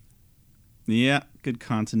 Yeah, good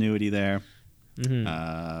continuity there.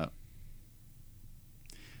 Mm-hmm.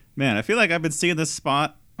 Man, I feel like I've been seeing this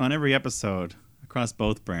spot on every episode across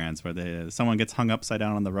both brands where someone gets hung upside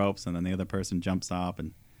down on the ropes and then the other person jumps off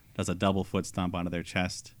and does a double foot stomp onto their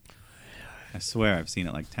chest. I swear I've seen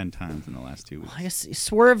it like 10 times in the last 2 weeks. I guess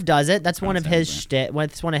Swerve does it. That's one of his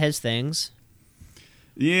That's one of his things.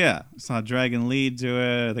 Yeah, I saw Dragon Lee do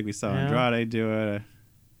it. I think we saw Andrade do it.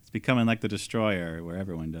 It's becoming like the Destroyer where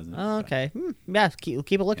everyone does it. Oh, okay. Yeah,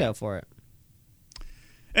 keep a lookout for it.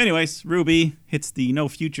 Anyways, Ruby hits the no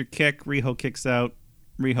future kick. Riho kicks out.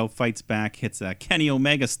 Riho fights back, hits a Kenny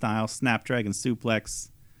Omega style Snapdragon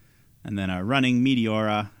suplex, and then a running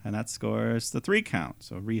Meteora, and that scores the 3 count.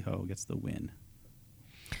 So Riho gets the win.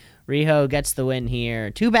 Riho gets the win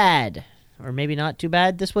here. Too bad. Or maybe not too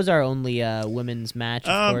bad. This was our only women's match,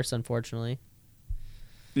 of course, unfortunately.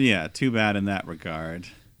 Yeah, too bad in that regard.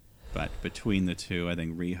 But between the two, I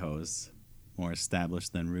think Riho's more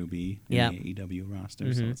established than Ruby in the AEW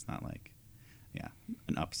roster, so it's not like,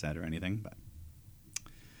 an upset or anything. But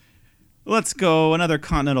let's go. Another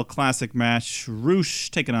Continental Classic match.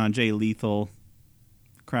 Roosh taking on Jay Lethal.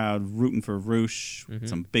 Crowd rooting for Roosh.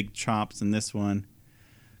 Some big chops in this one.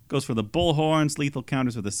 Goes for the bullhorns. Lethal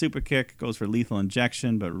counters with a super kick. Goes for lethal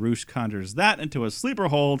injection, but Roosh conjures that into a sleeper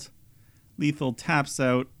hold. Lethal taps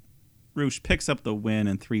out. Roosh picks up the win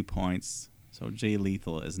and 3 points. So Jay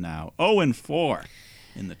Lethal is now 0-4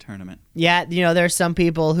 in the tournament. Yeah, there's some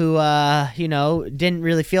people who, didn't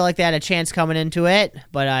really feel like they had a chance coming into it.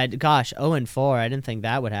 But, 0-4, I didn't think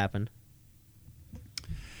that would happen.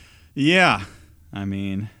 Yeah, I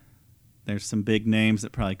mean, there's some big names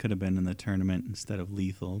that probably could have been in the tournament instead of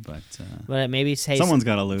Lethal. But maybe someone's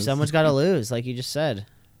got to lose. Someone's got to lose, like you just said.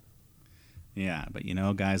 Yeah, but,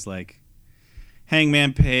 guys like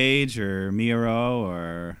Hangman Page or Miro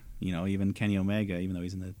or... even Kenny Omega, even though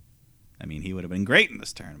he's in the... I mean, he would have been great in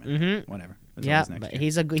this tournament. Whatever. Yeah, but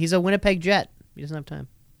he's a Winnipeg Jet. He doesn't have time.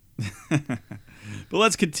 But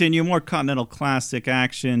let's continue. More Continental Classic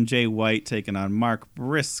action. Jay White taking on Mark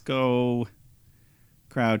Briscoe.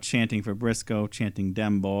 Crowd chanting for Briscoe, chanting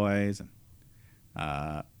Dem Boys.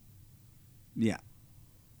 We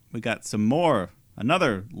got some more.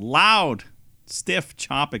 Another loud, stiff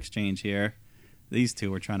chop exchange here. These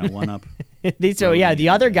two were trying to one-up. The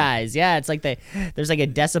other guys. Yeah, it's like there's like a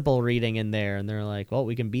decibel reading in there, and they're like, well,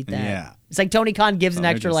 we can beat that. Yeah. It's like Tony Khan gives an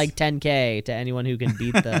extra like $10K to anyone who can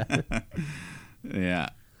beat the... Yeah.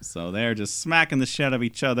 So they're just smacking the shit out of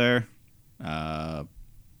each other.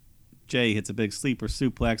 Jay hits a big sleeper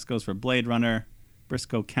suplex, goes for Blade Runner.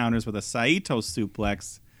 Briscoe counters with a Saito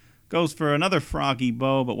suplex. Goes for another froggy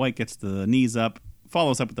bow, but White gets the knees up.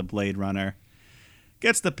 Follows up with the Blade Runner.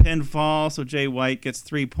 Gets the pinfall, so Jay White gets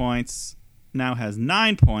 3 points. Now has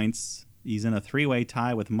 9 points. He's in a 3-way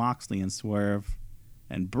tie with Moxley and Swerve.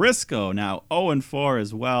 And Briscoe now 0-4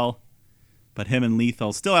 as well. But him and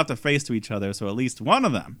Lethal still have to face to each other, so at least one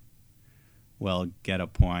of them will get a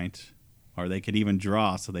point. Or they could even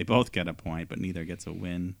draw, so they both get a point, but neither gets a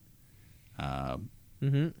win.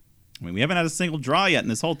 I mean, we haven't had a single draw yet in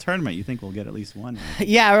this whole tournament. You think we'll get at least one? Right?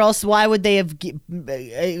 Yeah, or else why would they have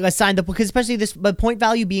assigned because especially the point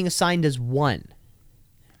value being assigned as 1,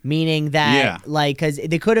 meaning that because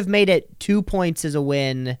they could have made it 2 points as a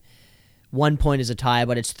win, 1 point as a tie,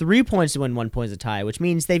 but it's 3 points to win, 1 point as a tie, which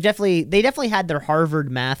means they definitely had their Harvard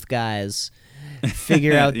math guys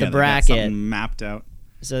figure out the bracket mapped out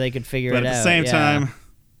so they could figure it out. But at the same time,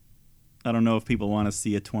 I don't know if people want to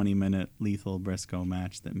see a 20-minute Lethal Briscoe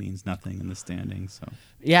match that means nothing in the standings. So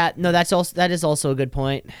yeah, no, that is also a good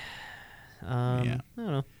point. I don't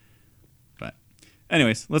know. But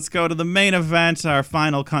anyways, let's go to the main event, our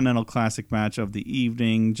final Continental Classic match of the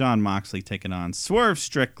evening. Jon Moxley taking on Swerve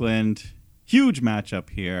Strickland. Huge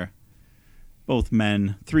matchup here. Both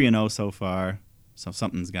men 3-0 so far. So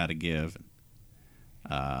something's got to give.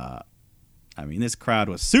 I mean, this crowd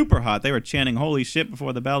was super hot. They were chanting "Holy shit"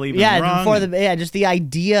 before the bell even rung. Just the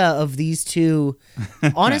idea of these two.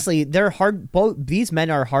 Honestly, they're hard. Both these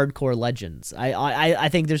men are hardcore legends. I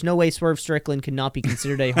think there's no way Swerve Strickland could not be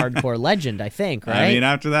considered a hardcore legend. I think, right? I mean,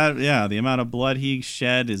 after that, yeah, the amount of blood he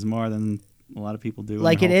shed is more than a lot of people do.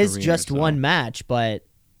 Like, in it their whole is career, just so. one match, but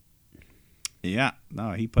Yeah,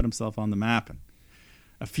 no, he put himself on the map. And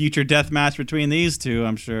a future death match between these two,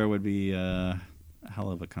 I'm sure, would be a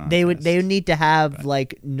hell of a contest. they would need to have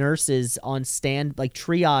like nurses on like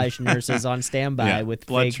triage nurses on standby with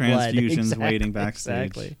blood fake transfusions Exactly, waiting backstage.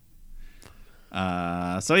 Exactly.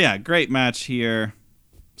 So yeah, great match here.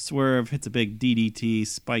 Swerve hits a big DDT,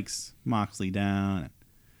 spikes Moxley down.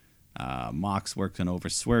 Mox works on over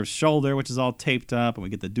Swerve's shoulder, which is all taped up, and we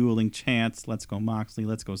get the dueling chants. Let's go Moxley,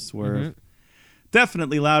 let's go Swerve.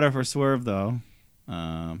 Definitely louder for Swerve, though.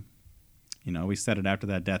 We said it after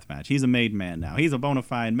that death match. He's a made man now. He's a bona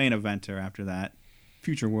fide main eventer after that.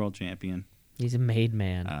 Future world champion. He's a made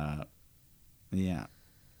man. Yeah.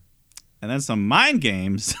 And then some mind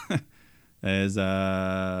games as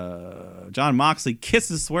John Moxley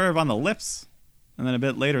kisses Swerve on the lips. And then a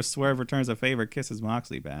bit later, Swerve returns a favor, kisses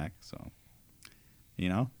Moxley back. So,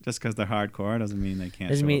 just because they're hardcore doesn't mean they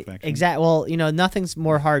can't show affection. Exactly. Well, nothing's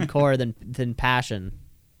more hardcore than passion.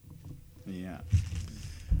 Yeah.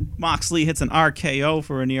 Moxley hits an RKO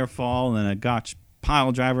for a near fall and then a Gotch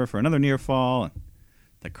pile driver for another near fall.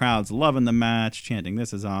 The crowd's loving the match, chanting,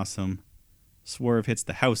 "This is awesome." Swerve hits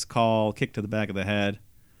the house call, kick to the back of the head.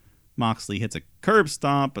 Moxley hits a curb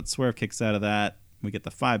stomp, but Swerve kicks out of that. We get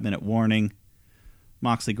the 5-minute warning.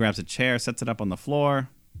 Moxley grabs a chair, sets it up on the floor.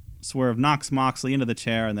 Swerve knocks Moxley into the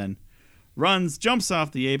chair and then jumps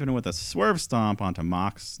off the apron with a Swerve stomp onto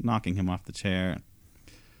Mox, knocking him off the chair.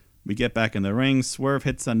 We get back in the ring. Swerve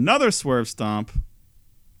hits another Swerve stomp.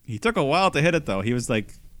 He took a while to hit it, though. He was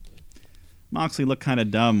like... Moxley looked kind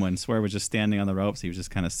of dumb when Swerve was just standing on the ropes. He was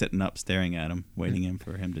just kind of sitting up, staring at him, waiting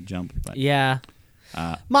for him to jump. But, Yeah.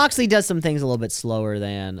 Moxley does some things a little bit slower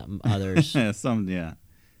than others.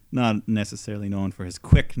 Not necessarily known for his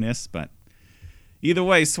quickness, but either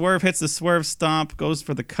way, Swerve hits the Swerve stomp, goes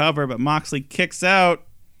for the cover, but Moxley kicks out.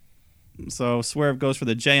 So Swerve goes for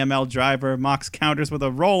the JML driver. Mox counters with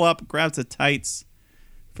a roll-up, grabs the tights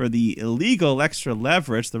for the illegal extra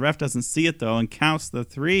leverage. The ref doesn't see it, though, and counts the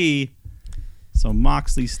 3. So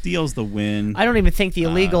Moxley steals the win. I don't even think the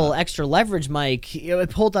illegal extra leverage, Mike, it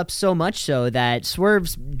pulled up so much so that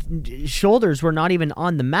Swerve's shoulders were not even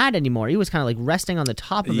on the mat anymore. He was kind of like resting on the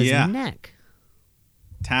top of his neck.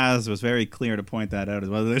 Taz was very clear to point that out as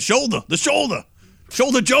well. The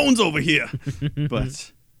shoulder Jones over here.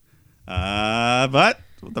 But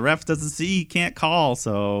the ref doesn't see, he can't call,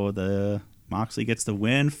 so the Moxley gets the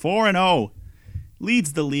win. 4-0.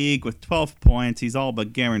 Leads the league with 12 points. He's all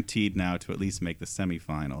but guaranteed now to at least make the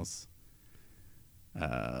semifinals.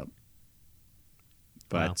 Right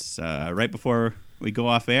before we go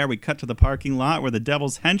off air, we cut to the parking lot where the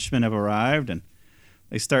Devil's henchmen have arrived, and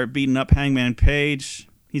they start beating up Hangman Page.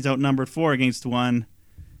 He's outnumbered 4-1.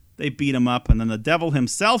 They beat him up, and then the Devil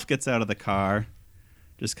himself gets out of the car,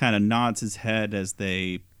 just kind of nods his head as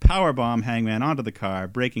they powerbomb Hangman onto the car,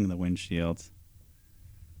 breaking the windshield.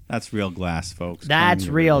 That's real glass, folks. That's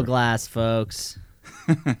real glass, folks.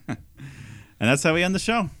 And that's how we end the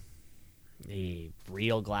show.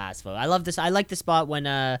 Real glass, folks. I love this. I like the spot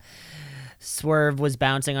when Swerve was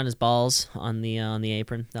bouncing on his balls on the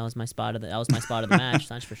apron. That was my spot of the match.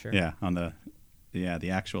 That's for sure. Yeah, on the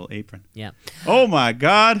actual apron. Yeah. Oh my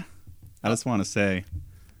God! I just want to say,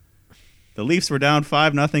 the Leafs were down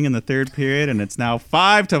 5-0 in the third period, and it's now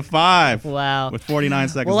 5-5. Wow. With 49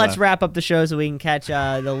 seconds Well, let's left. wrap up the show so we can catch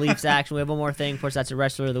the Leafs action. We have one more thing. Of course, that's the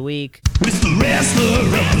Wrestler of the Week. It's the Wrestler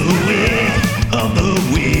of the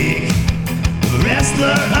Week.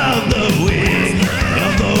 Wrestler of the Week.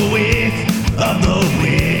 Of the Week. Of the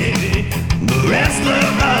Week. The Wrestler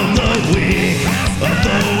of the Week. Of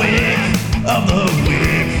the Week. Of the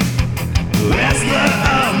Week. Wrestler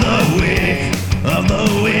of the Week. Of the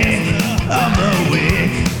Week. Of the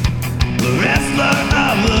Week. The Wrestler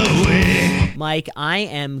of the Week. Mike, I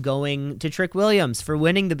am going to Trick Williams for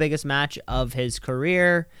winning the biggest match of his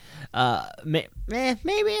career. Maybe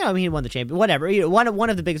he won the champion. Whatever, one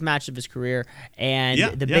of the biggest matches of his career,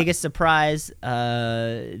 and the biggest surprise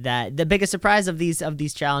the biggest surprise of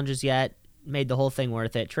these challenges yet made the whole thing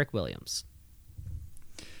worth it. Trick Williams.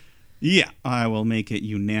 Yeah, I will make it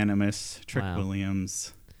unanimous. Trick Wow.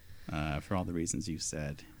 Williams, for all the reasons you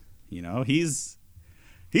said.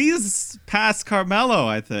 He's past Carmelo,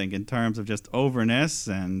 I think, in terms of just overness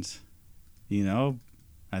and,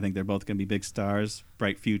 I think they're both going to be big stars,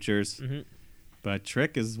 bright futures. Mm-hmm. But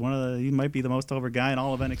Trick is he might be the most over guy in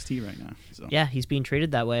all of NXT right now. So. Yeah, he's being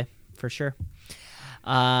treated that way for sure.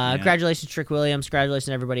 Congratulations, Trick Williams. Congratulations,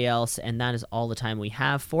 everybody else. And that is all the time we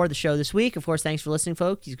have for the show this week. Of course, thanks for listening,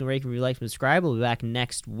 folks. You can rate, review, like, and subscribe. We'll be back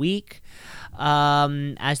next week.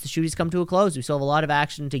 As the shootings come to a close, we still have a lot of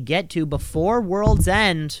action to get to before World's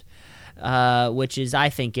End, which is, I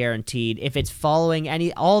think, guaranteed. If it's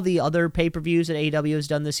following all the other pay-per-views that AEW has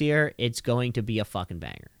done this year, it's going to be a fucking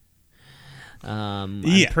banger. I'm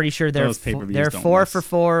pretty sure they're 4 for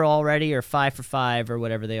 4 already, or 5 for 5, or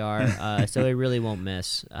whatever they are. So it really won't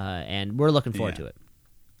miss, and we're looking forward to it.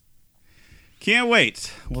 Can't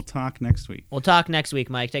wait. We'll talk next week.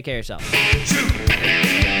 Mike. Take care of yourself. Shoot.